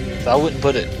Yeah. So I wouldn't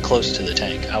put it close to the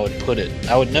tank. I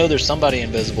would know there's somebody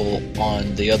invisible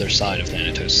on the other side of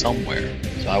Thanatos somewhere.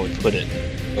 So I would put it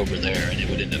over there and it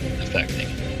would end up affecting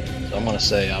it. So I'm going to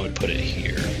say I would put it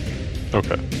here.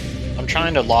 okay, I'm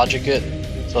trying to logic it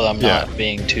so I'm Yeah. not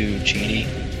being too cheaty.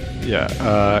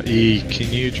 yeah. E,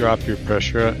 can you drop your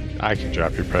pressure? I can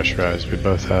drop your pressurized. We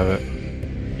both have it.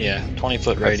 Yeah,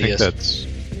 20-foot I think radius. that's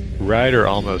right or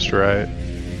almost right.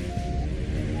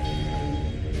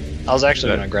 I was actually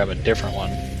that- going to grab a different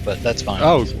one, but that's fine.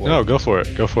 Oh no, go for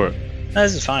it. Go for it. No,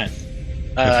 this is fine.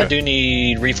 I Okay. do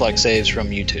need reflex saves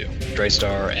from you two,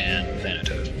 Draystar and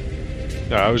Thanatos.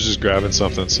 No, I was just grabbing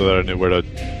something so that I knew where to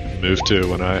move to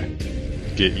when I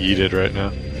get yeeted right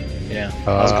now. Yeah,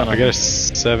 I was gonna. I got a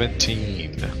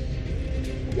 17.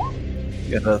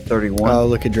 Got a 31. Oh,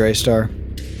 look at Draystar.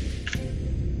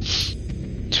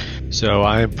 So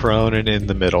I am prone and in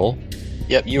the middle.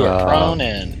 Yep, you are prone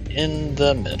and in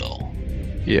the middle.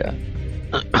 Yeah.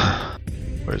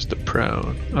 Where's the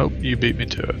prone? Oh, you beat me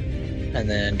to it. And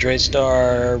then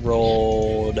Draystar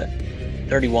rolled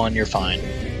 31. You're fine.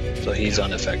 So he's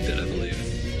unaffected, I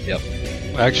believe. Yep.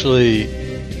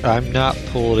 Actually, I'm not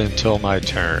pulled until my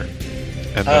turn.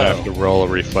 And then I have to roll a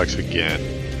reflex again.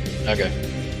 Okay.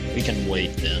 We can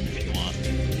wait then if you want.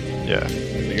 Yeah.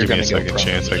 You're Give me gonna a go second prone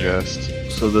chance, over I there.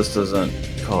 guess. So this doesn't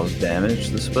cause damage,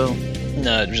 the spell?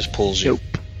 No, it just pulls you.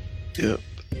 Yep.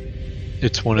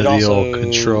 It's one It of the old also-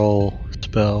 control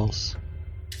spells.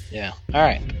 Yeah. All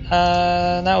right.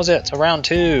 That was it. So round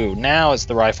 2. Now it's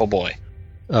the rifle boy.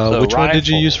 So Which one did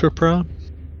you rifle. use for prone?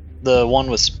 The one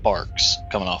with sparks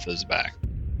coming off his back.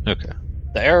 Okay.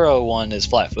 The arrow one is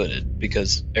flat-footed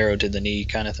because arrow to the knee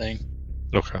kind of thing.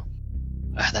 Okay.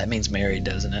 That means married,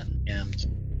 doesn't it? Yeah.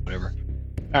 Whatever.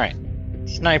 All right.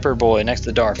 Sniper boy next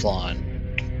to Darflon.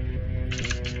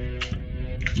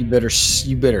 You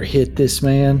better hit this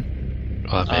man.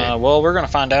 Well, we're gonna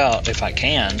find out if I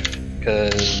can.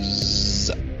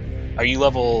 Because are you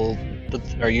level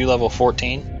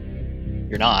 14?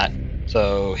 You're not.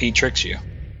 So he tricks you.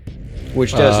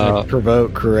 Which doesn't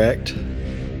provoke, correct?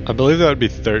 I believe that would be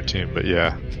 13, but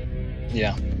yeah.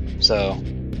 Yeah. So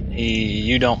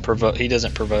he doesn't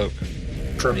provoke.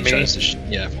 For when he me? tries to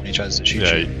when he tries to shoot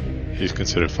Yeah, you. he's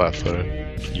considered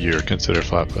flat-footed. You're considered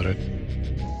flat-footed.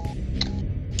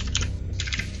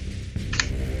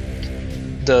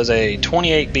 Does a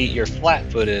 28 beat your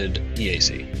flat-footed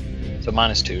EAC? So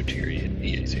 -2 to your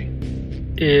EAC.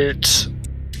 It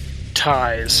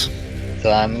ties.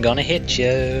 So I'm gonna hit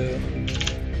you.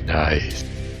 Nice.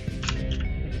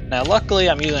 Now, luckily,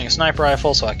 I'm using a sniper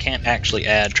rifle, so I can't actually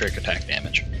add trick attack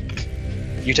damage.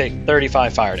 You take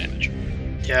 35 fire damage.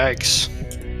 Yikes.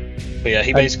 But yeah,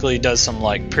 he basically does some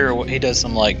like he does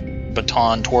some like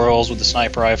baton twirls with the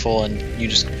sniper rifle, and you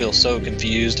just feel so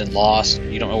confused and lost.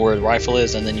 You don't know where the rifle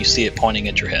is, and then you see it pointing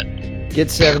at your head.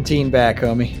 Get 17 back,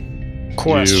 homie.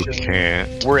 Question. You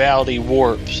can't. Reality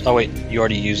warps. Oh wait, you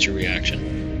already used your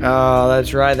reaction. Oh,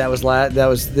 that's right. That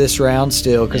was this round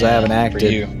still because I Yeah, haven't for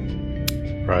acted. you.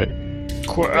 Right.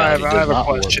 I have does a not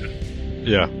warp. question.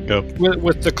 Yeah, go.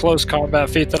 With the close combat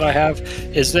feat that I have,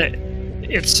 is that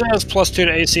it says +2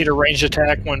 to AC to ranged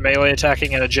attack when melee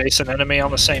attacking an adjacent enemy on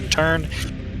the same turn.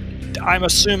 I'm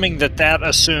assuming that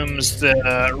assumes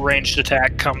the ranged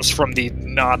attack comes from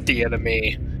not the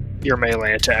enemy you're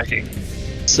melee attacking.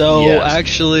 So, Yes.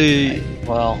 actually,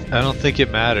 Well, I don't think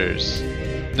it matters.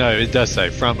 No, it does say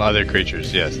from other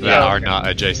creatures, yes, that Yeah, are okay. not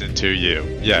adjacent to you.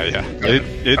 Yeah.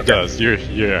 It Okay. does. You're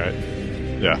right.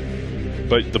 Yeah.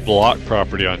 But the block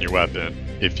property on your weapon,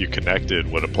 if you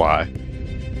connected, would apply.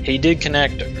 he did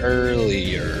connect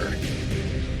earlier.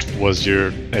 Was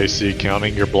your AC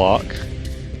counting your block?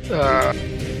 I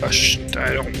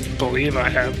don't believe I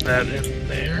have that in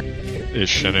there. It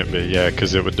shouldn't be, yeah,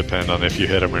 because it would depend on if you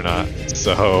hit them or not.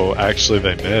 So, actually,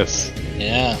 they miss.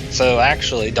 Yeah. So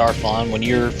actually, Darflon, when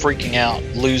you're freaking out,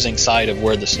 losing sight of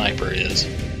where the sniper is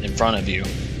in front of you,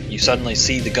 you suddenly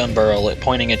see the gun barrel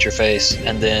pointing at your face,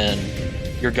 and then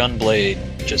your gun blade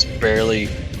just barely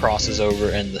crosses over,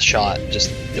 and the shot just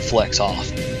deflects off,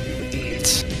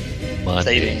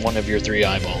 saving one of your 3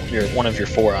 eyeballs, one of your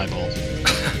 4 eyeballs.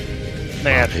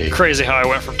 Man, Monty. crazy how I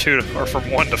went from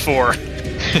 1 to 4.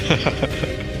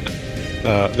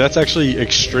 That's actually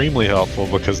extremely helpful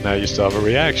because now you still have a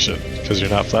reaction because you're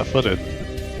not flat-footed.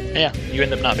 Yeah, you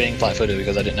end up not being flat-footed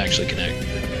because I didn't actually connect.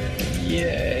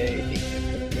 Yay.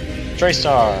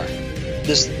 Draystar,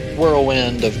 this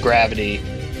whirlwind of gravity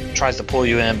tries to pull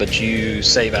you in, but you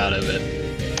save out of it.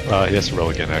 He has to roll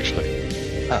again, actually.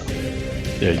 Oh.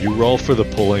 Yeah, you roll for the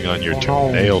pulling on your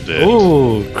turn. Nailed it.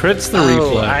 Ooh, crits the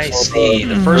Oh, I reflex. see.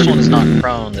 The first one is not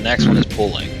prone. The next one is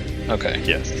pulling. Okay,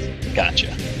 Yes. gotcha.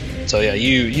 So yeah,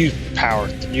 you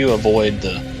avoid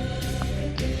the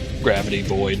gravity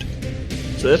void.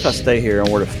 So if I stay here and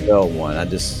were to fail one, I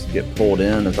just get pulled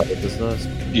in. Is that what this does?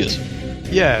 Yes.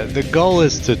 Yeah, the goal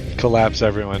is to collapse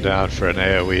everyone down for an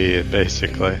AoE,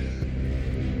 basically.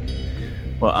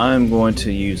 Well, I'm going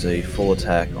to use a full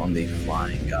attack on the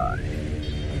flying guy,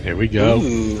 Here we go.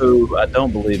 Ooh. who I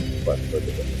don't believe is flat-footed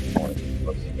at this point.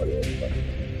 Unless somebody else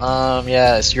is.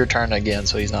 Yeah, it's your turn again,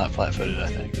 so he's not flat-footed, I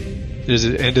think. Does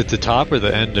it end at the top or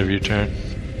the end of your turn?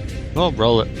 Well,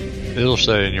 roll it. It'll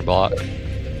say in your block.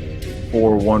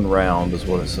 For 1 round is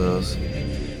what it says.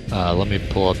 Let me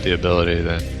pull up the ability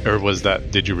then. Or was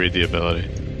that, did you read the ability?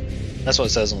 That's what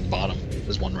it says on the bottom.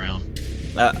 Is 1 round.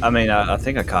 I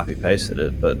think I copy-pasted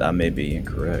it, but I may be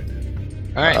incorrect.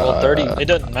 All right. Well, 30. It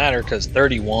doesn't matter because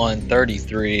 31,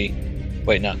 33.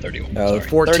 Wait, not 31. sorry.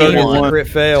 14 31, is a crit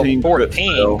fail.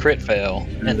 14 crit fail,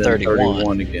 and then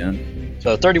 31. again.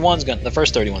 So 31's gonna. The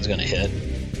first 31's gonna hit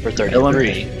for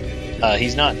 33.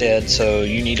 He's not dead, so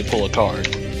you need to pull a card.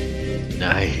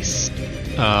 Nice.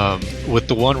 With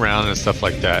the 1 round and stuff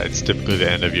like that, it's typically the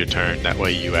end of your turn. That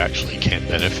way you actually can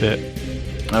benefit.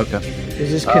 Okay.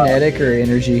 Is this kinetic or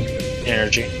energy?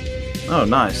 Energy. Oh,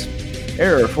 nice.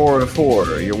 Error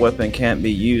 404. Your weapon can't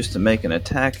be used to make an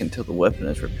attack until the weapon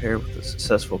is repaired with a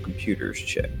successful computer's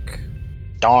check.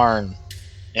 Darn.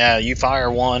 Yeah, you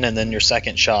fire one, and then your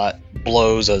second shot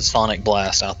blows a sonic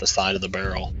blast out the side of the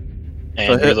barrel,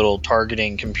 and So your little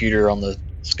targeting computer on the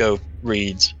scope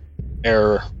reads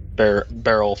error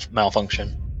barrel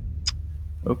malfunction.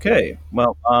 Okay.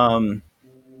 Well,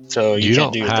 So you, You can't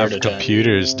don't do your have third attack.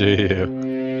 computers, do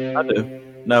you? I do.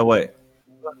 No, wait.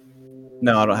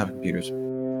 No, I don't have computers.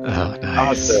 Oh, I'll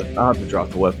nice. have to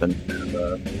drop the weapon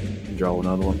and draw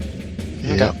another one.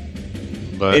 Yeah.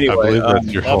 But Anyway, I believe that's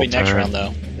your That'll whole be next turn. round,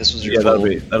 though. This was your Yeah, full.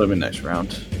 that'll be next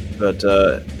round. But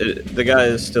the guy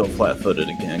is still flat-footed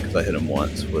again because I hit him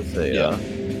once with a. Yeah.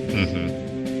 Mm-hmm.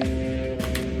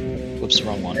 Whoops,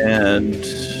 wrong one. And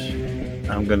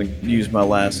I'm gonna use my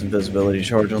last invisibility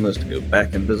charge on this to go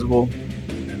back invisible,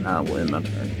 and I will end my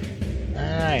turn. All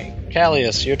right,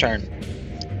 Callius, your turn.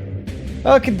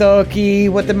 Okie dokie.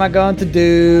 What am I going to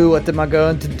do? What am I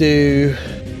going to do?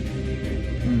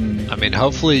 I mean,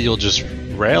 hopefully you'll just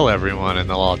rail everyone and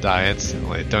they'll all die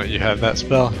instantly. Don't you have that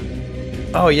spell?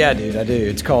 Oh yeah, dude, I do.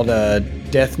 It's called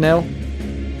Death Knell.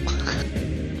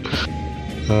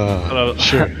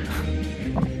 Sure.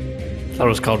 Thought it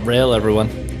was called Rail Everyone.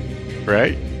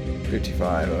 Right?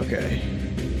 55. Okay.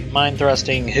 Mind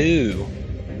thrusting who?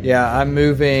 Yeah, I'm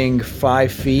moving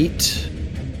 5 feet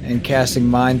and casting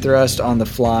Mind Thrust on the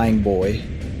flying boy.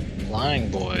 Flying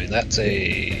boy. That's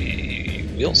a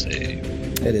will save.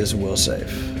 It is a will save.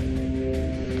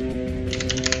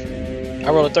 I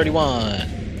rolled a 31.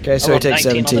 Okay, so I he rolled takes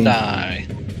 19 on 17. the die.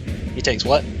 He takes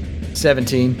what?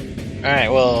 17. All right.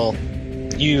 Well,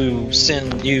 you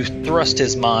thrust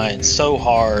his mind so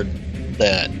hard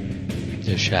that,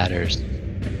 It shatters.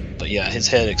 but yeah, his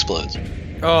head explodes.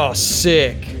 Oh,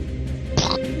 sick.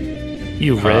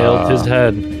 You railed his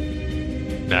head.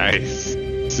 Nice.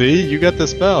 See, you got the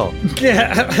spell.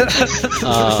 Yeah.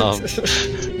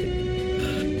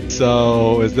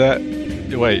 So is that?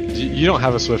 Wait, you don't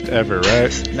have a swift ever,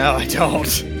 right? No, I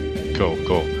don't.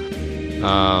 Cool.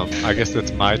 I guess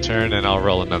that's my turn, and I'll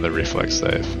roll another reflex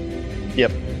save.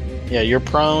 Yep. Yeah, you're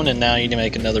prone, and now you need to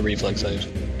make another reflex save.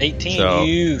 18. So,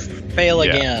 you fail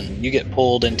yeah. again. You get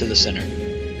pulled into the center.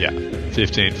 Yeah,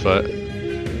 15 foot.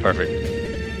 Perfect.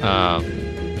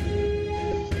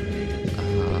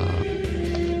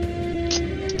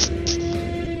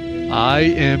 I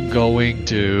am going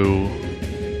to.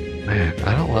 Man,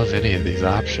 I don't love any of these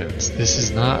options. This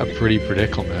is not a pretty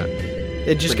predicament.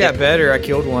 It just got better. I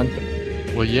killed one.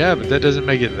 Well, yeah, but that doesn't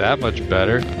make it that much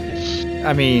better.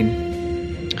 I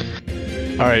mean,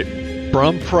 All right,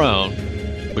 from prone,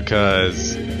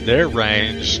 because they're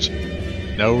ranged,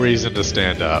 no reason to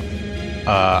stand up.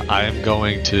 I am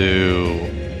going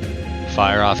to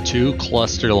fire off 2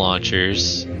 cluster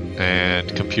launchers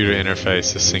and computer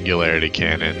interface a singularity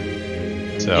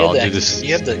cannon. So I'll do this.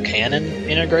 You have the cannon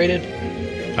integrated?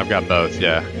 I've got both,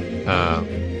 yeah.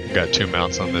 I've got 2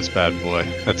 mounts on this bad boy.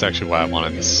 That's actually why I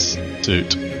wanted this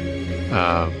suit.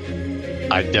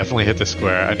 I definitely hit the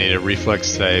square. I need a reflex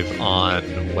save on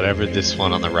whatever this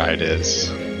one on the right is.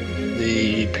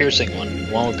 The piercing one.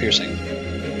 The one with piercing.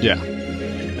 Yeah.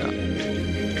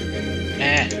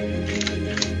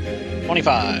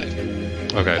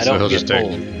 25. Okay, I so he'll don't just get take.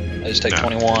 pulled. I just take No.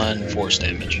 21 force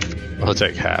damage. He'll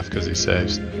take half because he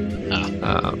saves. No,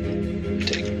 you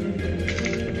take.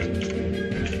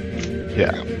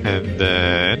 Yeah, and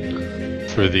then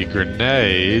for the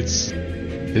grenades,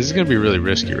 this is going to be really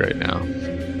risky right now.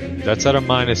 That's at a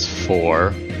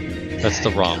 -4. That's the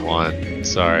wrong one.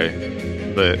 Sorry,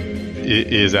 but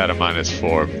it is at a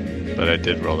 -4. But I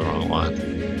did roll the wrong one.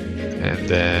 And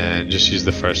then just use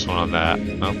the first one on that.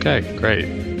 Okay,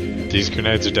 great. These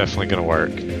grenades are definitely going to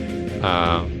work.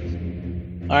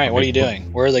 All right, what are you doing?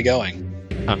 Where are they going?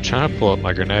 I'm trying to pull up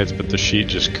my grenades, but the sheet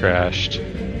just crashed.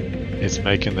 It's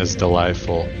making this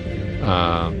delightful.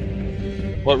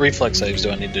 What reflex saves do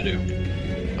I need to do?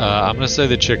 I'm gonna say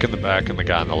the chick in the back and the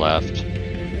guy on the left.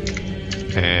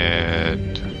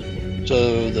 And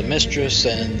So the mistress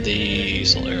and the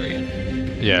Solarian.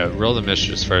 yeah, roll the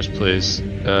mistress first, please.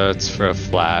 It's for a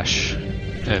flash,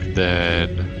 and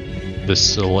then the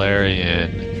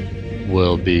Solarian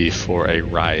will be for a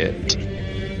riot.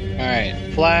 All right,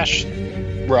 flash,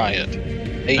 riot,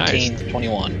 18,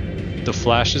 21. The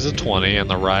flash is a 20, and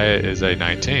the riot is a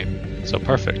 19. So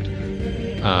perfect.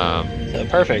 So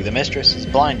perfect. The mistress is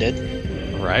blinded,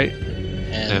 Right.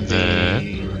 and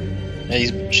then-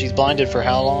 she's blinded for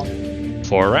how long?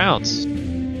 4 rounds.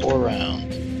 4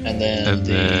 rounds. And then And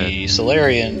the then-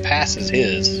 Solarian passes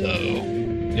his, so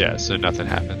Yeah, so nothing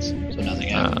happens. nothing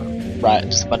happens. Uh, Riot,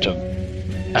 just a bunch of. I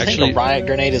think actually, a riot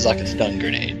grenade is like a stun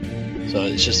grenade, so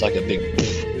it's just like a big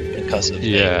concussive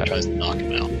thing Yeah. that tries to knock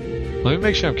him out. let me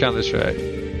make sure I'm counting this right.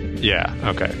 Yeah,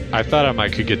 okay. I thought I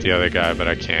could get the other guy, but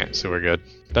I can't, so we're good.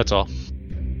 That's all.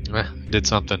 Did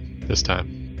something this time.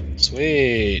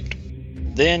 Sweet.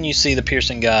 Then you see the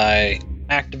piercing guy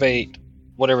activate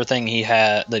whatever thing he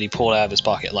had that he pulled out of his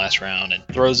pocket last round and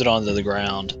throws it onto the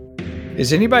ground.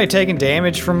 is anybody taking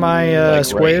damage from my Like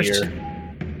squares? right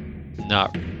here.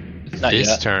 Not Not this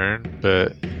yet. turn,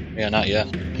 but Yeah, not yet.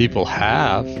 people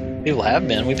have. People have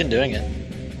been. We've been doing it.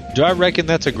 Do I reckon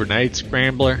that's a grenade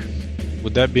scrambler?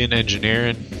 Would that be an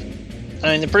engineering?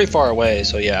 I mean, they're pretty far away,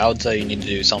 so yeah, I would say you need to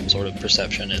do some sort of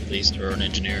perception at least, or an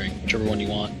engineering, whichever one you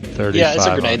want. 35 Yeah, it's a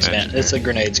on grenade engineering. It's a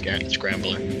grenade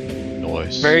scrambler.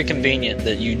 Noise. Very convenient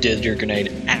that you did your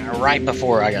grenade right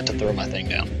before I got to throw my thing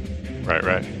down.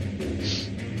 Right.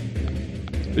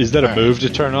 Is that a Alright. move to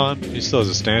turn on? He still has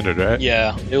a standard, right?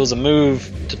 Yeah, it was a move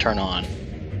to turn on.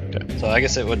 Okay. So I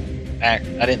guess it would act.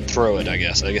 I didn't throw it. I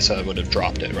guess I would have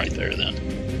dropped it right there then.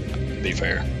 To be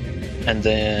fair. And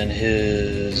then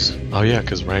his Oh yeah,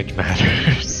 because range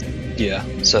matters. yeah.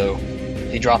 So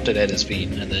he dropped it at his feet,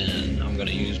 and then I'm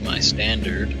gonna use my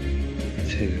standard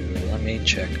to let me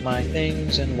check my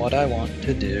things and what I want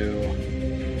to do.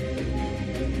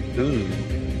 Ooh.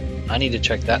 I need to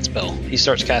check that spell. He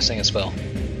starts casting a spell.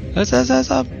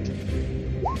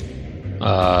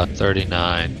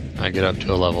 39. I get up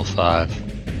to a level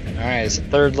 5. Alright, it's a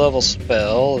 3rd level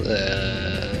spell.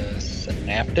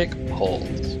 Synaptic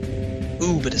Pulse.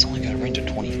 Ooh, but it's only got a range of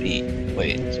 20 feet.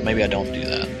 Wait, so maybe I don't do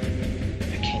that.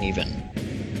 I can't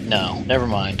even. No, never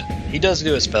mind. He does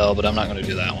do a spell, but I'm not going to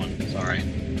do that one. Sorry.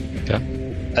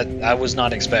 Okay. I was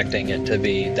not expecting it to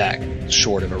be that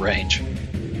short of a range.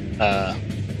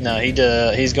 No,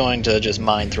 he's going to just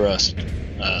Mind Thrust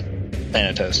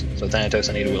Thanatos. So Thanatos,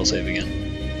 I need a will save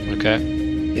again. Okay.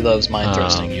 He loves Mind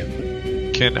Thrusting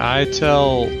you. Can I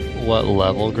tell what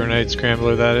level Grenade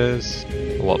Scrambler that is?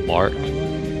 What mark?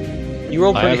 You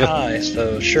rolled I pretty have a high,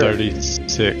 so sure.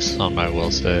 36 on my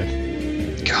will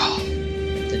save. God.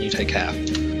 Then you take half.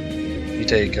 You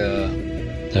take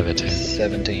 17.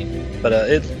 17. But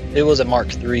it was a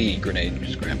Mark III Grenade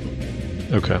Scrambler.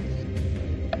 Okay.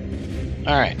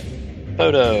 Alright.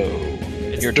 Photo.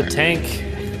 It's Your the turn. tank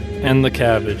and the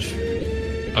cabbage.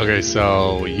 Okay,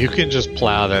 so you can just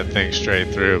plow that thing straight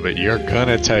through, but you're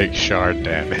gonna take shard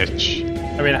damage.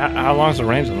 I mean, how long's the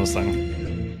range on this thing?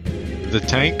 The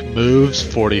tank moves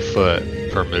 40 foot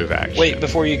per move action. Wait,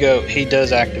 before you go, he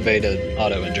does activate an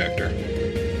auto injector.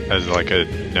 As like a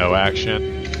no action?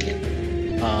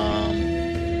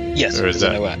 Yes, Or is as a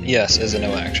that- no yes, as a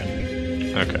no action.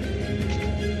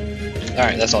 Okay.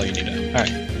 Alright, that's all you need to know.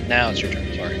 Alright, now it's your turn,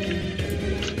 sorry.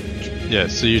 Yeah,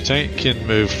 so your tank can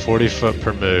move 40 foot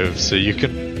per move, so you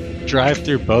can drive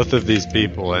through both of these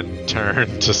people and turn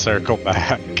to circle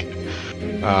back.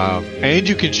 And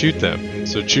you can shoot them,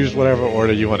 so choose whatever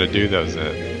order you want to do those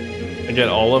in. I get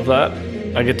all of that.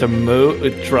 I get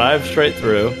to drive straight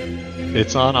through,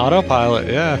 It's on autopilot,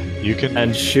 yeah. You can.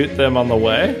 and shoot them on the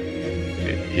way.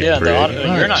 Yeah, pretty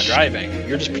you're not much. driving.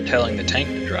 You're just telling the tank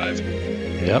to drive.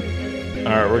 Yep.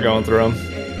 All right, we're going through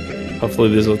them. Hopefully,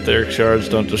 these etheric shards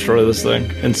don't destroy this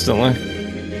thing instantly.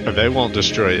 They won't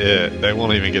destroy it. They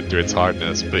won't even get through its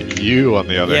hardness. But you, on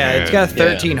the other Yeah, hand, it's got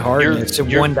 13 hardness, so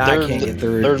one die they're- can't get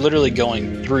through. They're literally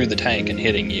going through the tank and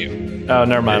hitting you. Oh,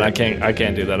 never mind. I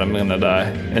can't do that. I'm gonna die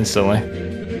instantly.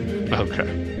 okay.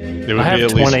 It would I be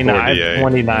have at least 29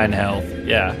 48. health.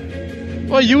 Yeah.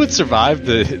 Well, you would survive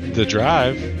the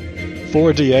drive.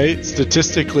 4d8.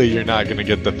 Statistically, you're not going to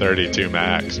get the 32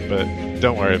 max, but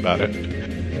don't worry about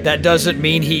it. That doesn't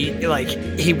mean he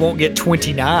won't get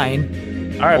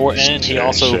 29. All right. And he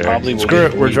also Sure. probably will Screw get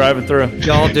it. We're bleeding. driving through.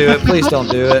 Don't do it. Please don't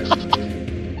do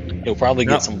it. He'll probably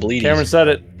No, get some bleeding. Cameron said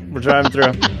it. We're driving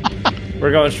through.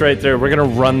 We're going straight through. We're gonna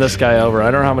run this guy over. I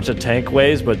don't know how much a tank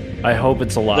weighs, but I hope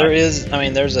it's a lot.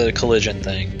 There's a collision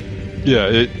thing. Yeah,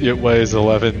 it weighs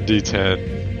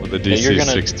 11d10 with a DC you're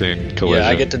gonna- 16 collision. Yeah,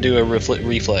 I get to do a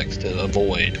reflex to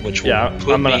avoid, which will Yeah,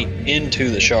 put I'm me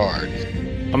into the shard.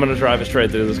 I'm gonna drive it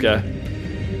straight through this guy,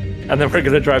 and then we're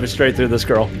gonna drive it straight through this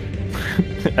girl,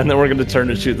 and then we're gonna turn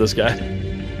and shoot this guy.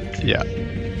 Yeah.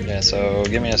 Yeah, so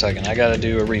give me a second. I gotta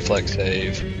do a reflex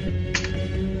save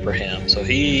for him. So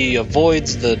he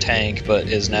avoids the tank, but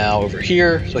is now over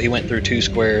here. So he went through 2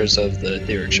 squares of the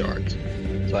etheric shards.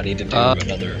 So I need to do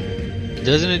another.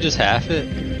 Doesn't it just half it?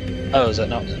 Oh, is that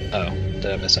not? Oh, did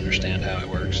I misunderstand how it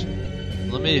works?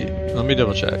 Let me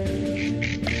double check.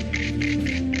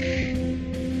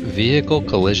 Vehicle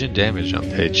collision damage on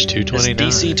page It's 229.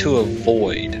 DC to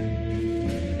avoid.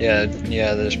 Yeah,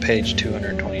 there's page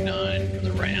 229 for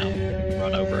the RAM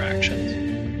run over actions.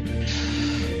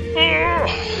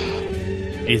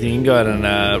 Ethan, you can go ahead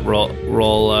and roll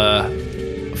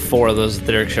 4 of those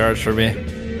etheric shards for me.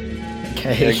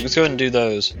 Yeah, Okay. let's go ahead and do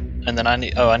those. And then I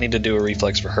need to do a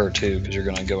reflex for her too, because you're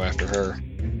gonna go after her.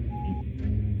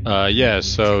 Yeah,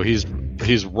 so he's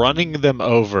running them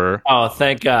over. Oh,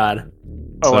 thank God.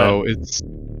 Oh, So it's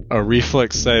a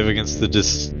reflex save against the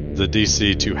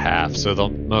DC to half, so they'll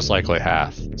most likely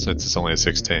half, since it's only a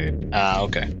 16. Ah,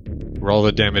 okay. Roll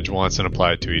the damage once and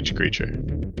apply it to each creature.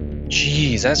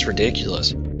 Jeez, that's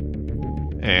ridiculous.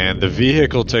 And the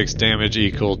vehicle takes damage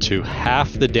equal to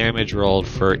half the damage rolled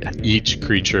for each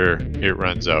creature it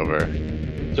runs over.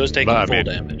 So it's taking But, I full mean-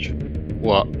 damage.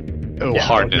 Well, Yeah,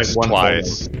 hardness it'll take one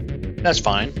twice. That's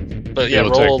fine. But yeah,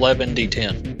 It'll roll take-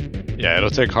 11d10. Yeah, it'll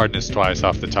take hardness twice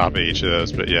off the top of each of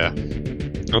those, but yeah.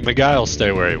 And the guy will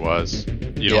stay where he was.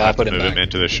 You don't Yeah, I have put to him move him back.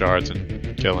 into the shards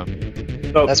and kill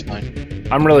him. That's fine.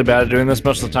 I'm really bad at doing this.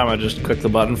 Most of the time, I just click the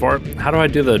button for it. How do I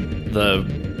do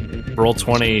the roll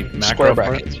 20 macro? Square for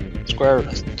it?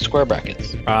 brackets. Square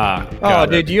brackets. Ah. Oh, got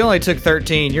it. dude, you only took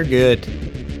 13. You're good.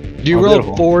 You Oh, rolled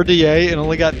beautiful. 4d8 and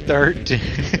only got 13.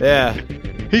 Yeah.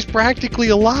 He's practically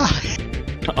alive.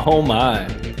 Oh my.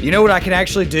 You know what I can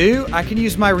actually do? I can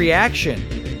use my reaction.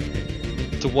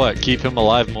 To what? Keep him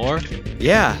alive more?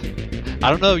 Yeah. I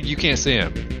don't know. You can't see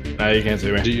him. No, you can't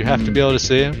see me. Do you have to be able to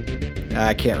see him?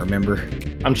 I can't remember.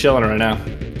 I'm chilling right now.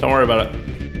 Don't worry about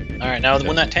it. All right, now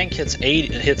when that tank hits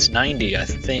 80, it hits 90. I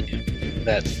think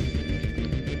that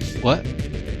What?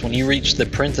 when you reach the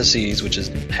parentheses, which is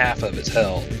half of its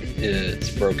health,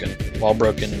 it's broken. While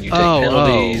broken, you take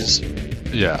penalties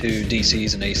Yeah. to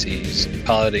DCs and ACs,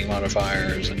 piloting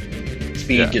modifiers, and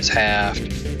speed Yeah. gets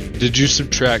halved. Did you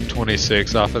subtract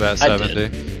 26 off of that I 70?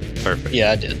 Perfect.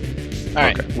 Yeah, I did. All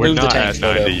right, We're move the not tank at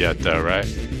photo. 90 yet, though, right?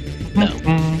 No.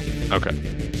 Okay.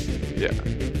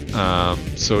 Yeah.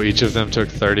 So each of them took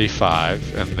 35,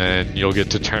 and then you'll get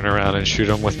to turn around and shoot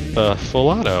them with full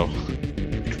auto.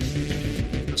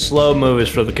 Slow move is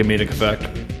for the comedic effect.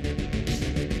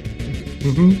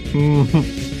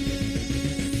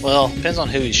 Well, depends on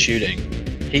who he's shooting.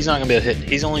 He's not gonna be able to hit.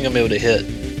 He's only gonna be able to hit.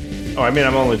 Oh, I mean,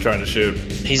 I'm only trying to shoot.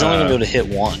 He's only gonna be able to hit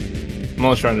one. I'm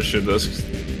only trying to shoot this.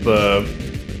 I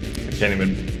can't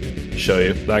even show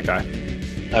you that guy.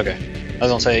 Okay. I was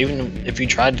gonna say, even if you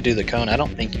tried to do the cone, I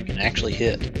don't think you can actually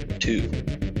hit two.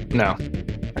 No,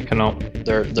 I cannot.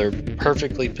 They're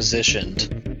perfectly positioned.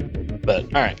 But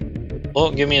all right. Well,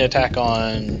 give me an attack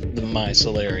on my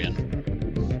Solarian.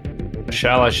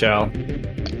 Shall I shall?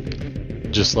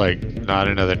 Just like, not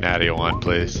another natty one,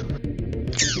 please.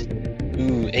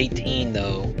 Ooh, 18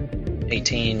 though.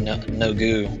 18, no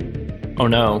goo. Oh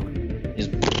no.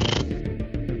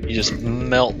 You just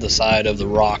melt the side of the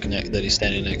rock that he's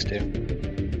standing next to.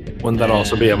 Wouldn't that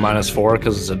also be a -4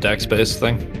 because it's a dex-based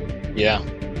thing? Yeah.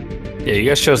 Yeah, you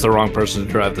guys chose the wrong person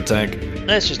to drive the tank.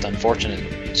 That's just unfortunate.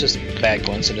 It's just bad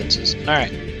coincidences. All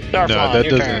right. Darflon, No, that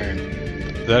your doesn't- turn.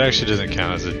 That actually doesn't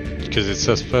count as because it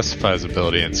specifies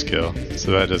ability and skill,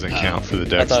 so that doesn't count for the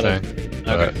dex thought thing.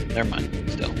 Okay, never mind.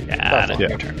 Still. Got Darflon, it.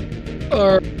 your turn.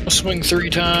 I'll swing 3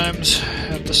 times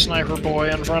at the sniper boy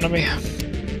in front of me.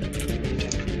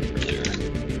 Clear.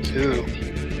 2.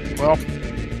 Well,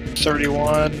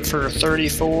 31 for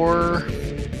 34.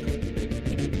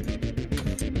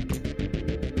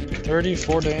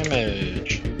 34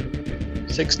 damage.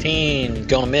 16,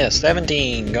 gonna miss.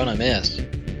 17, gonna miss.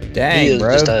 Dang,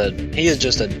 bro. He is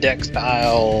just a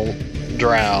dex-style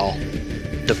drow,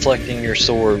 deflecting your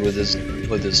sword with his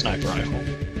sniper rifle.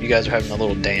 You guys are having a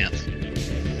little dance.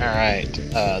 All right,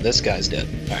 this guy's dead.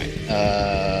 All right,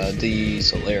 the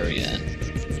Solarian.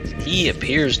 He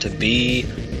appears to be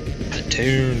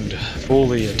attuned,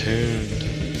 fully attuned.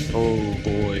 Oh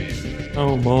boy.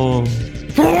 Oh, mom.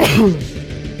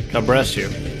 God bless you.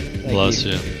 Bless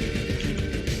you.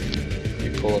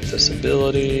 You pull up this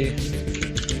ability.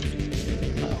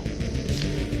 Oh.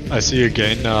 I see your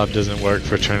gain knob doesn't work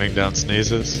for turning down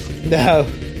sneezes. No.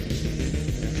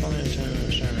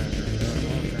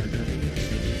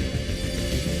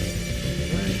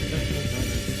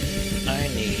 I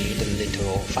need a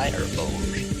little fireball.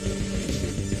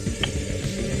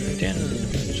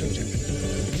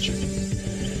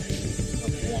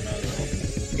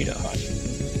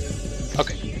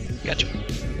 Okay, gotcha.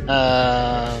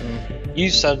 You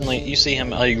see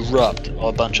him erupt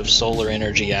a bunch of solar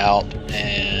energy out,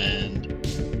 and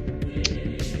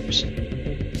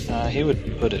he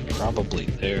would put it probably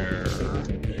there,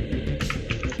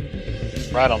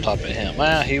 right on top of him.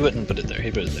 Well, he wouldn't put it there.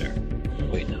 He'd put it there.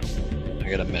 Wait, no. I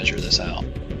gotta measure this out.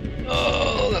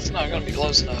 Oh, that's not gonna be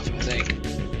close enough, I think.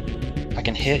 I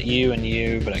can hit you and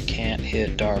you, but I can't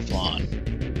hit Darflon.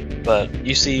 But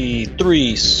you see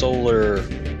 3 solar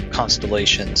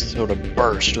constellations sort of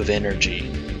burst with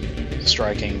energy,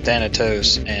 striking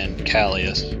Thanatos and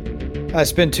Callius. I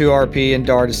spend 2 RP and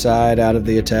dart aside out of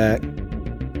the attack.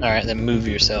 Alright, then move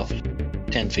yourself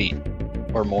 10 feet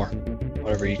or more,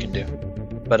 whatever you can do.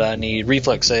 But I need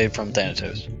reflex save from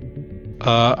Thanatos.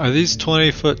 Are these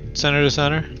 20-foot center to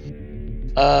center?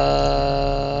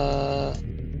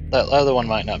 That other one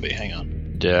might not be. Hang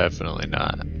on. Definitely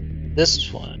not.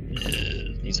 This one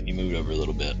needs to be moved over a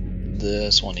little bit.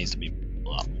 This one needs to be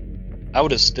up. I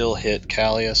would have still hit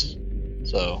Callius,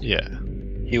 so Yeah.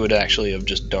 he would actually have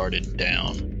just darted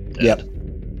down. Dead. Yep.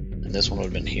 And this one would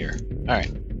have been here.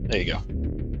 Alright, there you go.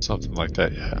 Something like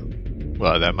that, yeah.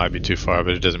 Well, that might be too far,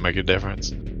 but it doesn't make a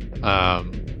difference.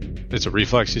 It's a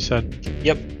reflex, you said?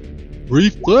 Yep.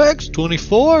 Reflex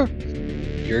 24?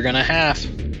 You're gonna half.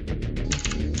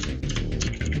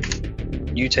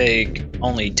 you take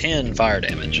only 10 fire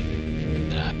damage.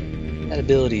 That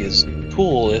ability is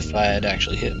cool if I had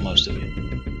actually hit most of you.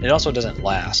 It also doesn't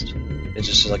last. It's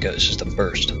just it's just a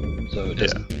burst, so it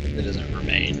doesn't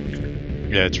remain.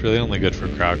 Yeah, it's really only good for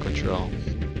crowd control.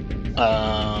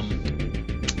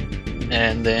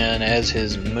 And then as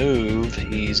his move,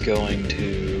 he's going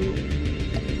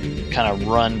to kind of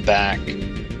run back,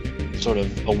 sort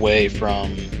of away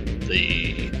from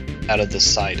out of the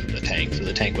sight of the tank. So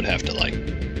the tank would have to like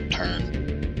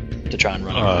turn to try and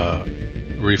run around.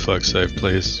 Reflex save,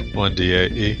 please.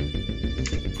 1d8 E.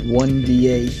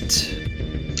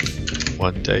 1d8.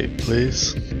 1 date,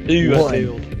 please. Ooh, One. I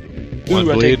failed. One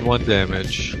I bleed, take- 1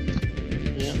 damage.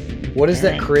 Yeah. What is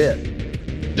that Alright.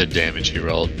 crit? The damage he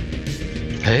rolled.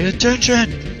 Pay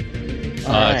attention!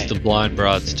 Alright. It's the blind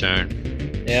broad's turn.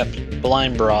 Yep.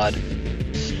 Blind broad.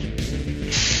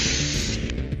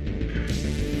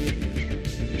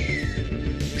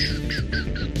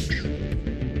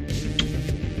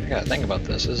 I gotta think about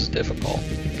this. This is difficult.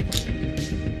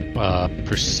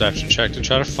 Perception check to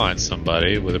try to find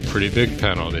somebody with a pretty big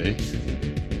penalty.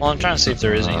 Well, I'm trying to see if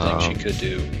there is anything she could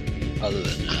do other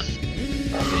than that.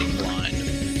 Being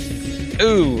blind.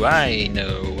 Ooh, I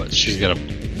know what She's got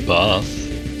a buff.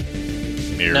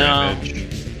 Mirror No. image.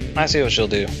 I see what she'll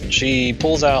do. She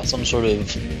pulls out some sort of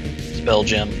spell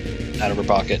gem out of her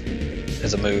pocket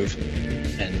as a move,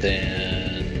 and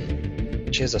then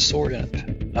she has a sword in it.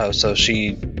 Oh, so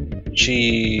she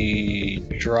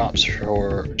drops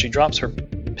her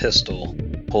pistol,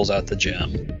 pulls out the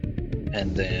gem,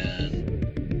 and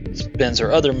then spends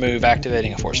her other move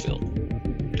activating a force field.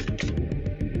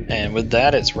 And with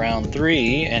that, it's round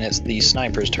 3, and it's the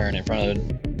sniper's turn in front of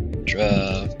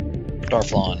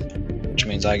Darflon, which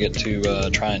means I get to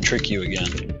try and trick you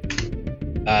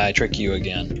again. I trick you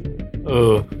again.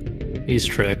 Oh, he's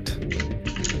tricked.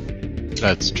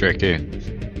 That's tricky.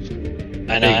 And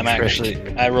Big I'm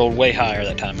trick. I rolled way higher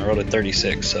that time. I rolled a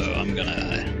 36, so I'm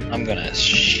gonna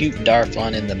shoot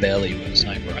Darflon in the belly with a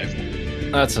sniper rifle.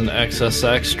 That's an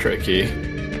XSX tricky.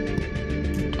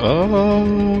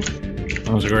 Oh.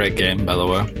 That was a great game, by the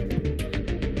way.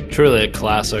 Truly a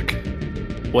classic.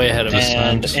 Way ahead of his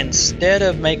And times. instead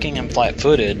of making him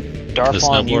flat-footed, The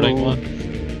Darflon, snowboarding one?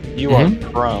 you are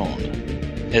prone.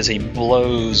 As he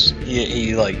blows,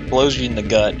 he like blows you in the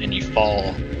gut, and you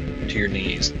fall to your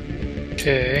knees.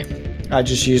 Okay. I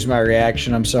just used my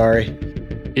reaction. I'm sorry.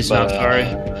 He's But, not sorry.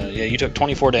 Yeah, you took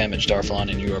 24 damage, Darflon,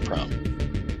 and you are prone.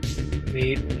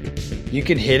 Neat. You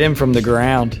can hit him from the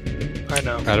ground. I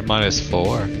know. At a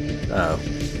 -4. Oh.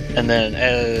 And then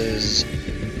as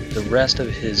the rest of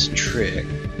his trick,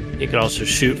 He could also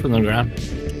shoot from the ground.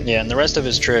 yeah, and the rest of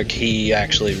his trick, he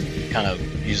actually kind of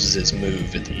uses his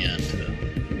move at the end to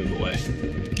move away.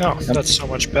 Oh, that's so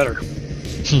much better.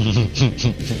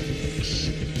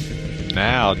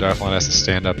 Now Darflon has to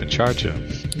stand up and charge him.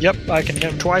 Yep, I can hit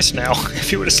him twice now. If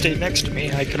he would have stayed next to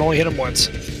me, I could only hit him once.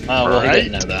 Oh, well, Right. he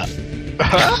didn't know that.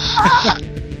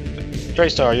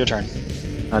 Draystar, your turn.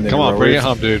 I need Come to on, roll bring it ref-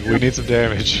 home, dude. We need some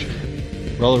damage.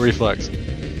 Roll a reflex.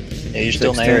 Yeah, you're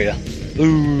still in the 16. area.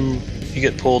 Ooh, you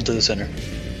get pulled to the center.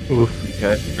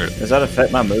 Okay. Does that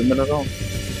affect my movement at all?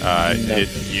 No.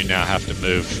 You now have to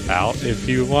move out if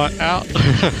you want out.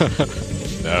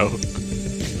 No.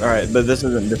 All right, but this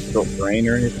isn't difficult terrain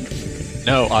or anything.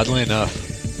 No, oddly enough.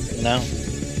 No.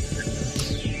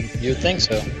 You would think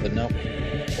so, but no.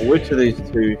 Which of these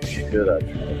two should I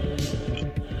try?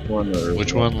 One or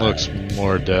Which one looks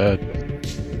more dead?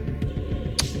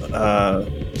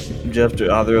 Jeff,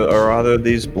 are either of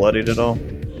these bloodied at all?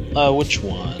 Which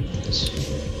ones?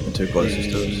 The two closest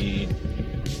to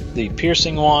us. The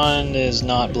piercing one is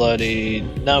not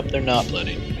bloodied. Nope, they're not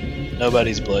bloodied.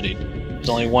 Nobody's bloodied. There's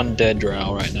only one dead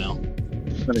drow right now.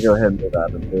 I'm gonna go ahead and move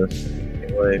out of this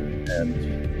anyway,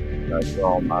 and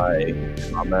draw my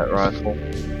combat rifle.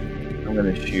 I'm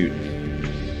gonna shoot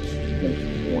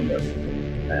the one that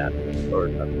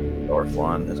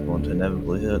Darflon is going to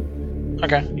inevitably hit.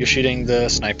 Okay, you're shooting the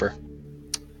sniper.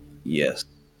 Yes.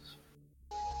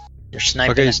 You're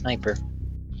sniping Okay. a sniper.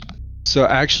 So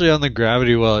actually on the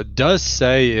gravity well, it does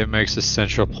say it makes a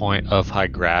central point of high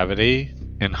gravity.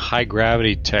 And high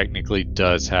gravity technically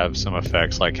does have some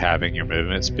effects like having your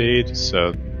movement speed.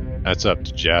 So that's up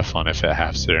to Jeff on if it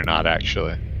has it or not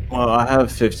actually. Well, I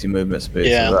have 50 movement speed.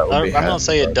 Yeah, so that would I'm be gonna half.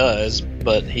 say it does,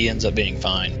 but he ends up being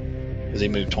fine because he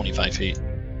moved 25 feet.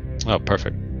 Oh,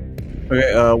 perfect.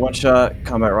 Okay, one shot,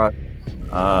 combat rifle.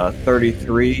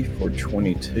 33 for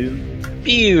 22.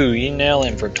 Pew! You nail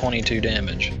him for 22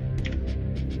 damage.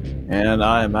 And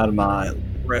I am out of my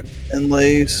rep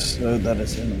inlays, so that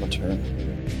is the end of my turn.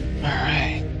 All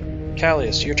right,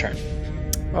 Callius, your turn.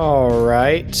 All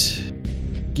right.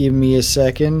 Give me a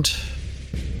second.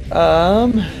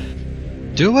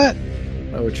 Do it.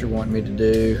 Know what you're wanting me to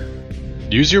do.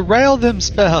 Use your rail them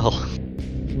spell.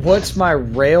 What's my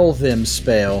rail them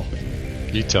spell?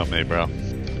 You tell me, bro.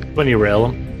 When you rail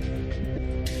them.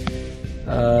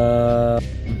 Oh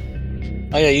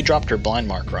yeah, you dropped your blind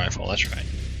mark rifle. That's right.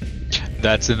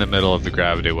 That's in the middle of the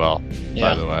gravity well,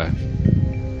 Yeah. by the way.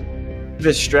 If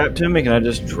it's strapped to me, can I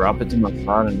just drop it to my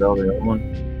side and build the other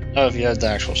one? Oh, if you had the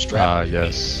actual strap.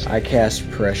 Yes. I cast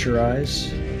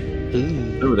pressurize.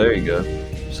 Ooh, there you go.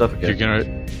 Suffocate.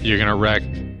 You're gonna wreck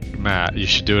Matt. You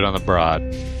should do it on the broad,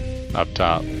 up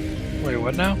top. Wait,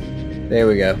 what now? There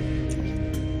we go.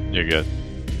 You're good.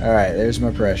 All right, there's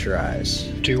my pressurize.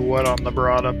 Do what on the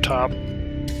broad up top?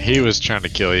 He was trying to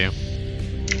kill you.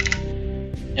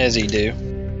 As he do.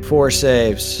 4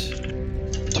 saves.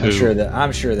 Two.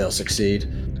 I'm sure they'll succeed.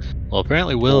 Well,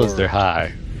 apparently Will is their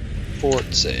high,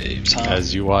 Fort saves, huh?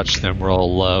 as you watch them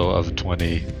roll low of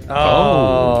 20.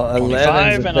 Oh, 11's 25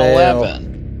 a and fail.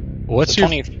 11. What's So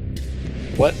your... 20.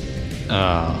 What?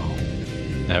 Oh,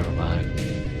 never mind.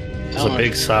 It's a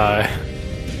big sigh.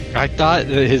 I thought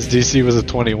that his DC was a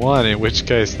 21, in which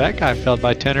case that guy failed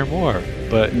by 10 or more.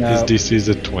 But No. his DC is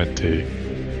a 20.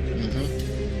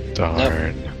 Mm-hmm.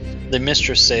 Darn. The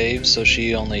mistress saves, so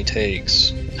she only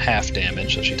takes half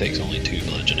damage, so she takes only 2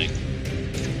 bludgeoning.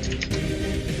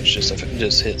 Which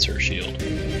just hits her shield.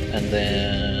 And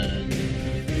then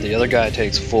the other guy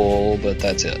takes full, but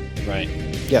that's it, right?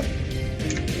 Yep.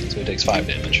 So he takes 5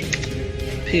 damage.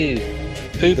 Poo.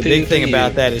 The big thing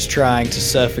about that is trying to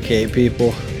suffocate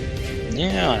people.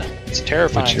 Yeah, it's a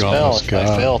terrifying Which you spell almost if I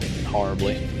got. fail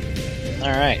horribly.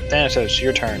 Alright, Thanatos,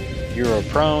 your turn. You are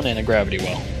prone in a gravity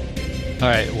well.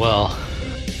 Alright, well,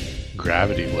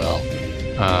 gravity well.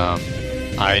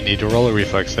 I need to roll a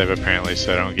reflex save apparently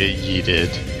so I don't get yeeted,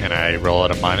 and I roll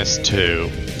at a -2,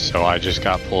 so I just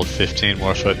got pulled 15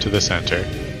 more foot to the center.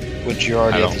 Which you're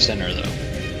already I at don't- the center,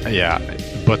 though. Yeah,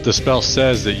 but the spell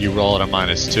says that you roll at a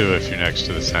 -2 if you're next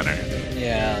to the center,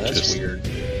 Yeah, that's Just- weird.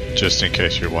 just in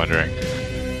case you're wondering.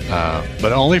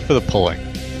 But only for the pulling.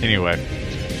 Anyway,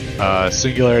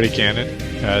 Singularity Cannon,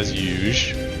 as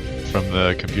usual, from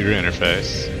the computer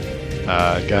interface.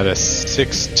 Got a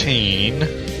 16.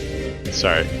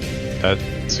 Sorry, that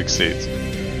succeeds.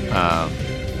 Where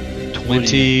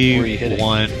are you hitting?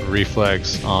 21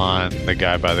 reflex on the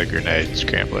guy by the grenade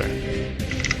scrambler.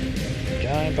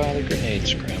 Guy by the grenade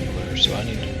scrambler, so I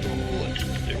need to roll it.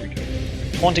 There we go.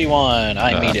 21,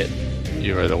 I meet it.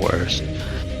 You are the worst.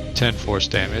 10 force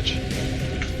damage.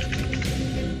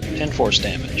 10 force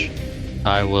damage.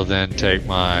 I will then take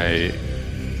my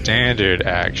standard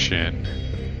action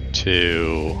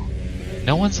to...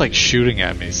 No one's like shooting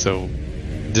at me, so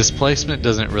displacement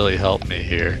doesn't really help me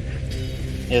here.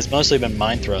 Yeah, it's mostly been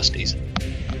mind thrusties.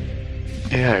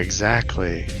 Yeah,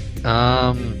 exactly.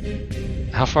 How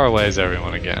far away is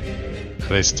everyone again? Are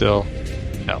they still...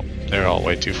 No, they're all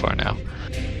way too far now.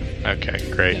 Okay,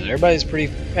 great. Yeah, everybody's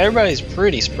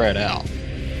pretty spread out.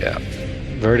 Yeah.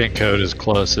 Verdant code is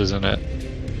close, isn't it?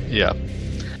 Yeah.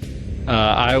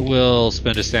 I will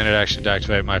spend a standard action to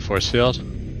activate my force field,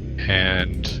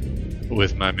 and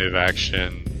with my move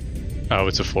action... Oh,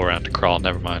 it's a 4-round to crawl,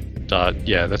 never mind.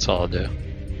 Yeah, that's all I'll do.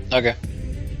 Okay.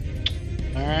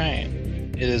 Alright.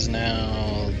 It is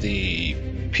now the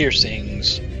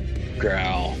piercings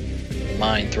growl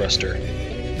mind thruster.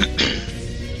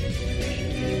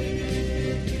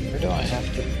 Where do I have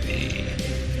to be?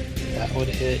 That would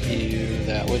hit you,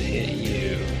 that would hit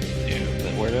you. Yeah,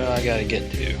 but where do I gotta get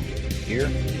to? Here?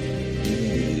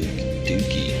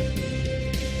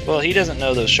 Dookie. Well, he doesn't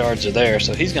know those shards are there,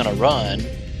 so he's gonna run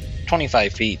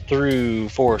 25 feet through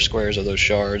 4 squares of those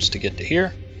shards to get to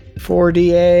here.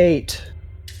 48.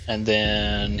 And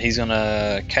then he's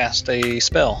gonna cast a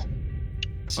spell.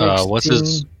 What's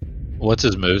 16.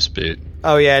 his move speed?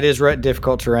 Oh yeah, it is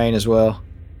difficult terrain as well.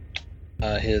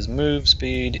 His move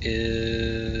speed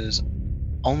is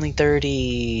only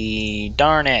 30.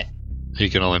 Darn it. He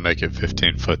can only make it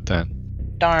 15 foot then,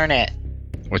 Darn it.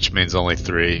 which means only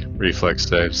 3 reflex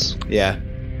saves. Yeah.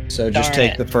 So just Darn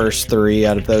take it. the first 3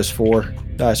 out of those 4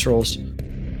 dice rolls.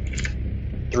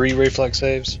 3 reflex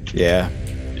saves. Yeah.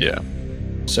 Yeah.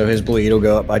 So his bleed will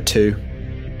go up by 2.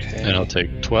 Okay. And he'll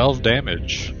take 12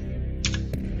 damage.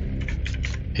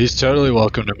 He's totally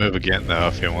welcome to move again, though,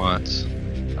 if he wants.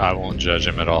 I won't judge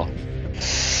him at all.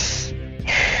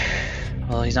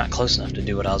 Well, he's not close enough to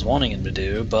do what I was wanting him to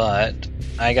do, but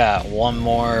I got one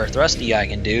more thrusty I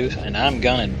can do, and I'm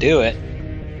gonna do it.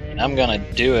 And I'm gonna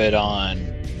do it on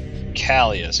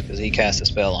Callius, because he cast a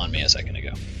spell on me a second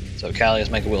ago. So Callius,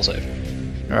 make a will save.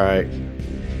 All right.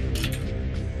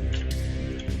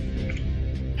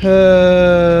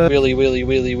 Wheelie, wheelie,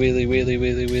 wheelie, wheelie, wheelie,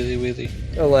 wheelie, wheelie,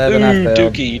 wheelie. 11. I Ooh, failed.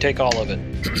 Dookie, you take all of it.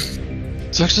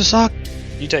 Sucks to suck.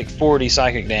 You take 40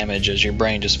 psychic damage as your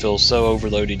brain just feels so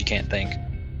overloaded you can't think.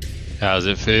 How's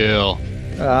it feel?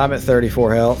 I'm at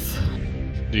 34 health.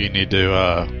 Do you need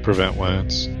to prevent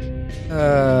wounds?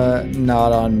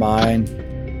 Not on mine.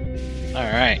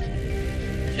 Alright.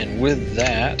 And with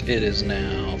that, it is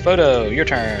now Photo, your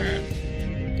turn.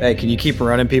 Hey, can you keep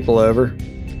running people over?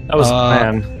 That was the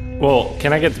plan. Well,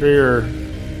 can I get through your...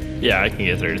 Yeah, I can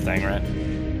get through your thing, right?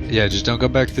 Yeah, just don't go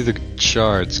back through the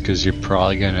shards, because you're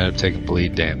probably going to end up taking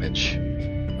bleed damage.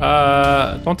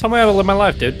 Don't tell me how to live my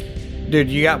life, dude. Dude,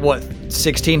 you got, what,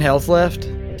 16 health left?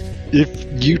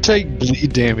 If you take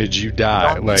bleed damage, you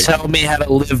die. Tell me how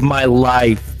to live my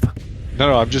life.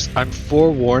 No, I'm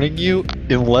forewarning you,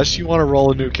 unless you want to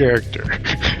roll a new character.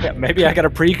 Yeah, maybe I got a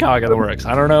precog in the works.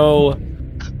 I don't know.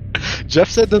 Jeff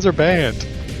said those are banned.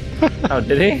 Oh,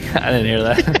 did he? I didn't hear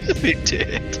that. He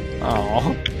did.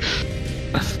 Oh.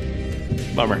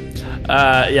 Bummer.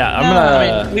 Yeah, I'm No,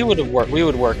 gonna... I mean, we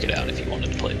would work it out if you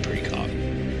wanted to play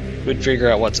precog. We'd figure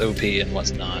out what's OP and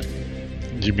what's not.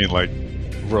 You mean like...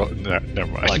 never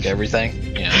mind. Like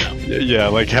everything? Yeah, no. Yeah,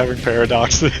 like having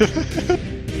paradoxes.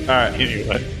 Alright,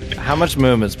 Anyway. how much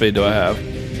movement speed do I have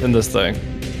in this thing?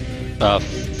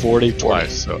 40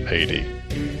 twice, so 80.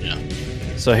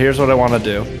 So here's what I want to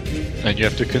do. And you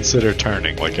have to consider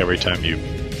turning, like every time you...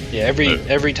 Yeah,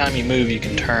 every time you move, you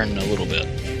can turn a little bit.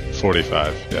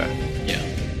 45, yeah. Yeah.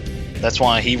 That's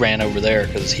why he ran over there,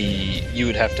 because you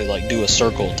would have to like do a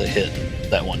circle to hit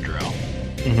that one drill.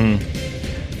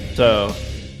 Mm-hmm. So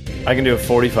I can do a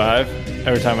 45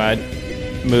 every time I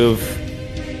move.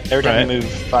 Every time Right. you move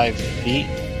 5 feet.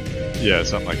 Yeah,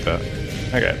 something like that.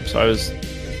 Okay, so I was...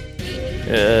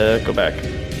 go back.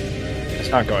 It's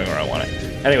not going where I want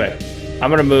it. Anyway, I'm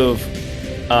going to move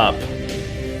up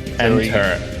and are you-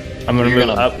 turn. I'm going to you're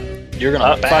move gonna- up. You're gonna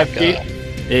Up back 5 feet? up.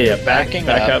 Yeah, Backing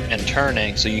back up. and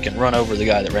turning so you can run over the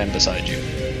guy that ran beside you.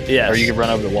 Yes. Or you can run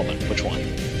over the woman. Which one?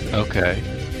 Okay.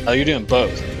 Oh, you're doing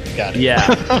both. Got it.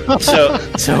 Yeah. so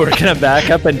we're going to back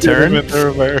up and turn. With the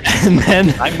reverse. And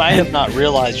then... I might have not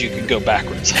realized you could go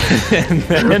backwards. and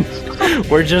then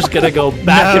we're just gonna go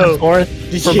back No. and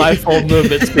forth for my full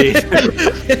movement speed.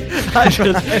 I'm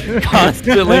just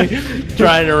constantly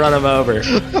trying to run him over.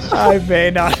 I may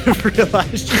not have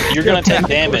realized You're gonna take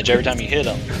damage every time you hit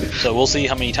him. So we'll see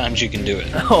how many times you can do it.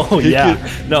 Oh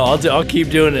yeah, no, I'll keep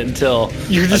doing it until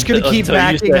You're just going to keep until you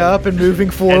backing say- up and moving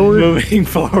and forward? moving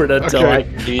forward until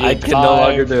Okay. You I did can no 5.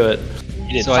 longer do it.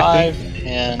 You did So I 5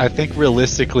 and I think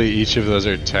realistically, each of those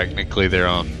are technically their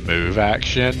own move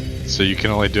action, so you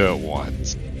can only do it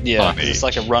once. yeah, on 'cause it's each.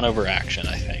 like a run over action,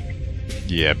 I think.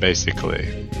 Yeah,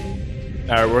 basically.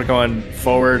 All right, we're going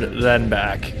forward then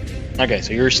back. Okay,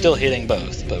 so you're still hitting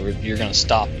both, but you're gonna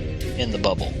stop in the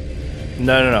bubble.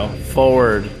 No,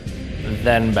 forward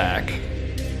then back.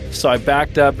 So I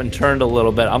backed up and turned a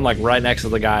little bit. I'm like right next to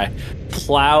the guy,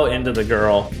 plow into the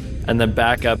girl, and then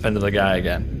back up into the guy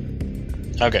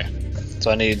again. Okay, so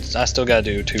I still gotta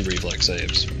do 2 reflex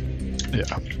saves. Yeah,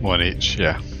 one each,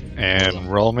 yeah.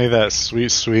 And roll me that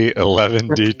sweet, sweet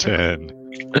 11d10.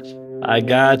 I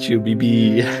got you,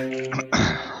 BB.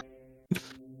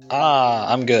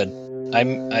 I'm good.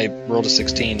 I rolled a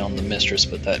 16 on the mistress,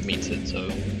 but that meets it,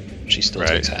 so she still Right.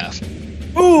 takes half.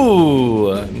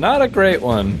 Ooh, not a great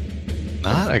one.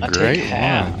 Not a I great take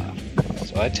half,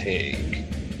 so I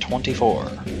take 24.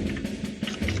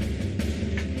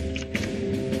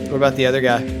 What about the other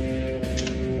guy?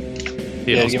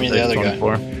 Yeah, give me the other guy.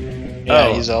 24. Yeah,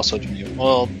 Oh. he's also 24.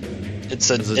 Well, it's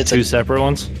Two separate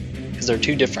ones? because they're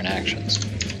 2 different actions.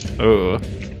 Ooh.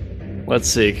 Let's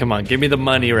see. Come on, give me the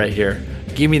money right here.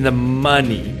 Give me the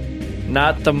money,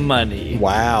 not the money.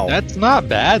 Wow. That's not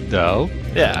bad, though.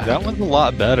 Yeah, That one's a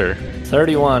lot better.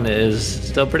 31 is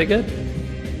still pretty good.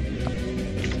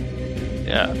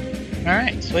 Yeah. All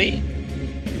right, sweet.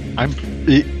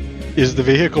 Is the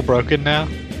vehicle broken now?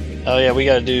 Oh yeah, we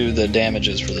got to do the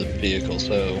damages for the vehicle,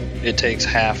 so it takes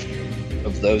half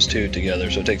of those 2 together.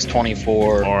 So it takes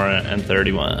 24 4 and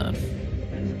 31.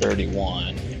 and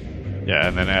 31. Yeah,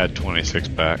 and then add 26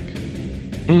 back.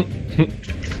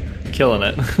 Killing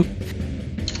it.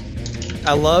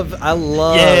 I love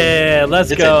Yeah, let's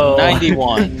It's go. at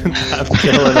 91. I'm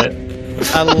killing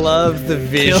it. I love the Killing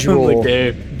visual the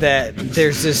game. that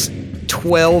there's this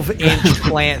 12-inch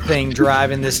plant thing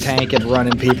driving this tank and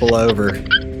running people over.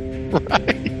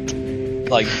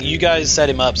 Like you guys set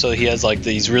him up so he has like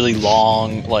these really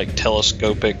long, like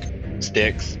telescopic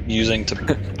sticks using to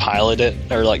pilot it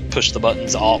or like push the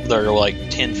buttons off. They're like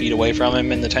 10 feet away from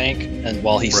him in the tank, and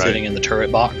while he's Right. sitting in the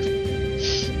turret box.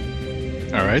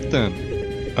 All right then.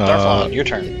 Darflon, your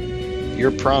turn.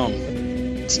 You're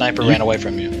prone. Sniper ran away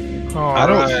from you. I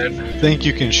don't Alright. think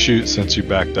you can shoot since you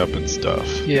backed up and stuff.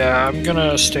 Yeah, I'm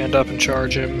gonna stand up and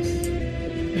charge him.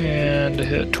 And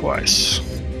hit twice.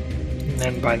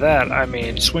 And by that, I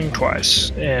mean swing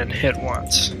twice and hit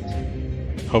once.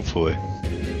 Hopefully.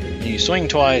 You swing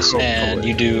twice and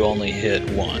Hopefully. you do only hit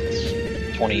once.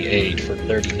 28 for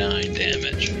 39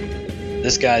 damage.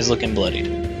 This guy's looking bloodied.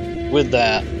 With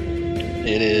that,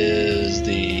 it is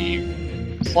the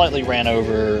slightly ran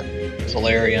over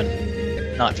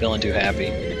Solarian, not feeling too happy.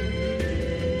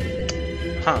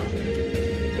 Huh.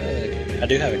 I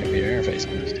do have a computer interface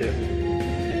on this too.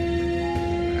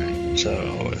 Alright,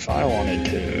 so if I wanted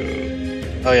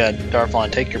to... Oh yeah,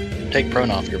 Darflon, take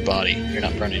prone off your body. You're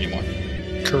not prone anymore.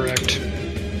 Correct.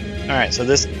 Alright, so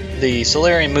the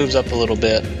Solarian moves up a little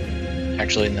bit.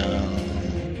 Actually, no.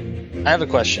 I have a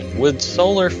question. Would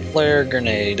Solar Flare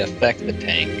Grenade affect the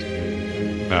tank?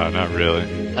 No, not really.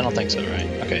 I don't think so, right?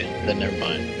 Okay, then never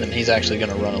mind. Then he's actually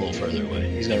going to run a little further away.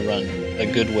 He's going to run a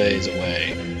good ways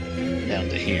away down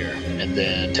to here, and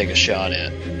then take a shot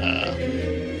at...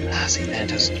 see,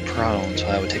 Thanatos is prone, so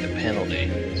I would take a penalty.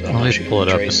 So I'm Let gonna me shoot pull it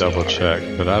up and Draystar. double check,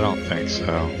 but I don't think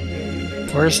so.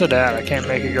 Where's it at? I can't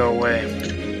make it go away.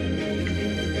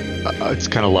 It's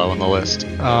kind of low on the list.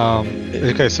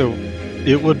 Okay, so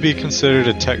it would be considered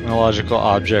a technological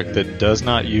object that does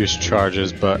not use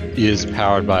charges but is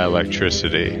powered by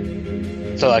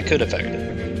electricity. So I could affect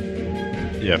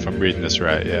it. Yeah, if I'm reading this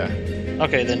right, yeah.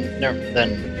 Okay,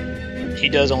 then he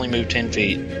does only move 10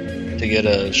 feet to get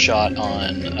a shot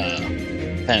on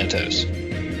Thanatos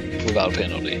without a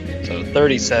penalty. So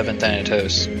 37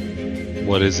 Thanatos.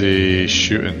 What is he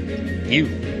shooting? You.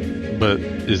 But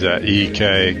is that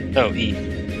EK? Oh, E.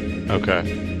 Okay.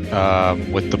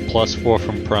 With the +4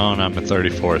 from prone, I'm at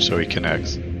 34, so he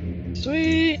connects.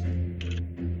 Sweet.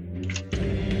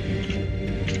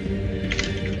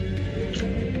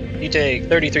 You take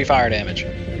 33 fire damage.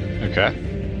 Okay.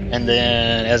 And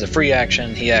then, as a free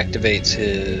action, he activates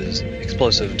his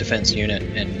explosive defense unit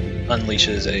and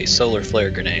unleashes a solar flare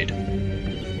grenade.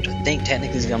 Which I think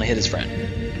technically is going to hit his friend.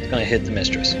 It's going to hit the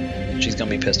mistress. She's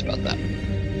going to be pissed about that.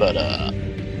 But,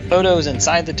 Photo's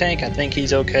inside the tank. I think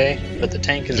he's okay. But the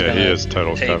tank is Yeah, going he to has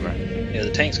total cover. Yeah,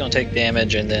 the tank's going to take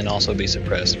damage and then also be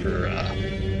suppressed for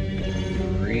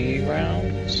 3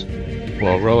 rounds.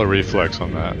 Well, roll a reflex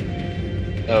on that.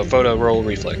 Oh, Photo, roll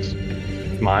reflex.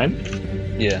 Mine?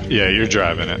 Yeah. Yeah, you're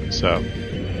driving it, so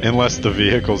unless the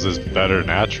vehicle's is better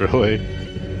naturally.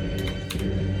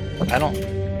 I don't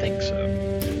think so.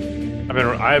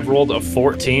 I've rolled a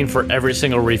 14 for every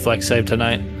single reflex save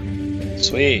tonight.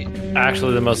 Sweet.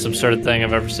 Actually, the most absurd thing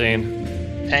I've ever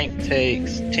seen. Tank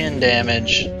takes 10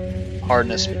 damage.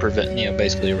 Hardness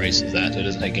basically erases that, so it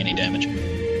doesn't take any damage.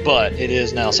 But it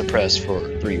is now suppressed for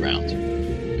 3 rounds.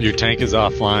 Your tank is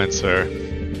offline, sir.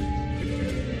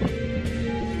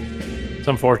 It's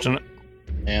unfortunate.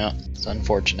 Yeah, it's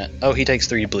unfortunate. Oh, he takes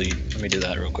 3 bleed. Let me do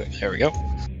that real quick. There we go.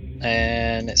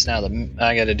 And it's now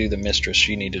I gotta do the mistress.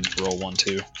 She needed to roll 1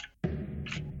 too.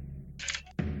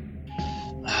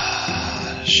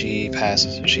 She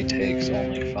passes, so she takes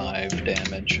only 5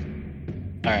 damage.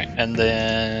 Alright, and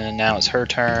then now it's her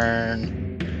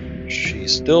turn.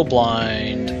 She's still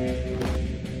blind.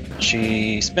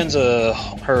 She spends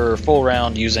her full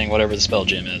round using whatever the spell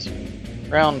gem is.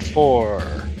 Round 4.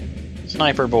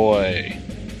 Sniper boy.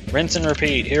 Rinse and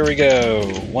repeat. Here we go.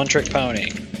 One trick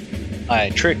pony. I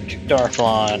tricked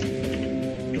Darflon.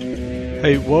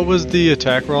 Hey, what was the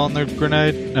attack roll on the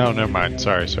grenade? No, never mind.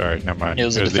 Sorry, never mind. It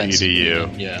was a the defense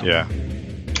EDU. unit, Yeah.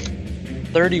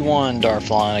 31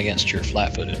 Darflon against your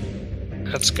flat-footed.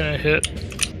 That's gonna hit.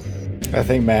 I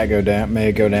think Matt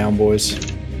may go down, boys. I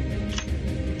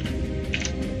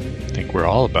think we're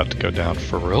all about to go down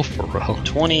for real, for real.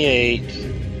 28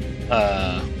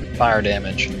 fire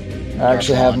damage. I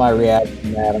actually have my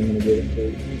reaction, Matt. I'm going to give it to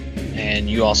you. And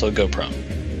you also go prone.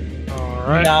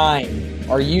 Alright. 9.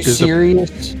 Are you Is the-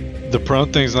 serious? The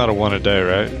prone thing's not a 1 a day,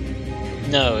 right?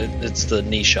 No, it's the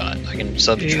knee shot. I can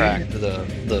subtract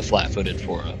the flat-footed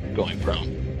for going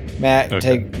prone. Matt,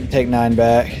 Okay. take 9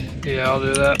 back. Yeah, I'll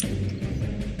do that.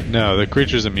 No, the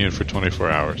creature's immune for 24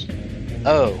 hours.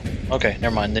 Oh, okay,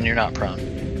 never mind. Then you're not prone.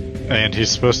 And he's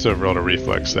supposed to have rolled a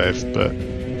reflex save, but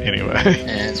anyway.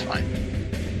 And it's fine.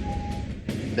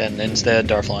 Then instead,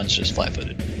 Darflon's just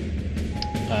flat-footed.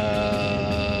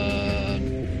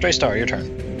 Draystar, your turn.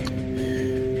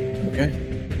 Okay.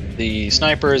 The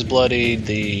sniper is bloodied.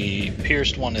 The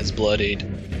pierced one is bloodied.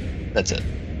 That's it.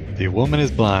 The woman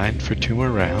is blind for 2 more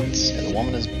rounds. And the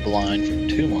woman is blind for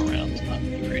 2 more rounds, not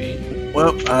 3.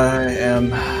 Well, I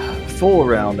am full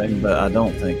rounding, but I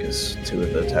don't think it's two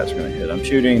of the attacks are going to hit. I'm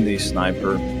shooting the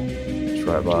sniper. It's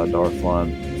right by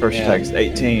Darflon. First attack is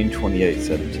 18, 28,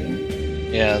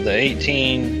 17. Yeah, the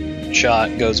 18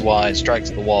 shot goes wide,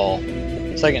 strikes the wall.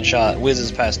 Second shot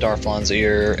whizzes past Darflon's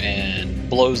ear and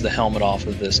blows the helmet off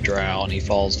of this drow, and he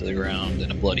falls to the ground in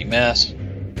a bloody mess.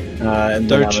 And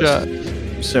Third shot.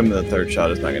 Assuming the third shot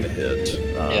is not going to hit.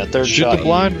 Yeah, third Shoot shot. the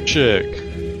blind chick.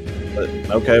 But,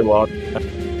 okay, well,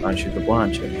 I'll shoot the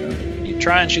blind chick then. You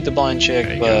try and shoot the blind There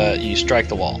chick, you but you strike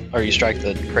the wall, or you strike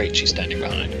the crate she's standing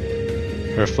behind.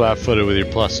 Her flat-footed with your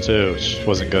 +2, which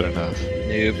wasn't good enough.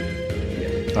 Nope.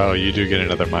 Oh, you do get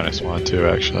another -1 too,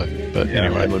 actually. But Yeah,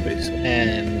 anyway, it would be.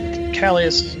 And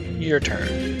Callius, your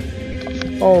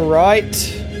turn. All right.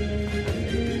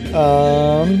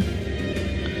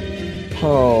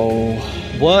 Oh,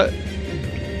 what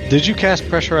did you cast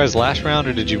pressurized last round,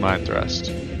 or did you mind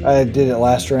thrust? I did it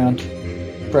last round.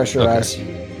 Pressurize.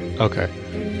 Okay.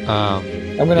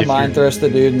 I'm gonna If mind you're- thrust the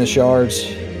dude in the shards.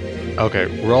 Okay.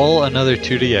 Roll another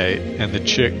 2d8, and the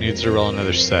chick needs to roll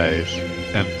another save,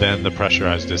 and then the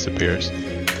pressurized disappears.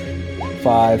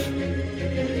 5.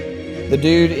 The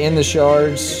dude in the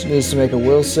shards needs to make a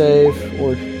will save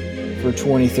or for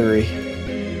 23.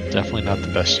 Definitely not the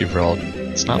best you've rolled.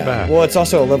 It's not Yeah. bad. Well, it's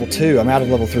also a level 2. I'm out of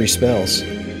level 3 spells.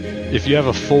 If you have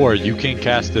a 4, you can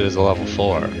cast it as a level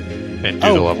 4 and do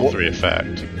Oh, the level wh- 3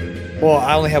 effect. Well,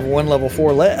 I only have one level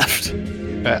 4 left.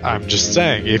 I'm just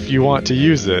saying, if you want to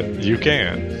use it, you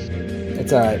can.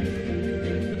 It's alright.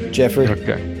 Jeffrey.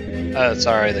 Okay.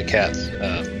 Sorry, the cat's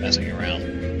messing around.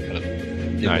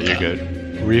 No, you're good.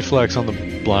 Reflex on the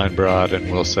blind broad,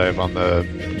 and we'll save on the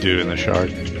dude in the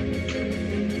shard.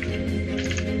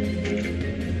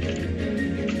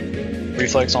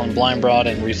 Reflex on blind broad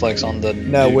and reflex on the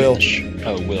No, dude will. in the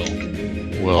oh, will.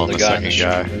 Oh, Will on the the guy in the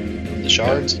second guy. The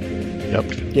shards.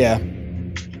 Yeah.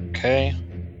 Okay.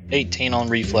 18 on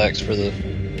reflex for the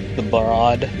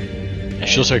broad.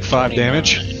 She'll And take 5 29.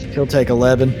 damage. He'll take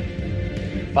 11.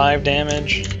 5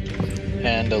 damage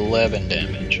and 11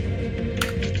 damage.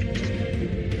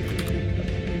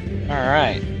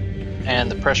 Alright. And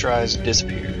the pressurized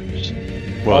disappears.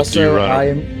 Well, also, do you run? I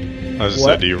am. I was what?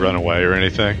 said, do you run away or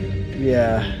anything?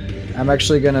 Yeah. I'm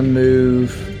actually gonna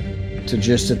move to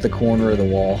just at the corner of the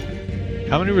wall.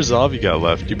 How many resolve you got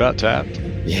left? You about tapped?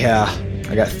 Yeah.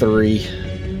 I got 3.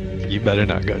 You better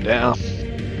not go down.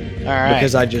 Alright.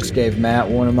 Because I just gave Matt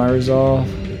one of my resolve.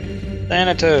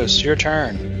 Thanatos, your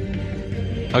turn.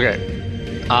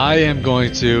 Okay. I am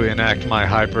going to enact my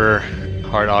hyper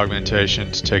heart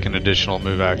augmentation to take an additional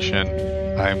move action.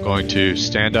 I am going to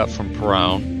stand up from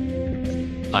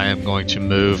prone. I am going to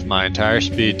move my entire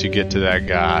speed to get to that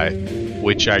guy,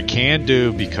 which I can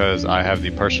do because I have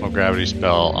the personal gravity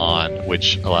spell on,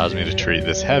 which allows me to treat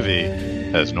this heavy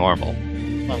as normal.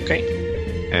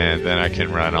 Okay. And then I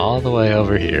can run all the way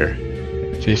over here,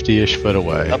 50-ish foot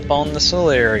away. Up on the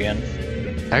Solarian.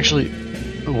 Actually,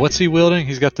 what's he wielding?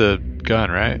 He's got the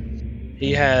gun, right?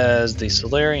 He has the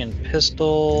Solarian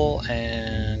pistol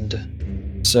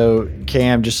and So,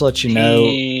 Cam, just to let you know,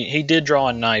 he did draw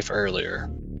a knife earlier.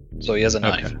 So he has a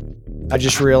knife. Okay. I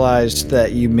just realized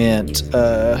that you meant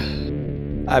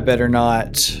I better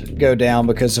not go down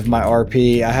because of my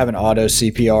RP. I have an auto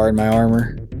CPR in my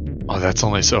armor. Oh, that's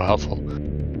only so helpful.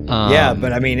 Yeah,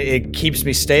 but I mean, it keeps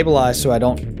me stabilized so I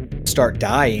don't start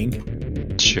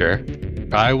dying. Sure.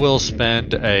 I will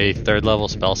spend a 3rd level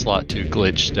spell slot to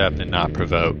glitch step and not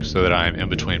provoke so that I am in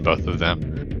between both of them.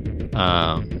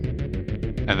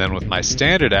 And then with my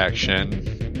standard action,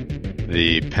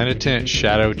 the Penitent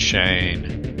Shadow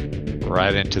Chain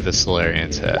right into the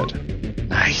Solarian's head.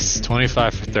 Nice.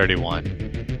 25 for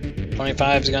 31.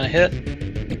 25 is going to hit.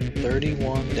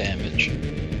 31 damage.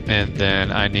 And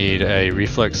then I need a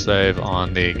reflex save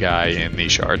on the guy in the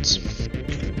shards.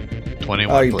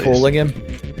 21, Are you please. pulling him?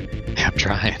 Yeah, I'm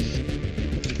trying.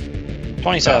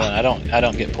 27. I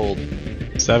don't get pulled.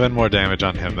 7 more damage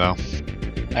on him, though.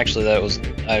 Actually,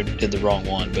 I did the wrong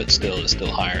one, but still, it's still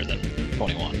higher than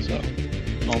 21. So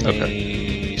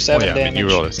only 7 yeah, damage. I mean, you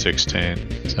rolled a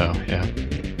 16, so yeah.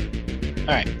 All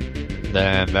right.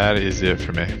 Then that is it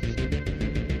for me.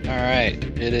 All right.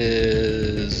 It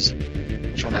is.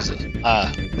 Which one is it?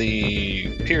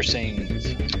 The piercing,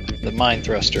 the mind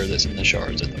thruster that's in the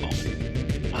shards at the moment.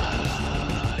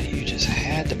 You just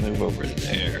had to move over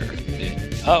there.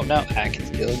 Oh no, I can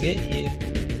still get you.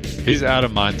 He's out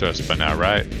of mind thrust by now,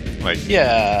 right? Like,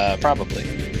 Yeah, probably.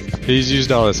 he's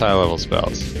used all his high level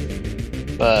spells.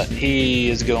 But he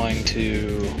is going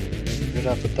to. Where did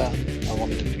I put that? I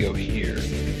wanted it to go here,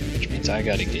 which means I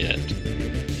got to get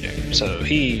there. So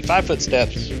he 5 foot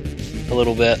steps a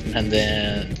little bit and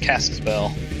then casts a spell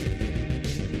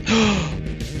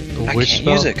I Which can't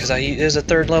spell? use it because it is a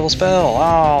 3rd level spell.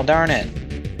 Oh, darn it.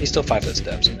 He's still 5 foot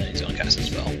steps, and then he's going to cast a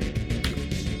spell.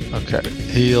 Okay.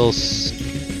 He'll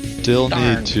still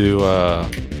Darn. need to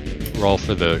roll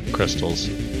for the crystals.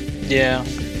 Yeah.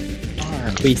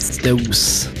 Darn.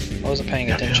 Crystals. I wasn't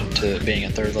paying attention to it being a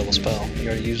 3rd level spell. You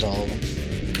already used all of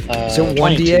them. So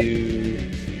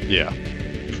 22. Yeah.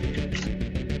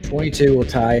 22 will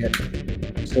tie it.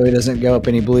 So he doesn't go up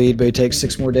any bleed, but he takes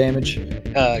 6 more damage.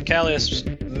 Callius,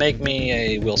 make me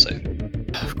a will save.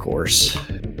 Of course.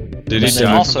 Did he And then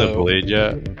die also- from the bleed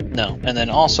yet? No. And then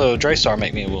also, Draystar,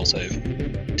 make me a will save.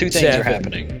 2 things are 7.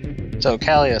 happening. So,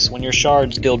 Callius, when your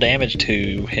shards deal damage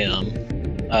to him,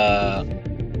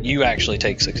 you actually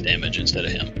take 6 damage instead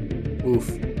of him. Oof.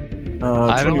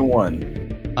 I don't-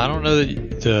 21. I don't know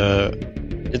that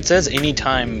the. It says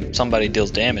anytime somebody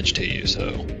deals damage to you, so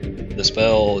the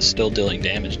spell is still dealing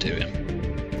damage to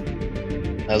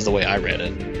him. That's the way I read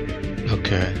it.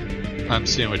 Okay. I'm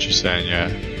seeing what you're saying, yeah.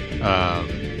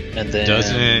 And then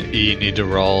Doesn't he need to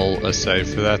roll a save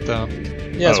for that, though?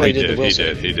 Yeah, that's oh, why he he did the will He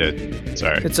save. did.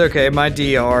 Sorry. It's okay. My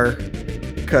DR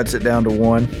cuts it down to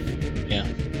 1. Yeah.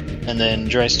 And then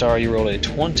Draystar, you rolled a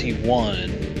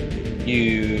 21.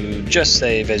 You just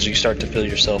save as you start to feel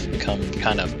yourself become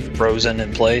kind of frozen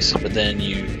in place, but then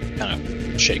you kind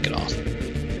of shake it off.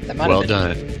 That might Well have been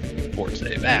done. a fort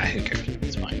save. Who cares?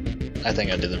 It's fine. I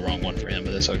think I did the wrong one for him,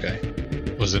 but it's okay.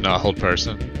 Was it not hold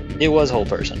person? It was whole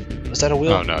person. Was that a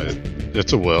will? Oh, no.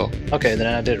 It's a will. Okay, then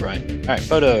I did it right. Alright,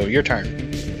 Photo, your turn.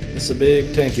 It's a big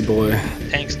tanky boy.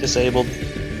 Tank's disabled,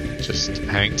 Just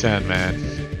hang 10, man.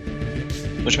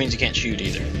 which means you can't shoot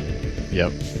either.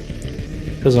 Yep.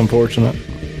 It's unfortunate.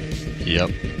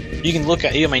 Yep. You can look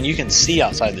at, I mean, you can see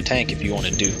outside the tank if you want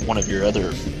to do one of your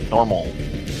other normal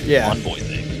Yeah. envoy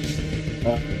things.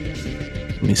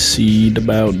 Let me see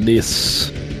about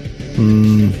this.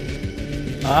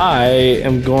 I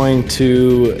am going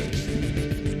to.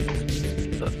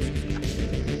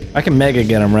 I can mega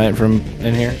get him right from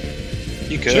in here.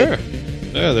 You could. Sure.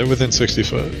 Yeah, they're within 60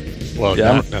 foot. Well,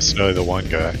 Yeah, not necessarily the one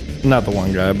guy. Not the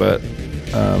one guy, but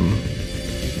all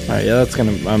right. Yeah, that's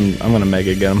gonna. I'm gonna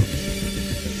mega get him,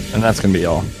 and that's gonna be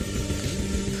all.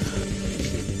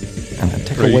 And I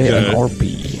take Are you away an gonna-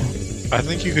 RP I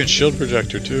think you can shield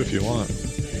projector too if you want.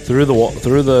 through the wall,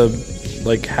 through the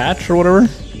like hatch or whatever.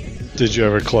 Did you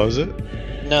ever close it?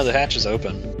 No, the hatch is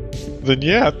open. Then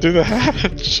yeah, through the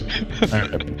hatch.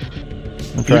 Alright.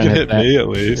 I'm You trying can to hit that. me at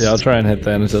least. Yeah, I'll try and hit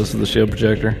that instead of the shield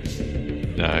projector.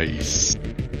 Nice.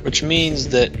 Which means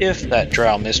that if that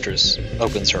drow mistress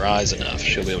opens her eyes enough,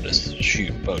 she'll be able to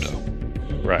shoot Photo.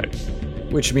 Right.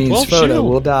 Which means 12 Photo shield.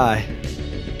 will die.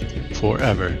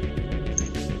 Forever.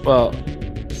 Well,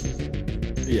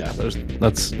 yeah,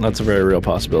 that's a very real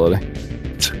possibility.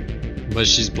 But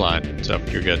she's blind, so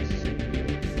you're good.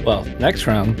 Well, next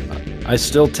round, I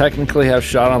still technically have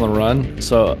shot on the run,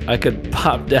 so I could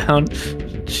pop down,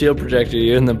 shield projector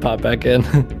you, and then pop back in.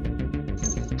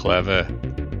 Clever.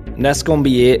 And that's gonna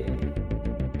be it.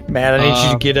 Matt, I need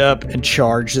you to get up and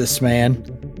charge this man.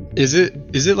 Is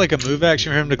it like a move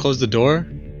action for him to close the door?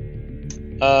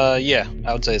 Yeah,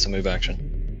 I would say it's a move action.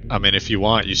 I mean, if you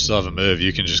want, you still have a move.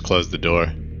 You can just close the door.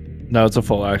 No, it's a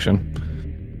full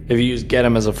action. If you use get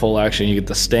him as a full action, you get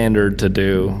the standard to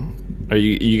do, or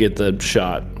you get the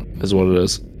shot, is what it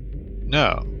is.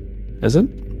 No. Is it?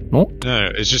 No. No,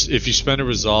 it's just if you spend a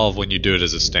resolve when you do it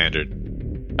as a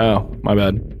standard. Oh, my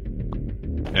bad.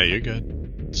 Yeah, you're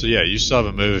good. So yeah, you still have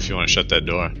a move if you want to shut that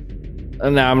door.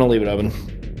 Now I'm gonna leave it open.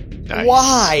 Nice.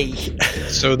 Why?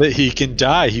 So that he can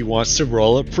die. He wants to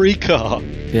roll a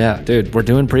precog. Yeah, dude, we're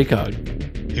doing precog.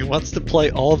 He wants to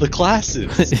play all the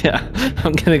classes. Yeah,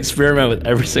 I'm gonna experiment with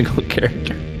every single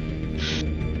character.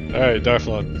 Alright,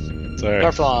 Darflon. Sorry.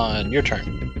 Darflon, your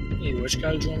turn. Hey, which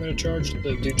guy did you want me to charge?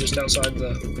 The dude just outside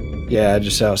the... Yeah,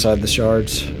 just outside the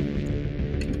shards.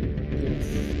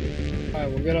 Alright,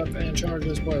 we'll get up and charge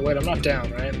this boy. Wait, I'm not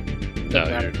down, right? No,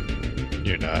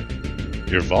 you're not.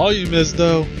 Your volume is,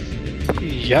 though.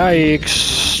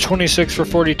 Yikes. 26 for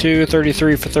 42,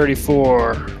 33 for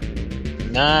 34.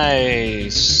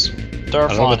 Nice. I don't know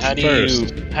Darflon, what's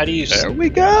how do you There we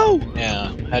go!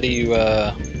 yeah, how do you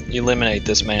eliminate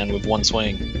this man with one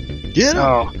swing? Get him!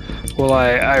 Oh, well,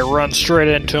 I run straight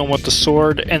into him with the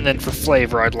sword, and then for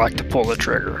flavor, I'd like to pull the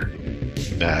trigger.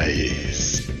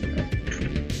 Nice.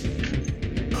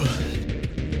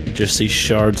 You just see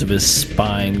shards of his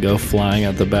spine go flying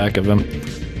out the back of him.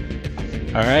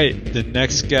 Alright, the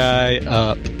next guy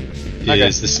up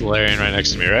is the Solarian right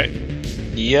next to me, right?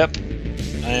 Yep.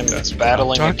 I am That's what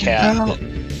battling I'm a talking cat about.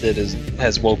 that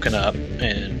has woken up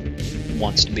and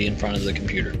wants to be in front of the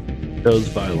computer. Shows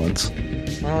violence.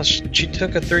 Well, she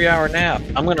took a 3-hour nap.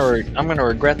 I'm gonna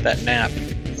regret that nap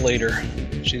later.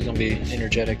 She's gonna be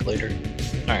energetic later.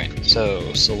 All right,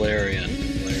 so Solarian.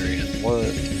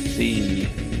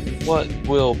 What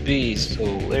will be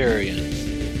Solarian?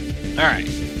 All right,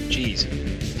 jeez.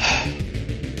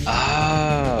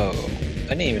 Oh, I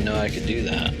didn't even know I could do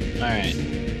that. All right,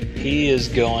 he is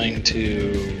going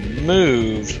to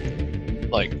move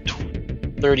like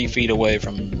 30 feet away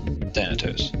from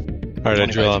Thanatos. Alright, I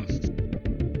drill 25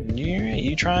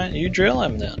 him. You drill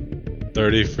him then.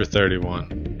 30 for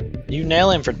 31. You nail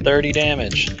him for 30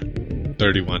 damage.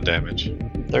 31 damage.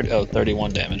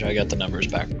 31 damage. I got the numbers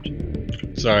backwards.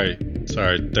 Sorry,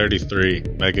 33.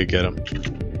 Mega get him.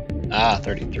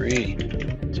 33.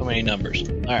 So many numbers.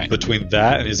 Alright. Between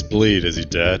that and his bleed, is he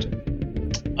dead?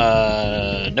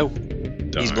 Nope.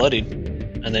 Darn. He's bloodied.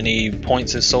 And then he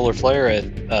points his solar flare at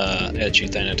you,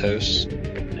 Thanatos.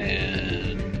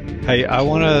 And Hey, I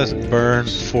want to burn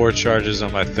 4 charges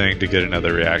on my thing to get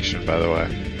another reaction, by the way.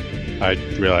 I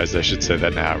realized I should say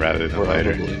that now rather than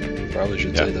later. Probably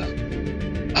should say that.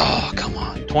 Oh, come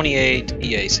on. 28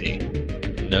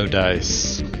 EAC. No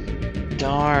dice.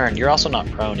 Darn, you're also not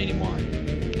prone anymore.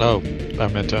 Oh, I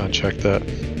meant to uncheck that.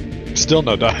 Still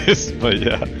no dice, but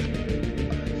yeah.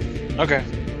 Okay.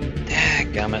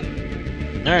 Dadgummit.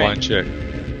 Alright. Blind check.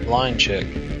 Blind check.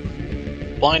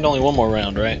 Blind only one more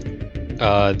round, right?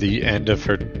 The end of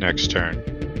her next turn,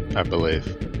 I believe.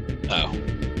 Oh.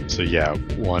 So yeah,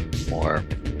 one more.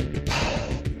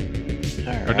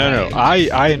 Alright. Or no,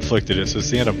 I inflicted it, so it's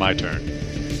the end of my turn.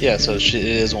 Yeah, so it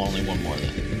is only one more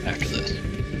then, after this.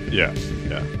 Yeah.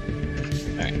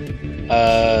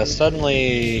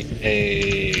 Suddenly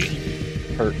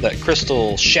that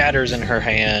crystal shatters in her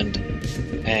hand,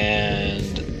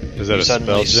 and Is that a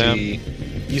spell gem?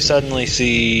 You suddenly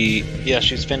see,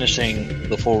 she's finishing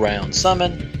the full round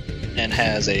summon, and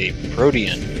has a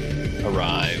Protean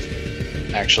arrive.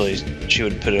 Actually, she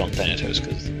would put it on Thanatos,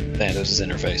 because Thanatos is in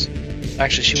her face.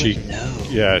 Actually, she would know.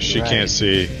 Yeah, she Right. can't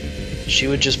see. She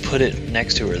would just put it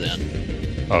next to her then.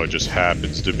 Oh, it just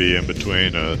happens to be in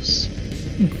between us.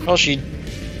 Well, she...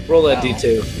 Roll that Wow.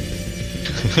 D2.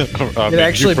 I It'd mean,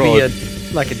 actually you roll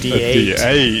be like a D8.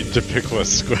 D8 to pick one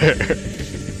square.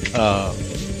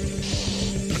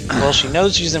 Well, she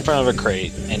knows she's in front of a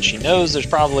crate, and she knows there's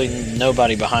probably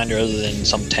nobody behind her other than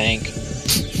some tank.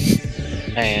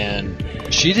 And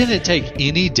She didn't take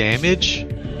any damage?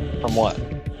 from what?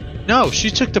 No, she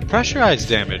took the pressurized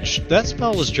damage. That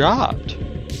spell was dropped.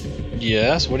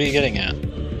 Yes, what are you getting at?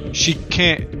 She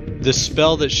can't... The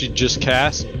spell that she just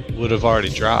cast would have already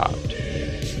dropped.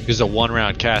 Because a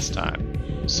 1-round cast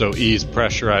time. So E's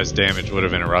pressurized damage would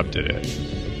have interrupted it.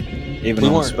 Even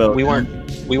on the spell.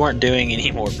 We weren't doing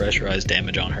any more pressurized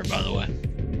damage on her, by the way.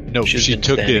 No, She's she been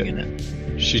took standing it. in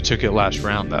it. She took it last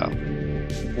round, though.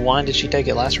 Why did she take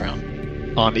it last round?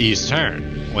 On E's turn,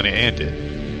 when it ended.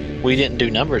 We didn't do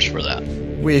numbers for that.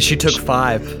 She took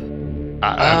 5.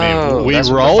 I mean, we that's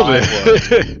what rolled the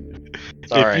it.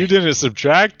 Sorry. If you didn't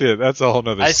subtract it, that's a whole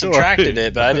nother I story. subtracted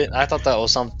it, but I didn't. I thought that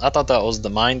was the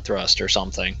mind thrust or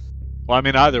something. Well, I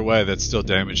mean, either way, that's still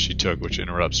damage she took, which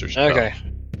interrupts her spell. Okay.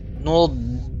 Well,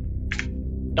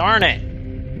 darn it.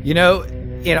 You know,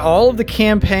 in all of the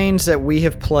campaigns that we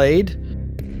have played,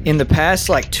 in the past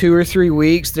like 2 or 3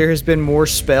 weeks, there has been more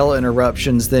spell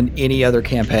interruptions than any other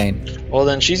campaign. Well,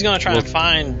 then she's gonna try and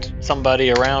find somebody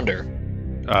around her.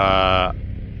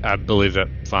 I believe that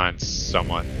finds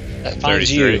someone. That finds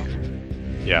 33. you.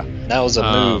 Yeah. That was a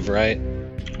move, right?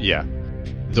 Yeah.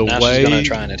 The Now way she's gonna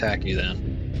try and attack you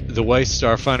then. the way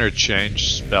Starfinder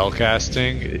changed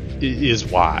spellcasting is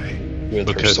why. With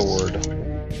her Because sword.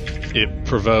 It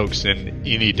provokes and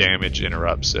any damage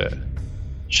interrupts it.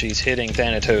 She's hitting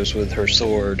Thanatos with her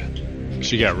sword.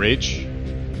 She got reach.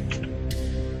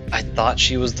 I thought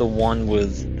she was the one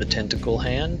with the tentacle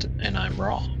hand, and I'm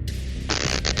wrong.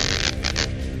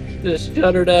 Just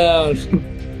shut her down.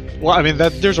 Well, I mean,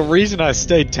 there's a reason I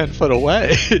stayed 10 foot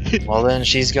away. Well, then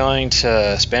she's going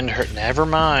to spend her. Never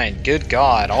mind. Good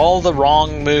God, all the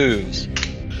wrong moves.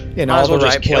 In Might all as well the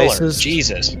just right kill places. her.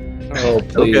 Jesus. Oh,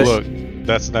 please. Look,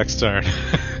 that's next turn.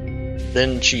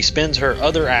 Then she spends her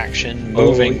other action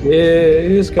moving, Oh, yeah,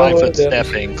 he's 5 going foot down.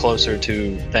 stepping closer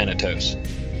to Thanatos.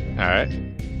 Alright.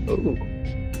 Ooh.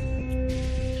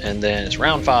 And then it's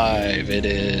round 5. It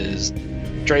is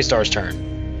Draystar's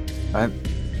turn. I'm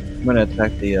gonna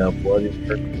attack the bloody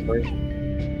person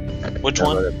first. Which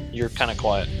one? You're kind of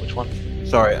quiet. Which one?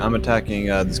 Sorry, I'm attacking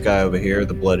this guy over here,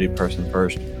 the bloodied person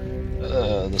first.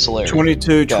 The Solarian.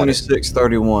 22, Got 26,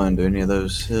 31. Do any of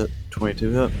those hit?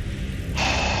 22 hit?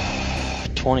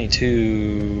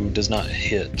 22 does not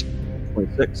hit.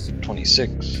 26.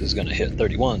 26 is going to hit.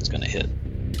 31 is going to hit.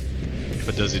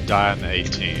 But does he die on the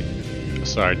 18?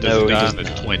 Sorry, does No, he he die does on the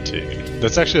not. 20?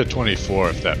 That's actually a 24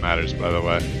 if that matters, by the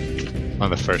way. On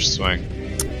the first swing.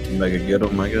 Mega get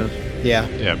him, I guess. Yeah.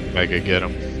 Yeah, Mega get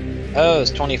him. Oh,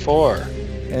 it's 24.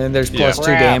 And then there's Yeah. plus 2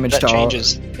 Crap, damage that to all.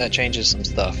 That changes some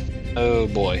stuff. Oh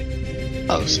boy.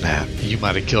 Oh snap! You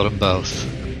might have killed them both.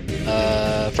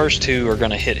 First 2 are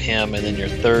going to hit him, and then your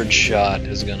third shot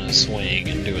is going to swing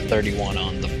and do a 31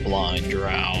 on the blind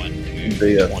drow and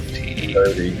do The, 20.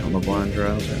 30 on the blind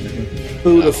drowse.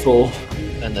 Beautiful.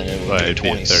 And then it Well, would it'd be be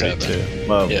a 27. 32.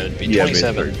 Well, Yeah, it'd be yeah,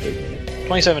 27.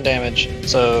 27 damage.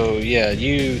 So, yeah,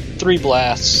 you 3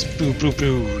 blasts. Boo, boo,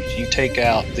 boo. You take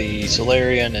out the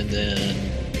Solarian and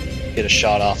then get a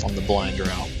shot off on the blind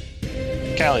drow.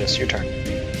 Callius, your turn.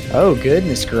 Oh,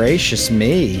 goodness gracious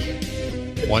me.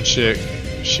 One chick,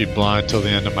 she blind till the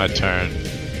end of my turn.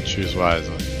 Choose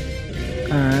wisely.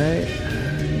 Alright.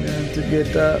 I'm going to have to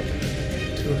get up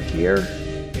to here.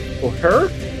 Well, her?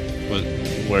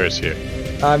 Where is here?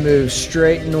 I move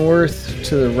straight north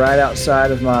to the right outside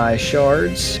of my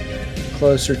shards,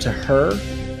 closer to her.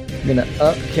 I'm going to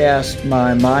upcast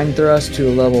my Mind Thrust to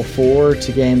a level 4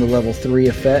 to gain the level 3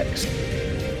 effects.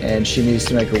 And she needs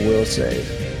to make a will save.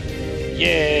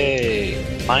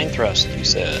 Yay! Mind Thrust, you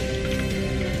said.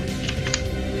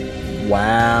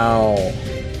 Wow.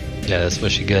 Yeah, that's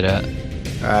what she good at.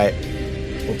 Alright.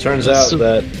 Well, turns out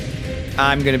that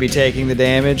I'm going to be taking the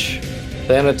damage.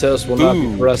 Thanatos will not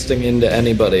Ooh. be thrusting into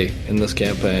anybody in this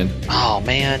campaign. Oh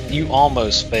man, you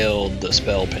almost failed the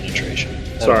spell penetration.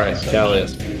 That Sorry, was so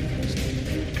Callius.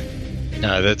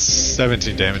 No, that's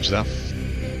 17 damage though.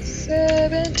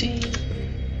 17.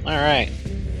 Alright.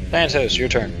 Thanatos, your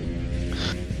turn.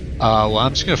 Well,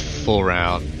 I'm just gonna full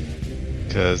round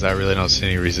because I really don't see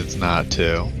any reasons not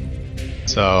to.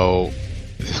 So,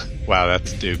 wow,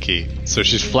 that's dookie. So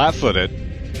she's flat-footed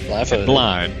and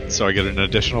blind, so I get an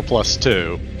additional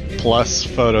 +2, plus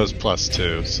photos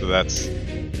 +2, so that's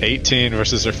 18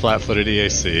 versus her flat-footed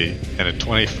EAC, and a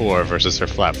 24 versus her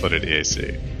flat-footed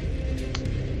EAC.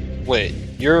 Wait,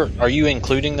 are you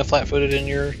including the flat-footed in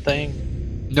your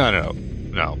thing? No.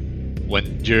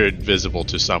 When you're invisible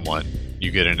to someone,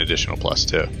 you get an additional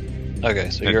 +2. Okay,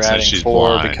 so And you're since adding she's 4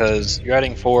 blind.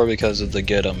 because of the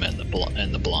get 'em and the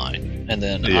blind, and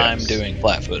then Yes. I'm doing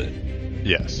flat-footed.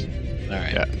 Yes. All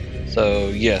right. Yeah. So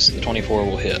yes, the 24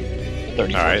 will hit.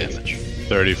 34 All right. damage.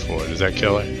 34. Does that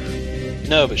kill her?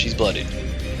 No, but she's bloodied.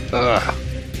 Ugh.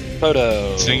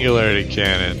 Photo. Singularity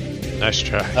cannon. Nice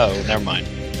try. Oh, never mind.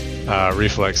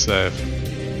 Reflex save.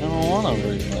 I don't want to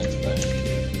reflex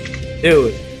that. Do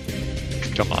it.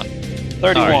 Come on.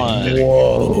 31.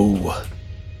 Whoa.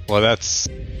 Well, that's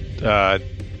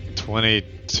 20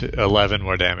 to 11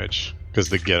 more damage because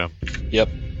they get him. Yep.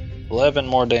 11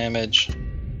 more damage.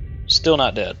 Still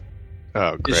not dead.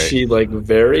 Oh, great. Is she like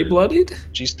very bloodied?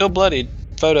 She's still bloodied.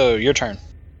 Photo, your turn.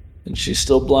 And she's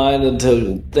still blind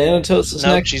until Thanatos'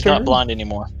 No, next she's turn? not blind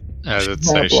anymore. I would She's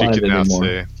say not she blind can now anymore.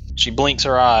 see. She blinks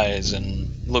her eyes and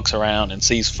looks around and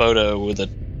sees Photo with a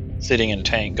sitting in a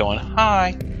tank going,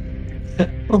 "Hi."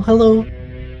 Oh, hello.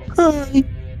 Hi.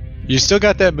 You still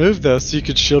got that move though, so you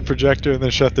could shield projector and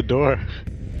then shut the door.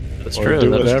 That's Or true. do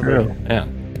That's whatever. true. Yeah.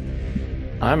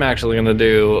 I'm actually going to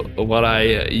do what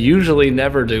I usually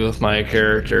never do with my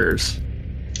characters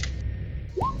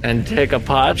and take a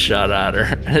pot shot at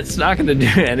her. It's not going to do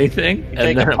anything. You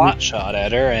take a pot shot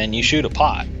at her and you shoot a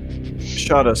pot.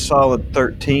 Shot a solid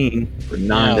 13 for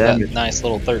 9 that damage. nice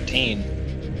little 13.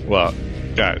 Well,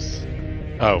 guys.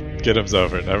 Oh, get him's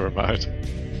over. Never mind.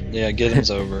 Yeah, get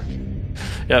him's over.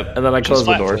 Yep, and then I She's close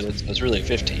the door. flat-footed, so it's really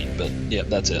 15, but yep,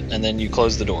 that's it. And then you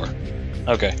close the door.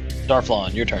 Okay,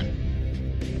 Darflon, your turn.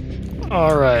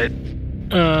 All right.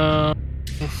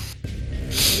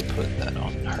 Put that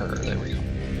on her. There we go.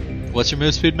 What's your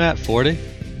move speed, Matt? 40?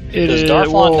 Does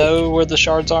Darflon know where the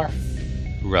shards are?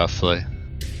 Roughly.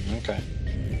 Okay.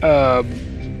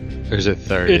 Or is it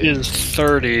 30? It is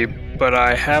 30, but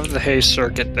I have the haste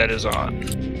circuit that is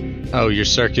on. Oh, your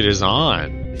circuit is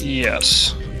on.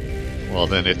 Yes. Well,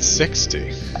 then it's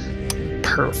 60.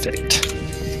 Perfect.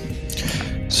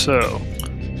 So,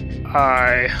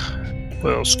 I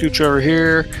will scooch over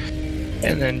here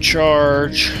and then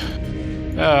charge.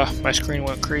 My screen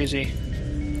went crazy.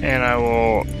 And I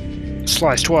will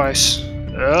slice twice.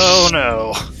 Oh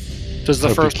no. Does the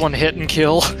first one hit and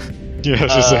kill? Yeah,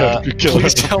 just have to kill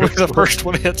Please it. tell me the first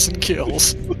one hits and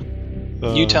kills.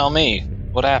 You tell me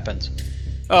what happens.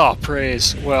 Oh,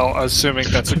 praise. Well, assuming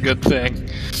that's a good thing.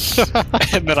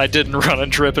 And that I didn't run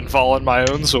and trip and fall on my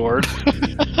own sword.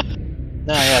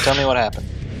 No, yeah, tell me what happened.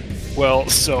 Well,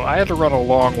 so I had to run a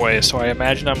long way, so I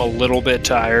imagine I'm a little bit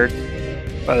tired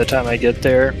by the time I get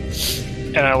there,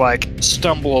 and I like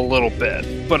stumble a little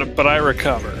bit, but I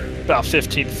recover about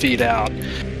 15 feet out.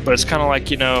 But it's kind of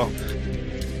like, you know,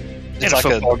 in It's a like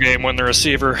football game when the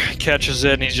receiver catches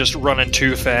it and he's just running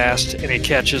too fast and he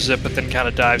catches it but then kind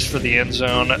of dives for the end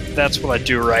zone. That's what I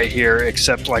do right here,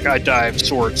 except like I dive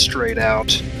sword straight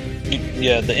out.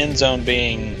 Yeah, the end zone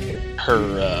being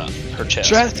her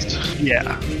chest.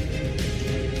 Yeah.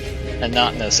 And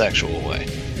not in a sexual way.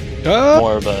 Ah!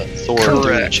 More of a sword through the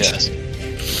Correct. chest.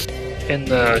 In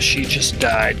the she just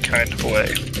died kind of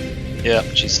way. Yeah,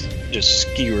 she's just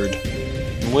skewered.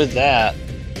 And with that,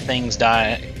 things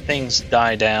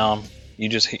die down. You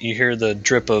hear the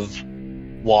drip of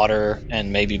water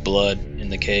and maybe blood in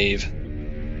the cave.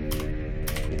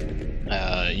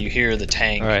 You hear the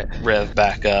tank All right. rev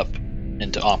back up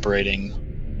into operating.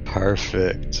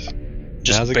 Perfect.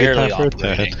 Just Now's a good barely time for a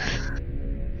operating.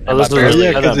 10. Oh, this is barely,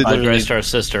 yeah, 'cause it my literally- Greystar's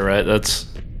sister, right? That's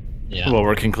Yeah. what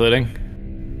we're concluding.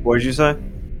 What did you say?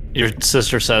 Your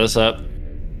sister set us up.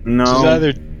 No. She's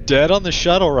either dead on the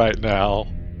shuttle right now,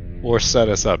 or set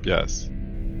us up. Yes.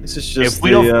 This is just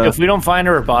If we don't find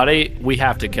her body, we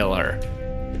have to kill her.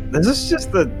 This is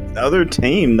just the other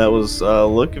team that was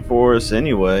looking for us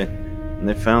anyway, and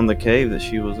they found the cave that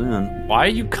she was in. Why are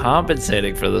you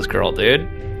compensating for this girl, dude?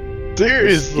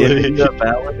 Seriously. Getting that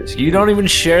ballot. You don't even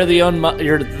share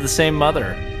you're the same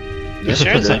mother. You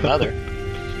share the same mother.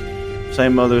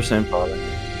 Same mother, same father.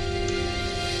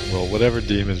 Well, whatever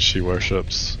demons she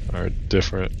worships are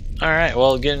different. All right.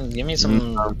 Well, give me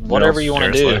some whatever you want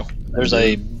to do. seriously. There's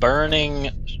a burning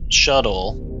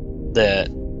shuttle that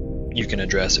you can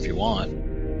address if you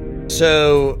want.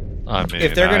 So I mean,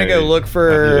 if they're gonna go look I need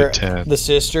for a 10. the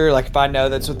sister, like if I know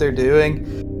that's what they're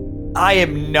doing, I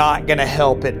am not gonna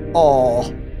help at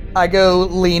all. I go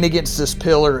lean against this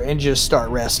pillar and just start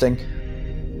resting.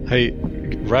 Hey,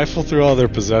 rifle through all their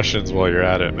possessions while you're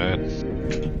at it, man.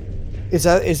 Is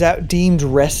that deemed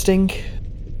resting?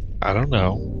 I don't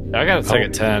know. I gotta take a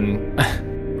 10.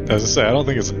 As I say, I don't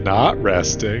think it's not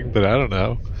resting, but I don't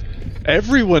know.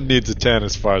 Everyone needs a 10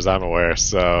 as far as I'm aware,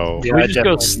 so... Can we I just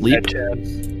go definitely sleep? had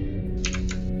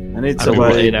 10. I need I mean,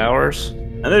 somebody. 8 hours?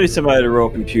 I need somebody to roll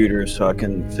computers so I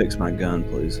can fix my gun,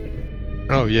 please.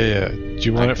 Oh, yeah. Do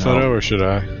you want I it, Photo, know. or should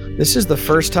I? This is the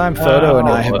first time Photo and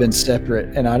I have been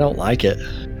separate, and I don't like it.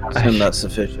 It's not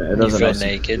sufficient. It You doesn't feel actually-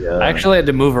 naked. Yeah. I actually had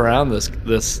to move around this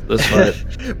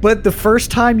fight. But the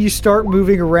first time you start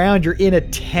moving around, you're in a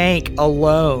tank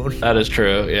alone. That is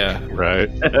true, yeah. Right.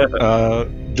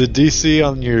 The DC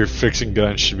on your fixing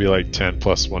gun should be like 10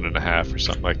 plus 1.5 or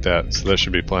something like that, so that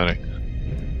should be plenty.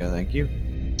 Yeah, thank you.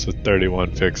 So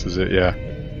 31 fixes it, yeah.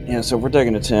 Yeah, so if we're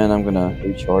taking a 10, I'm gonna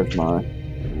recharge my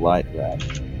light rack.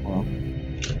 Well,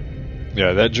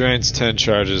 Yeah, that drains 10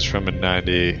 charges from a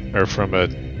 90, or from a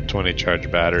 20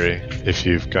 charge battery, if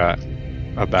you've got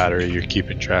a battery you're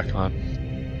keeping track on.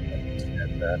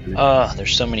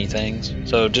 There's so many things.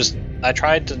 So I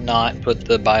tried to not put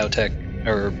the biotech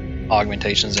or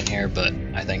augmentations in here, but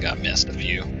I think I missed a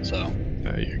few. So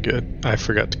No, you're good. I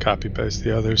forgot to copy paste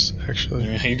the others, actually.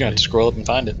 you're gonna have to scroll up and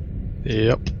find it.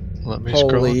 Yep. Let me scroll.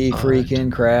 Holy and find.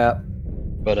 freaking crap.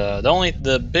 But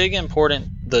the big important,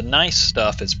 the nice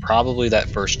stuff is probably that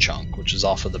first chunk, which is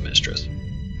off of the mistress.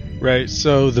 Right,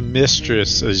 so the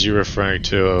mistress, as you're referring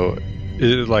to,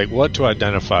 is like what to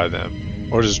identify them?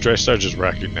 Or does Draystar just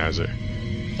recognize her?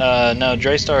 No,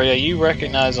 Draystar, yeah, you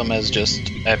recognize them as just,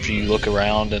 after you look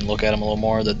around and look at them a little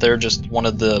more, that they're just one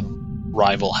of the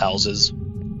rival houses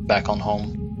back at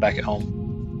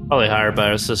home. Probably hired by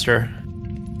her sister.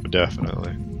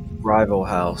 Definitely. rival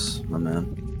house, my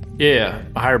man. Yeah,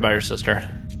 hired by her sister.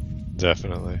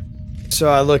 Definitely. So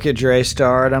I look at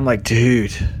Draystar and I'm like,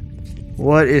 dude,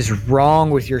 what is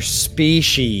wrong with your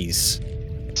species?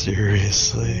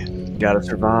 Seriously. Gotta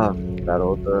survive.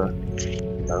 Battle with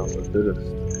the Buddhist.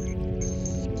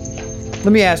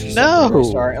 Let me ask you something, No.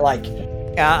 Draystar.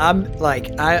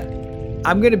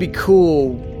 I'm gonna be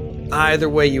cool either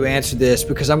way you answer this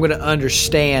because I'm gonna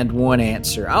understand one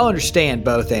answer. I'll understand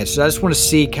both answers. I just want to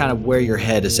see kind of where your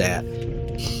head is at.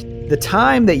 The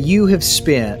time that you have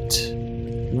spent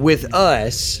with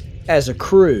us as a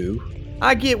crew,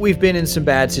 I get we've been in some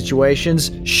bad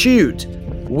situations. Shoot,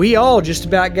 we all just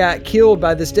about got killed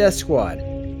by this death squad.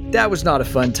 That was not a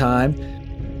fun time.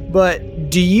 But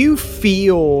do you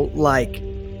feel like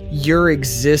your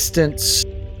existence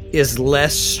is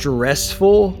less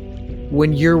stressful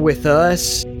when you're with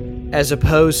us as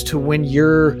opposed to when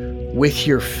you're with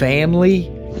your family?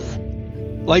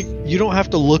 Like, you don't have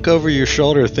to look over your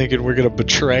shoulder thinking we're going to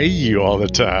betray you all the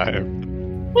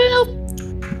time. Well,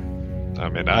 I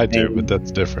mean, I do, but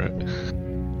that's different.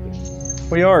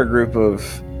 We are a group of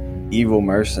evil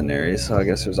mercenaries, so I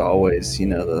guess there's always,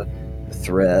 the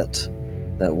threat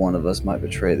that one of us might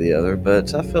betray the other.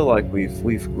 But I feel like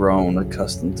we've grown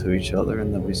accustomed to each other,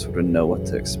 and that we sort of know what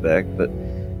to expect. But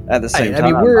at the same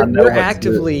time, we're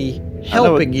actively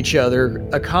helping each other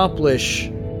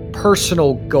accomplish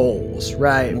personal goals,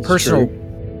 right? That's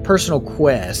Personal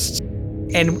quests.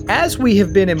 And as we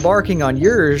have been embarking on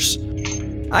yours,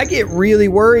 I get really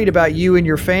worried about you and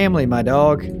your family, my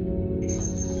dog.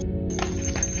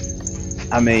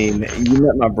 I mean, you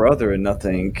met my brother and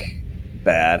nothing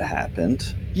bad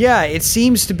happened. Yeah, it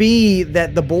seems to be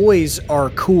that the boys are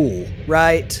cool,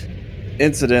 right?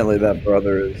 Incidentally, that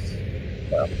brother is,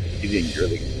 he didn't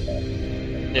really.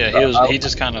 Yeah, he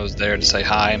just kind of was there to say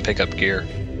hi and pick up gear.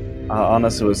 I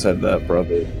honestly would have said that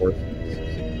brother is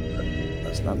worthless.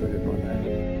 That's not the good one.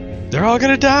 They're all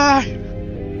gonna die!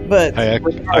 But Hey, I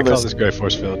call this Grey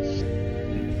Force Field.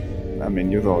 I mean,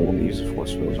 you're the only one that uses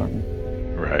force fields, aren't you?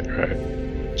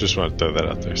 Right. Just want to throw that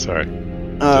out there, sorry.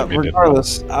 Didn't mean to-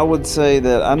 Regardless, I would say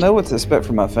that I know what to expect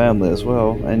from my family as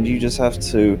well, and you just have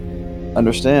to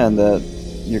understand that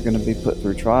you're going to be put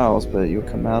through trials, but you'll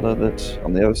come out of it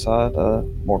on the other side a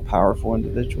more powerful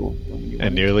individual.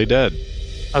 And nearly dead.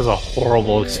 That's a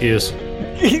horrible excuse.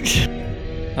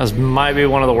 That might be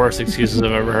one of the worst excuses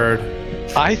I've ever heard.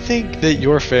 I think that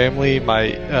your family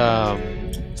might,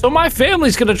 So my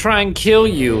family's gonna try and kill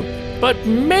you, but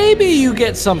maybe you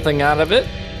get something out of it.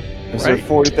 Is there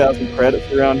 40,000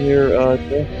 credits around here,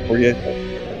 Jeff? Or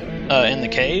In the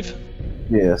cave?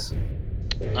 Yes.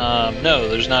 No,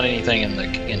 there's not anything in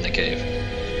the cave.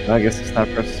 I guess it's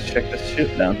time for us to check this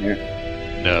ship down here.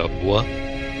 no. What?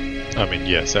 I mean,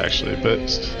 yes, actually, but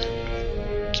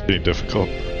it's being difficult.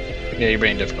 Yeah, you're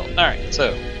being difficult. Alright,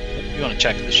 so, you want to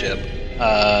check the ship.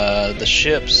 The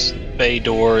ship's bay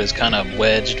door is kind of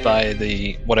wedged by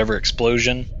the whatever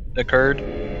explosion occurred.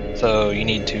 So you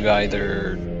need to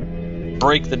either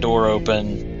break the door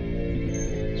open,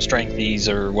 strengthies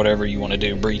or whatever you want to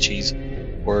do, breachies,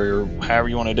 or however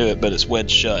you want to do it, but it's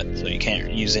wedged shut, so you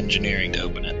can't use engineering to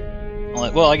open it.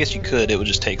 Well, I guess you could. It would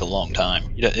just take a long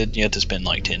time. You have to spend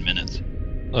like 10 minutes.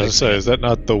 I was gonna say, is that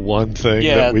not the one thing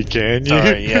that we can use?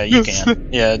 Sorry, yeah, you can.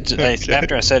 Yeah, Okay.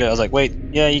 After I said it, I was like, wait,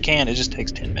 yeah, you can. It just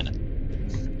takes 10 minutes.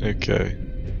 Okay.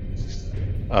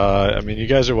 I mean, you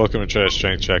guys are welcome to try to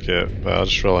strength check it, but I'll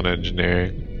just roll an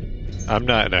engineering. I'm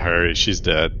not in a hurry. She's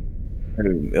dead.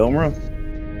 Ilmra?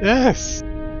 Yes.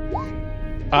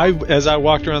 As I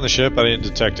walked around the ship, I didn't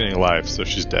detect any life, so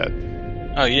she's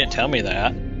dead. Oh, you didn't tell me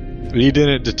that. You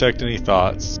didn't detect any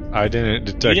thoughts. I didn't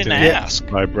detect You didn't any ask.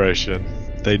 vibration.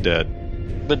 They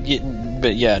dead. But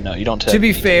yeah, no, you don't tell To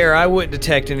be me. fair, I wouldn't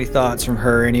detect any thoughts from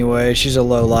her anyway. She's a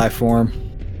low life form.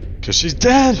 Cause she's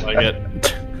dead. Like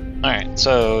it. All right,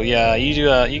 so yeah, you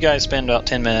do. You guys spend about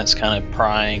 10 minutes kind of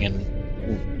prying and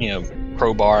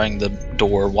crowbarring the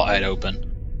door wide open.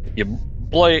 You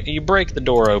break the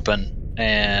door open,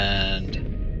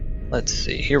 and let's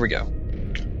see. Here we go.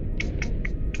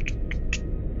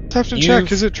 Have to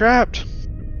check. Is it trapped?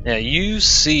 Yeah, you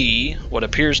see what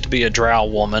appears to be a drow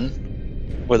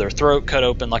woman with her throat cut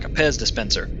open like a Pez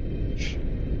dispenser.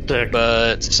 Sick.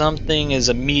 But something is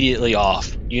immediately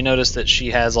off. You notice that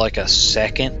she has like a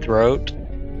second throat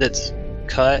that's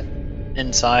cut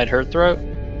inside her throat.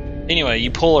 Anyway,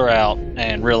 you pull her out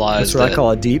and realize That's what that I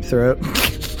call a deep throat.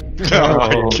 Oh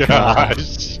my Oh,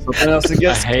 gosh. Something else that I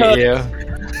gets hate you.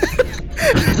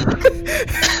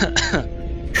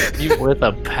 you With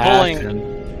a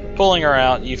passion. pulling her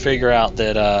out, you figure out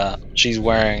that she's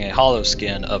wearing a hollow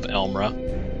skin of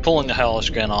Elmra. Pulling the hollow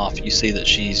skin off, you see that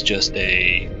she's just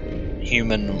a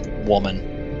human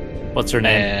woman. What's her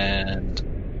name? And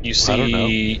you I don't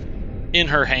see in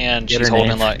her hand Get she's her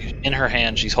holding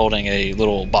name. she's holding a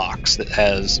little box that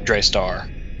has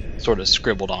Draystar sort of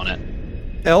scribbled on it.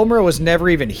 Elmer was never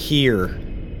even here.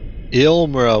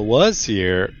 Ilmra was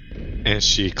here, and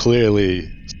she clearly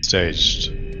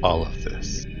staged all of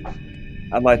this.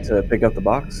 I'd like to pick up the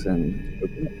box and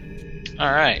open it.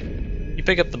 All right, you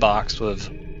pick up the box with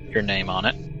your name on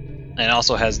it, and it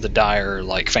also has the Dyer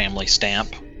family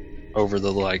stamp over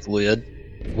the lid.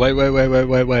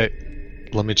 Wait.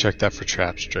 Let me check that for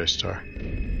traps,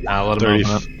 Draystar. I'll let him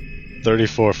open it.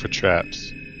 34 for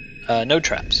traps. No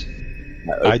traps.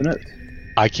 I open it.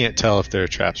 I can't tell if there are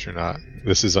traps or not.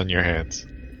 This is on your hands.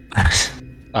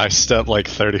 I step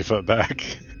 30 foot back.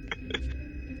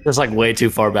 It's way too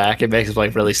far back. It makes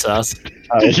it really sus.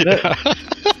 I open it. Yeah.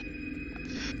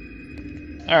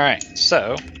 All right,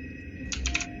 so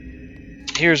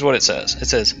here's what it says. It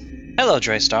says, "Hello,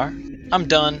 Draystar. I'm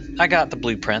done. I got the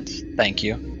blueprints. Thank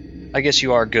you. I guess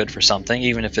you are good for something,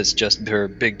 even if it's just for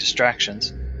big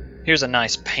distractions. Here's a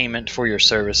nice payment for your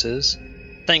services.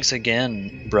 Thanks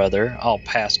again, brother. I'll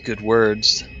pass good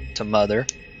words to Mother.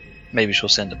 Maybe she'll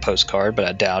send a postcard, but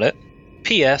I doubt it.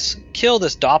 P.S. Kill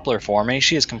this Doppler for me.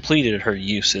 She has completed her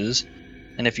uses.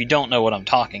 And if you don't know what I'm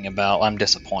talking about, I'm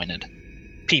disappointed.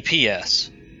 P.P.S.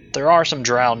 There are some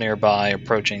drow nearby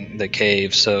approaching the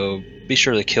cave, so be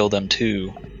sure to kill them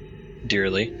too,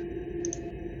 dearly.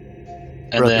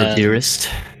 And Brother then, dearest.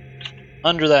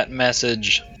 under that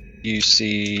message, you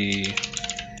see...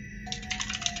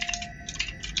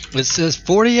 It says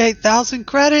 48,000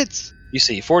 credits. You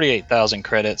see 48,000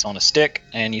 credits on a stick,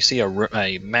 and you see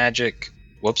a magic...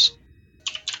 Whoops.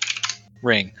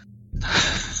 Ring.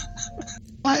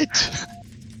 What?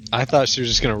 I thought she was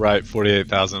just gonna write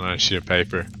 48,000 on a sheet of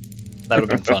paper. That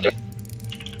would have been funny.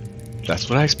 That's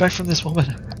what I expect from this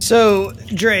woman. So,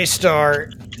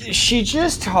 Draystar, she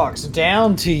just talks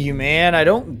down to you, man. I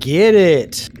don't get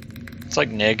it. It's like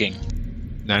negging.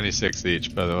 96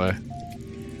 each, by the way.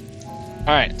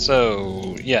 Alright,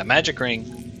 so, yeah, magic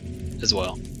ring as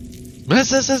well.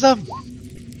 Mysticism!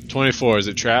 24, is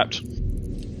it trapped?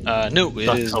 No, it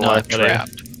That's is a not lot,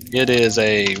 trapped. It is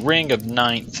a ring of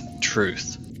ninth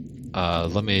truth.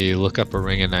 Let me look up a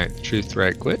ring of ninth truth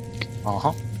right quick.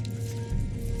 Uh-huh.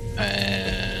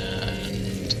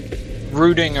 And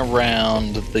rooting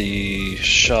around the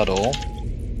shuttle,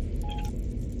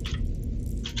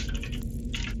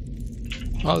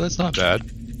 Oh, that's not bad.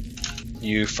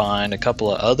 you find a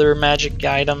couple of other magic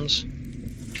items.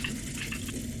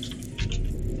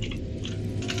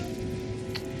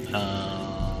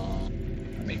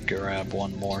 Let me grab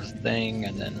one more thing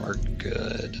and then we're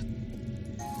good.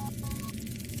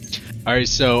 Alright,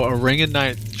 so a ring of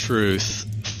ninth truth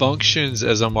functions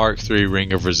as a Mark III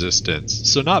ring of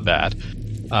resistance, so not bad.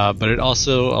 But it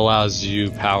also allows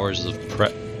you powers of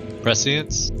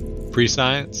prescience,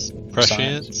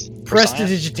 prescience.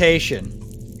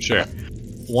 Prestidigitation. Sure.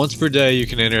 Once per day, you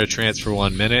can enter a trance for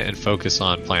 1 minute and focus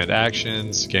on planned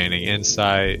actions, gaining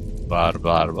insight, blah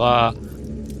blah blah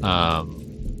blah.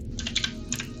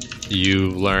 You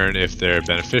learn if they're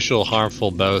beneficial,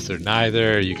 harmful, both, or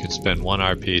neither. You can spend 1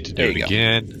 RP to do it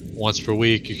again. Once per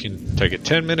week, you can take a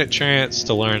 10-minute trance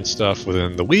to learn stuff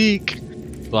within the week.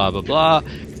 Blah blah blah.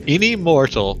 Any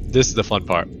mortal, this is the fun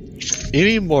part.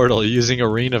 Any mortal using a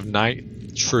ring of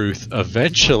ninth truth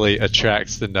eventually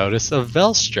attracts the notice of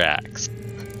Velstrax.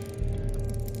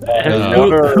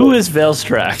 Who is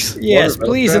Velstrax? Yes, Water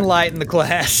please Velstrax? enlighten the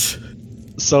class.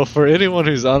 So, for anyone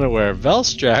who's unaware,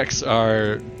 Velstrax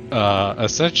are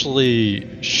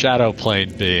essentially shadow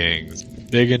plane beings.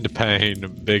 Big into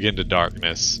pain, big into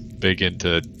darkness, big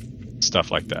into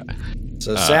stuff like that.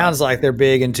 So sounds like they're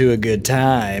big into a good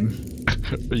time.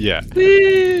 Yeah.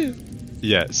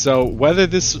 Yeah, so whether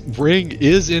this ring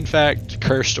is in fact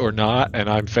cursed or not, and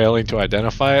I'm failing to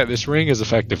identify it, this ring is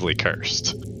effectively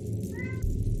cursed.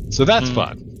 So that's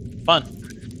fun. Fun.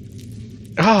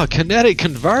 Oh, kinetic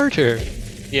converter!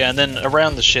 Yeah, and then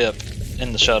around the ship,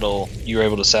 in the shuttle, you were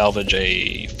able to salvage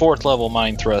a 4th level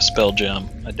Mind Thrust spell gem,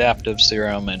 Adaptive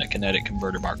Serum, and a Kinetic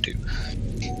Converter Mark II.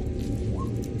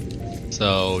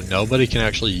 So nobody can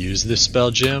actually use this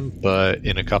spell gem, but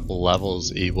in a couple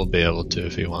levels, E will be able to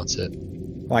if he wants it.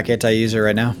 Why can't I use it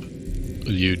right now?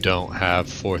 You don't have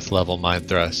 4th level Mind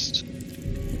Thrust.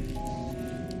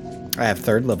 I have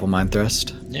 3rd level Mind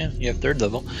Thrust. Yeah, you have 3rd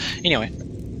level. Anyway.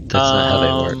 That's not how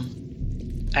they work.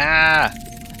 Ah!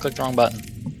 Clicked the wrong button.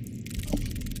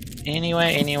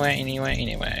 Anyway.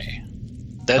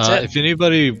 That's it. If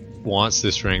anybody wants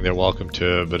this ring, they're welcome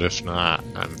to it, but if not,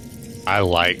 I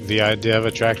like the idea of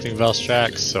attracting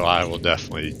Velstrax, so I will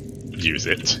definitely use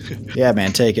it. Yeah,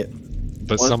 man, take it.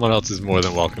 But someone else is more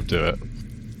than welcome to it.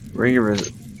 Ring of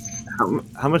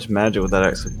how much magic would that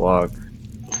actually block?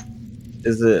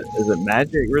 Is it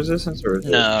magic resistance or is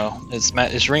No,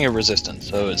 it's Ring of Resistance,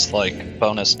 so it's like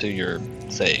bonus to your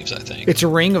saves, I think. It's a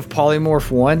ring of polymorph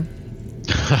 1.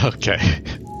 Okay.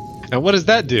 And what does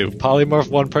that do? Polymorph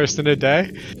one person a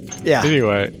day? Yeah.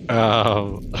 Anyway,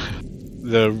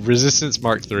 the resistance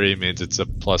Mark III means it's a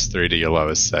 +3 to your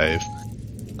lowest save.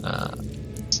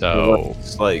 So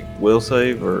it's like will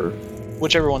save or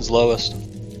Whichever one's lowest.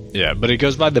 yeah, but it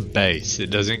goes by the base. It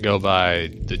doesn't go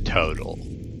by the total.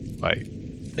 Like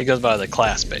It goes by the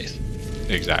class base.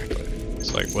 exactly.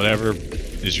 It's like whatever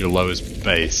is your lowest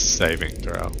base saving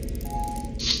throw.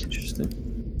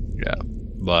 interesting. Yeah.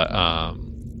 But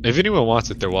if anyone wants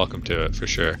it, they're welcome to it for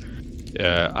sure.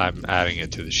 Yeah, I'm adding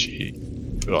it to the sheet.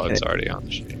 Well, it's already on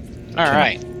the sheet.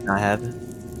 Alright. I have it.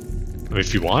 I mean,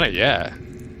 if you want it, yeah.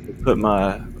 Put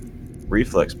my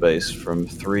reflex base from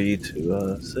 3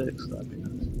 to 6. That'd be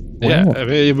nice. Yeah, I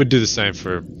mean, it would do the same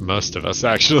for most of us,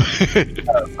 actually. Okay,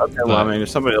 well, I mean, if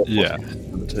somebody else Yeah.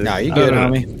 wants to, No, you good, no,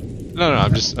 no. homie. No,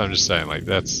 I'm just saying, like,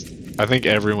 that's. I think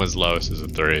everyone's lowest is a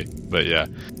 3, but yeah.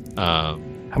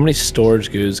 How many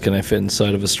storage goos can I fit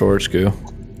inside of a storage goo?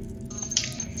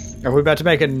 Are we about to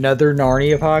make another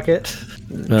Narnia pocket?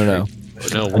 No.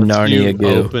 No, A once Narnia you goo.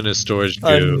 open a storage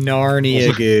A goo.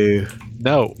 Narnia goo.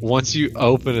 No, once you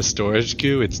open a storage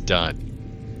goo, it's done.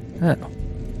 Oh.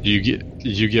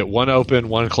 You get one open,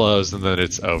 one closed, and then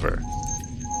it's over.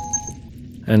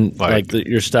 And Like-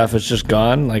 your stuff is just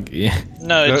gone? Like, yeah.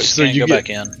 No, it No, just so can't you go get- back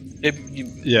in.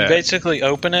 You Yeah. basically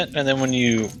open it, and then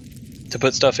to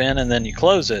put stuff in, and then you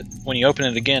close it. When you open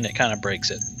it again, it kind of breaks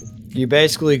it. You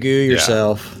basically goo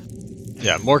yourself.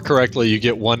 Yeah, more correctly, you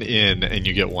get one in and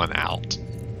you get one out,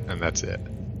 and that's it.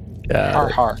 Har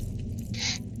har.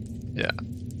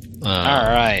 All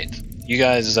right, you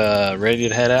guys ready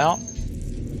to head out?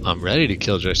 I'm ready to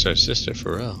kill Joystar's sister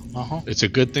for real. Uh-huh. It's a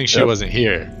good thing she Yep. wasn't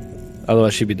here.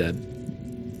 Otherwise, she'd be dead.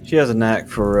 she has a knack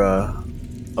for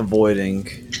avoiding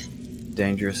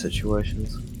dangerous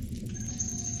situations.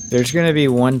 There's going to be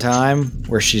one time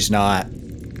where she's not,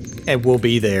 and we'll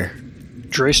be there.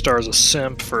 Draystar's a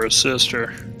simp for his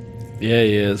sister. Yeah,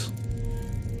 he is.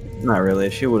 Not really.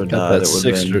 If she would have Got died, that it would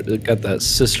have sister. been. Got that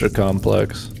sister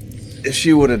complex. If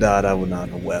she would have died, I would not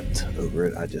have wept over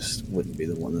it. I just wouldn't be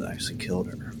the one that actually killed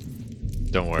her.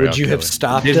 Don't worry. Would I'll you kill have her.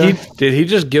 stopped Did her? he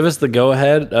give us the go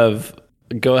ahead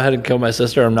and kill my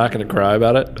sister? I'm not going to cry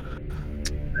about it.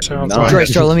 Sounds No. like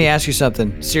Draystar, let me ask you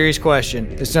something. Serious question.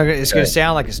 It's going to Okay.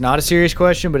 sound like it's not a serious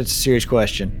question, but it's a serious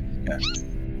question. Okay.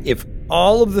 If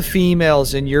all of the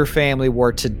females in your family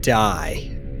were to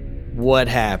die, what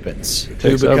happens? Who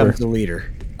takes becomes over? the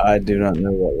leader? I do not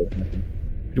know what would happen.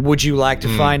 Would you like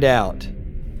to find out?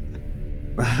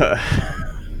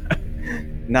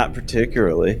 Not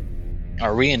particularly.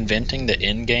 Are we inventing the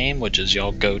end game, which is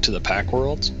y'all go to the pack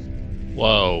worlds?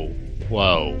 Whoa.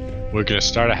 We're gonna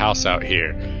start a house out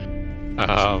here.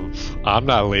 I'm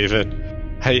not leaving.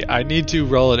 Hey, I need to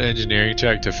roll an engineering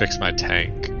check to fix my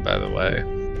tank, by the way.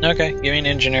 Okay, give me an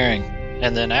engineering,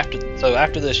 and then after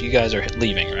this, you guys are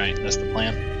leaving, right? That's the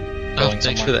plan.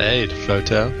 Thanks for the aid,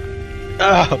 Photo.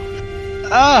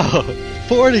 Oh,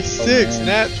 46, Oh, man.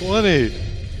 nat 20.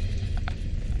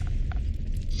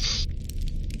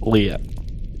 Leah.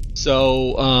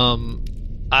 So,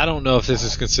 I don't know if this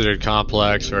is considered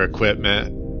complex or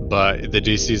equipment, but the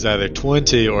DC is either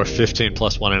 20 or 15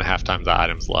 plus 1.5 times the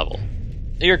item's level.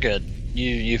 You're good.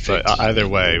 You But fixed. either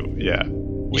way, yeah.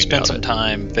 You spent some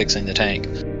time fixing the tank.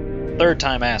 Third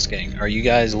time asking, are you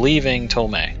guys leaving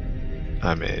Tomei?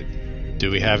 I mean,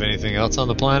 do we have anything else on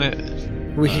the planet?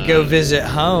 We could go visit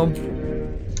home.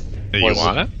 Do you Was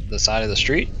want it the side of the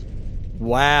street?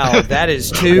 Wow, that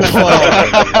is too far.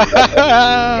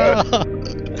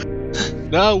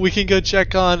 it? No, we can go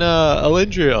check on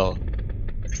Elendriel.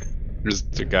 There's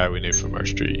the guy we knew from our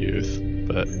street youth.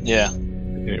 But Yeah.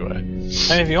 anyway. I mean,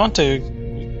 if you want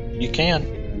to, you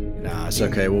can. Nah, it's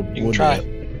okay. You We'll can try. do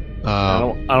it. I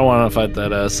don't want to fight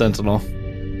that sentinel.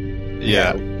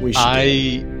 Yeah. We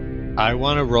should. I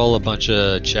want to roll a bunch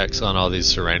of checks on all these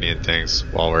Serenian things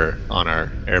while we're on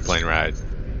our airplane ride.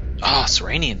 Ah,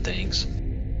 Serenian things.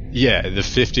 Yeah, the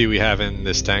 50 we have in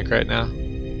this tank right now.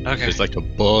 Okay. There's like a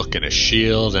book and a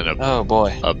shield and a Oh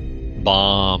boy.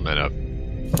 bomb and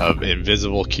a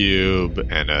invisible cube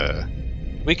and a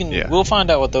We can. Yeah. We'll find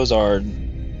out what those are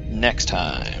next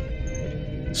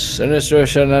time. Sinister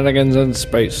shenanigans in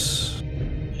space.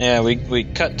 Yeah, we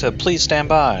cut to please stand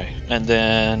by, and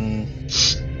then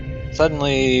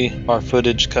suddenly our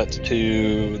footage cuts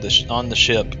to on the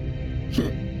ship,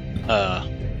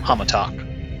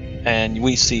 Hamatak, and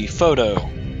we see Photo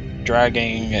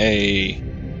dragging a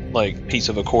piece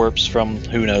of a corpse from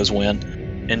who knows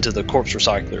when into the corpse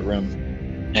recycler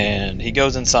room, and he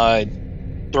goes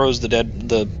inside, throws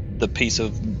the piece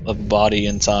of body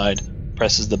inside,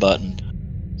 presses the button,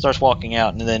 starts walking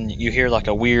out, and then you hear like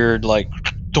a weird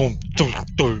thump, thump,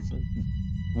 thump,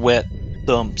 wet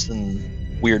thumps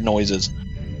and weird noises,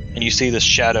 and you see this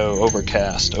shadow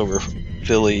overcast over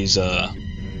Philly's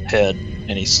head,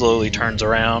 and he slowly turns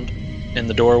around in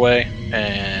the doorway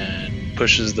and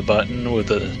pushes the button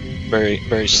with a very,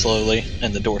 very slowly,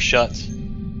 and the door shuts,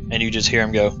 and you just hear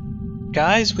him go,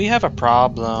 "Guys, we have a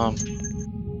problem."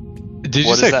 Did you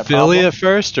What is say that Philly problem? at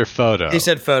first or Photo? He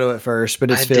said photo at first,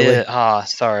 but it's I Philly. did.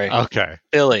 Sorry, Okay.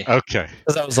 Philly. Okay.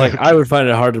 Because I was like, I would find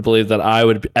it hard to believe that I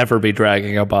would ever be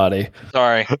dragging a body.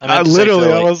 Sorry, I I meant to say literally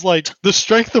I Philly. was like the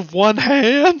strength of one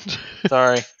hand.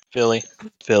 Sorry, Philly.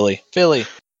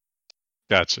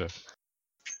 Gotcha.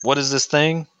 What is this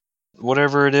thing?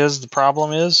 Whatever it is, the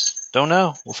problem is. Don't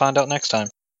know. We'll find out next time.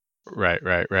 Right.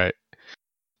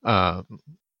 Bum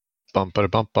ba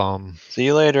bum bum. See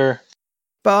you later.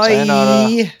 Bye.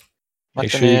 Sayonara.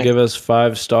 Make sure you give us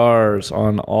 5 stars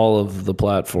on all of the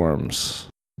platforms.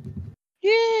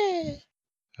 Yeah.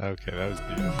 Okay, that was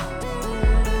beautiful.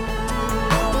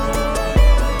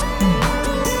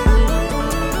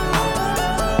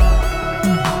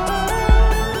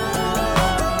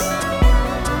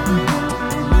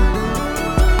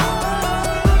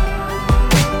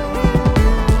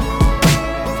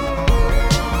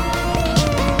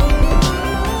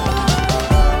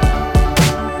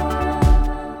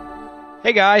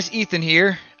 Hey guys, Ethan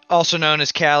here, also known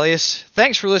as Callius.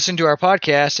 Thanks for listening to our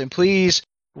podcast, and please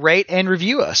rate and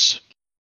review us.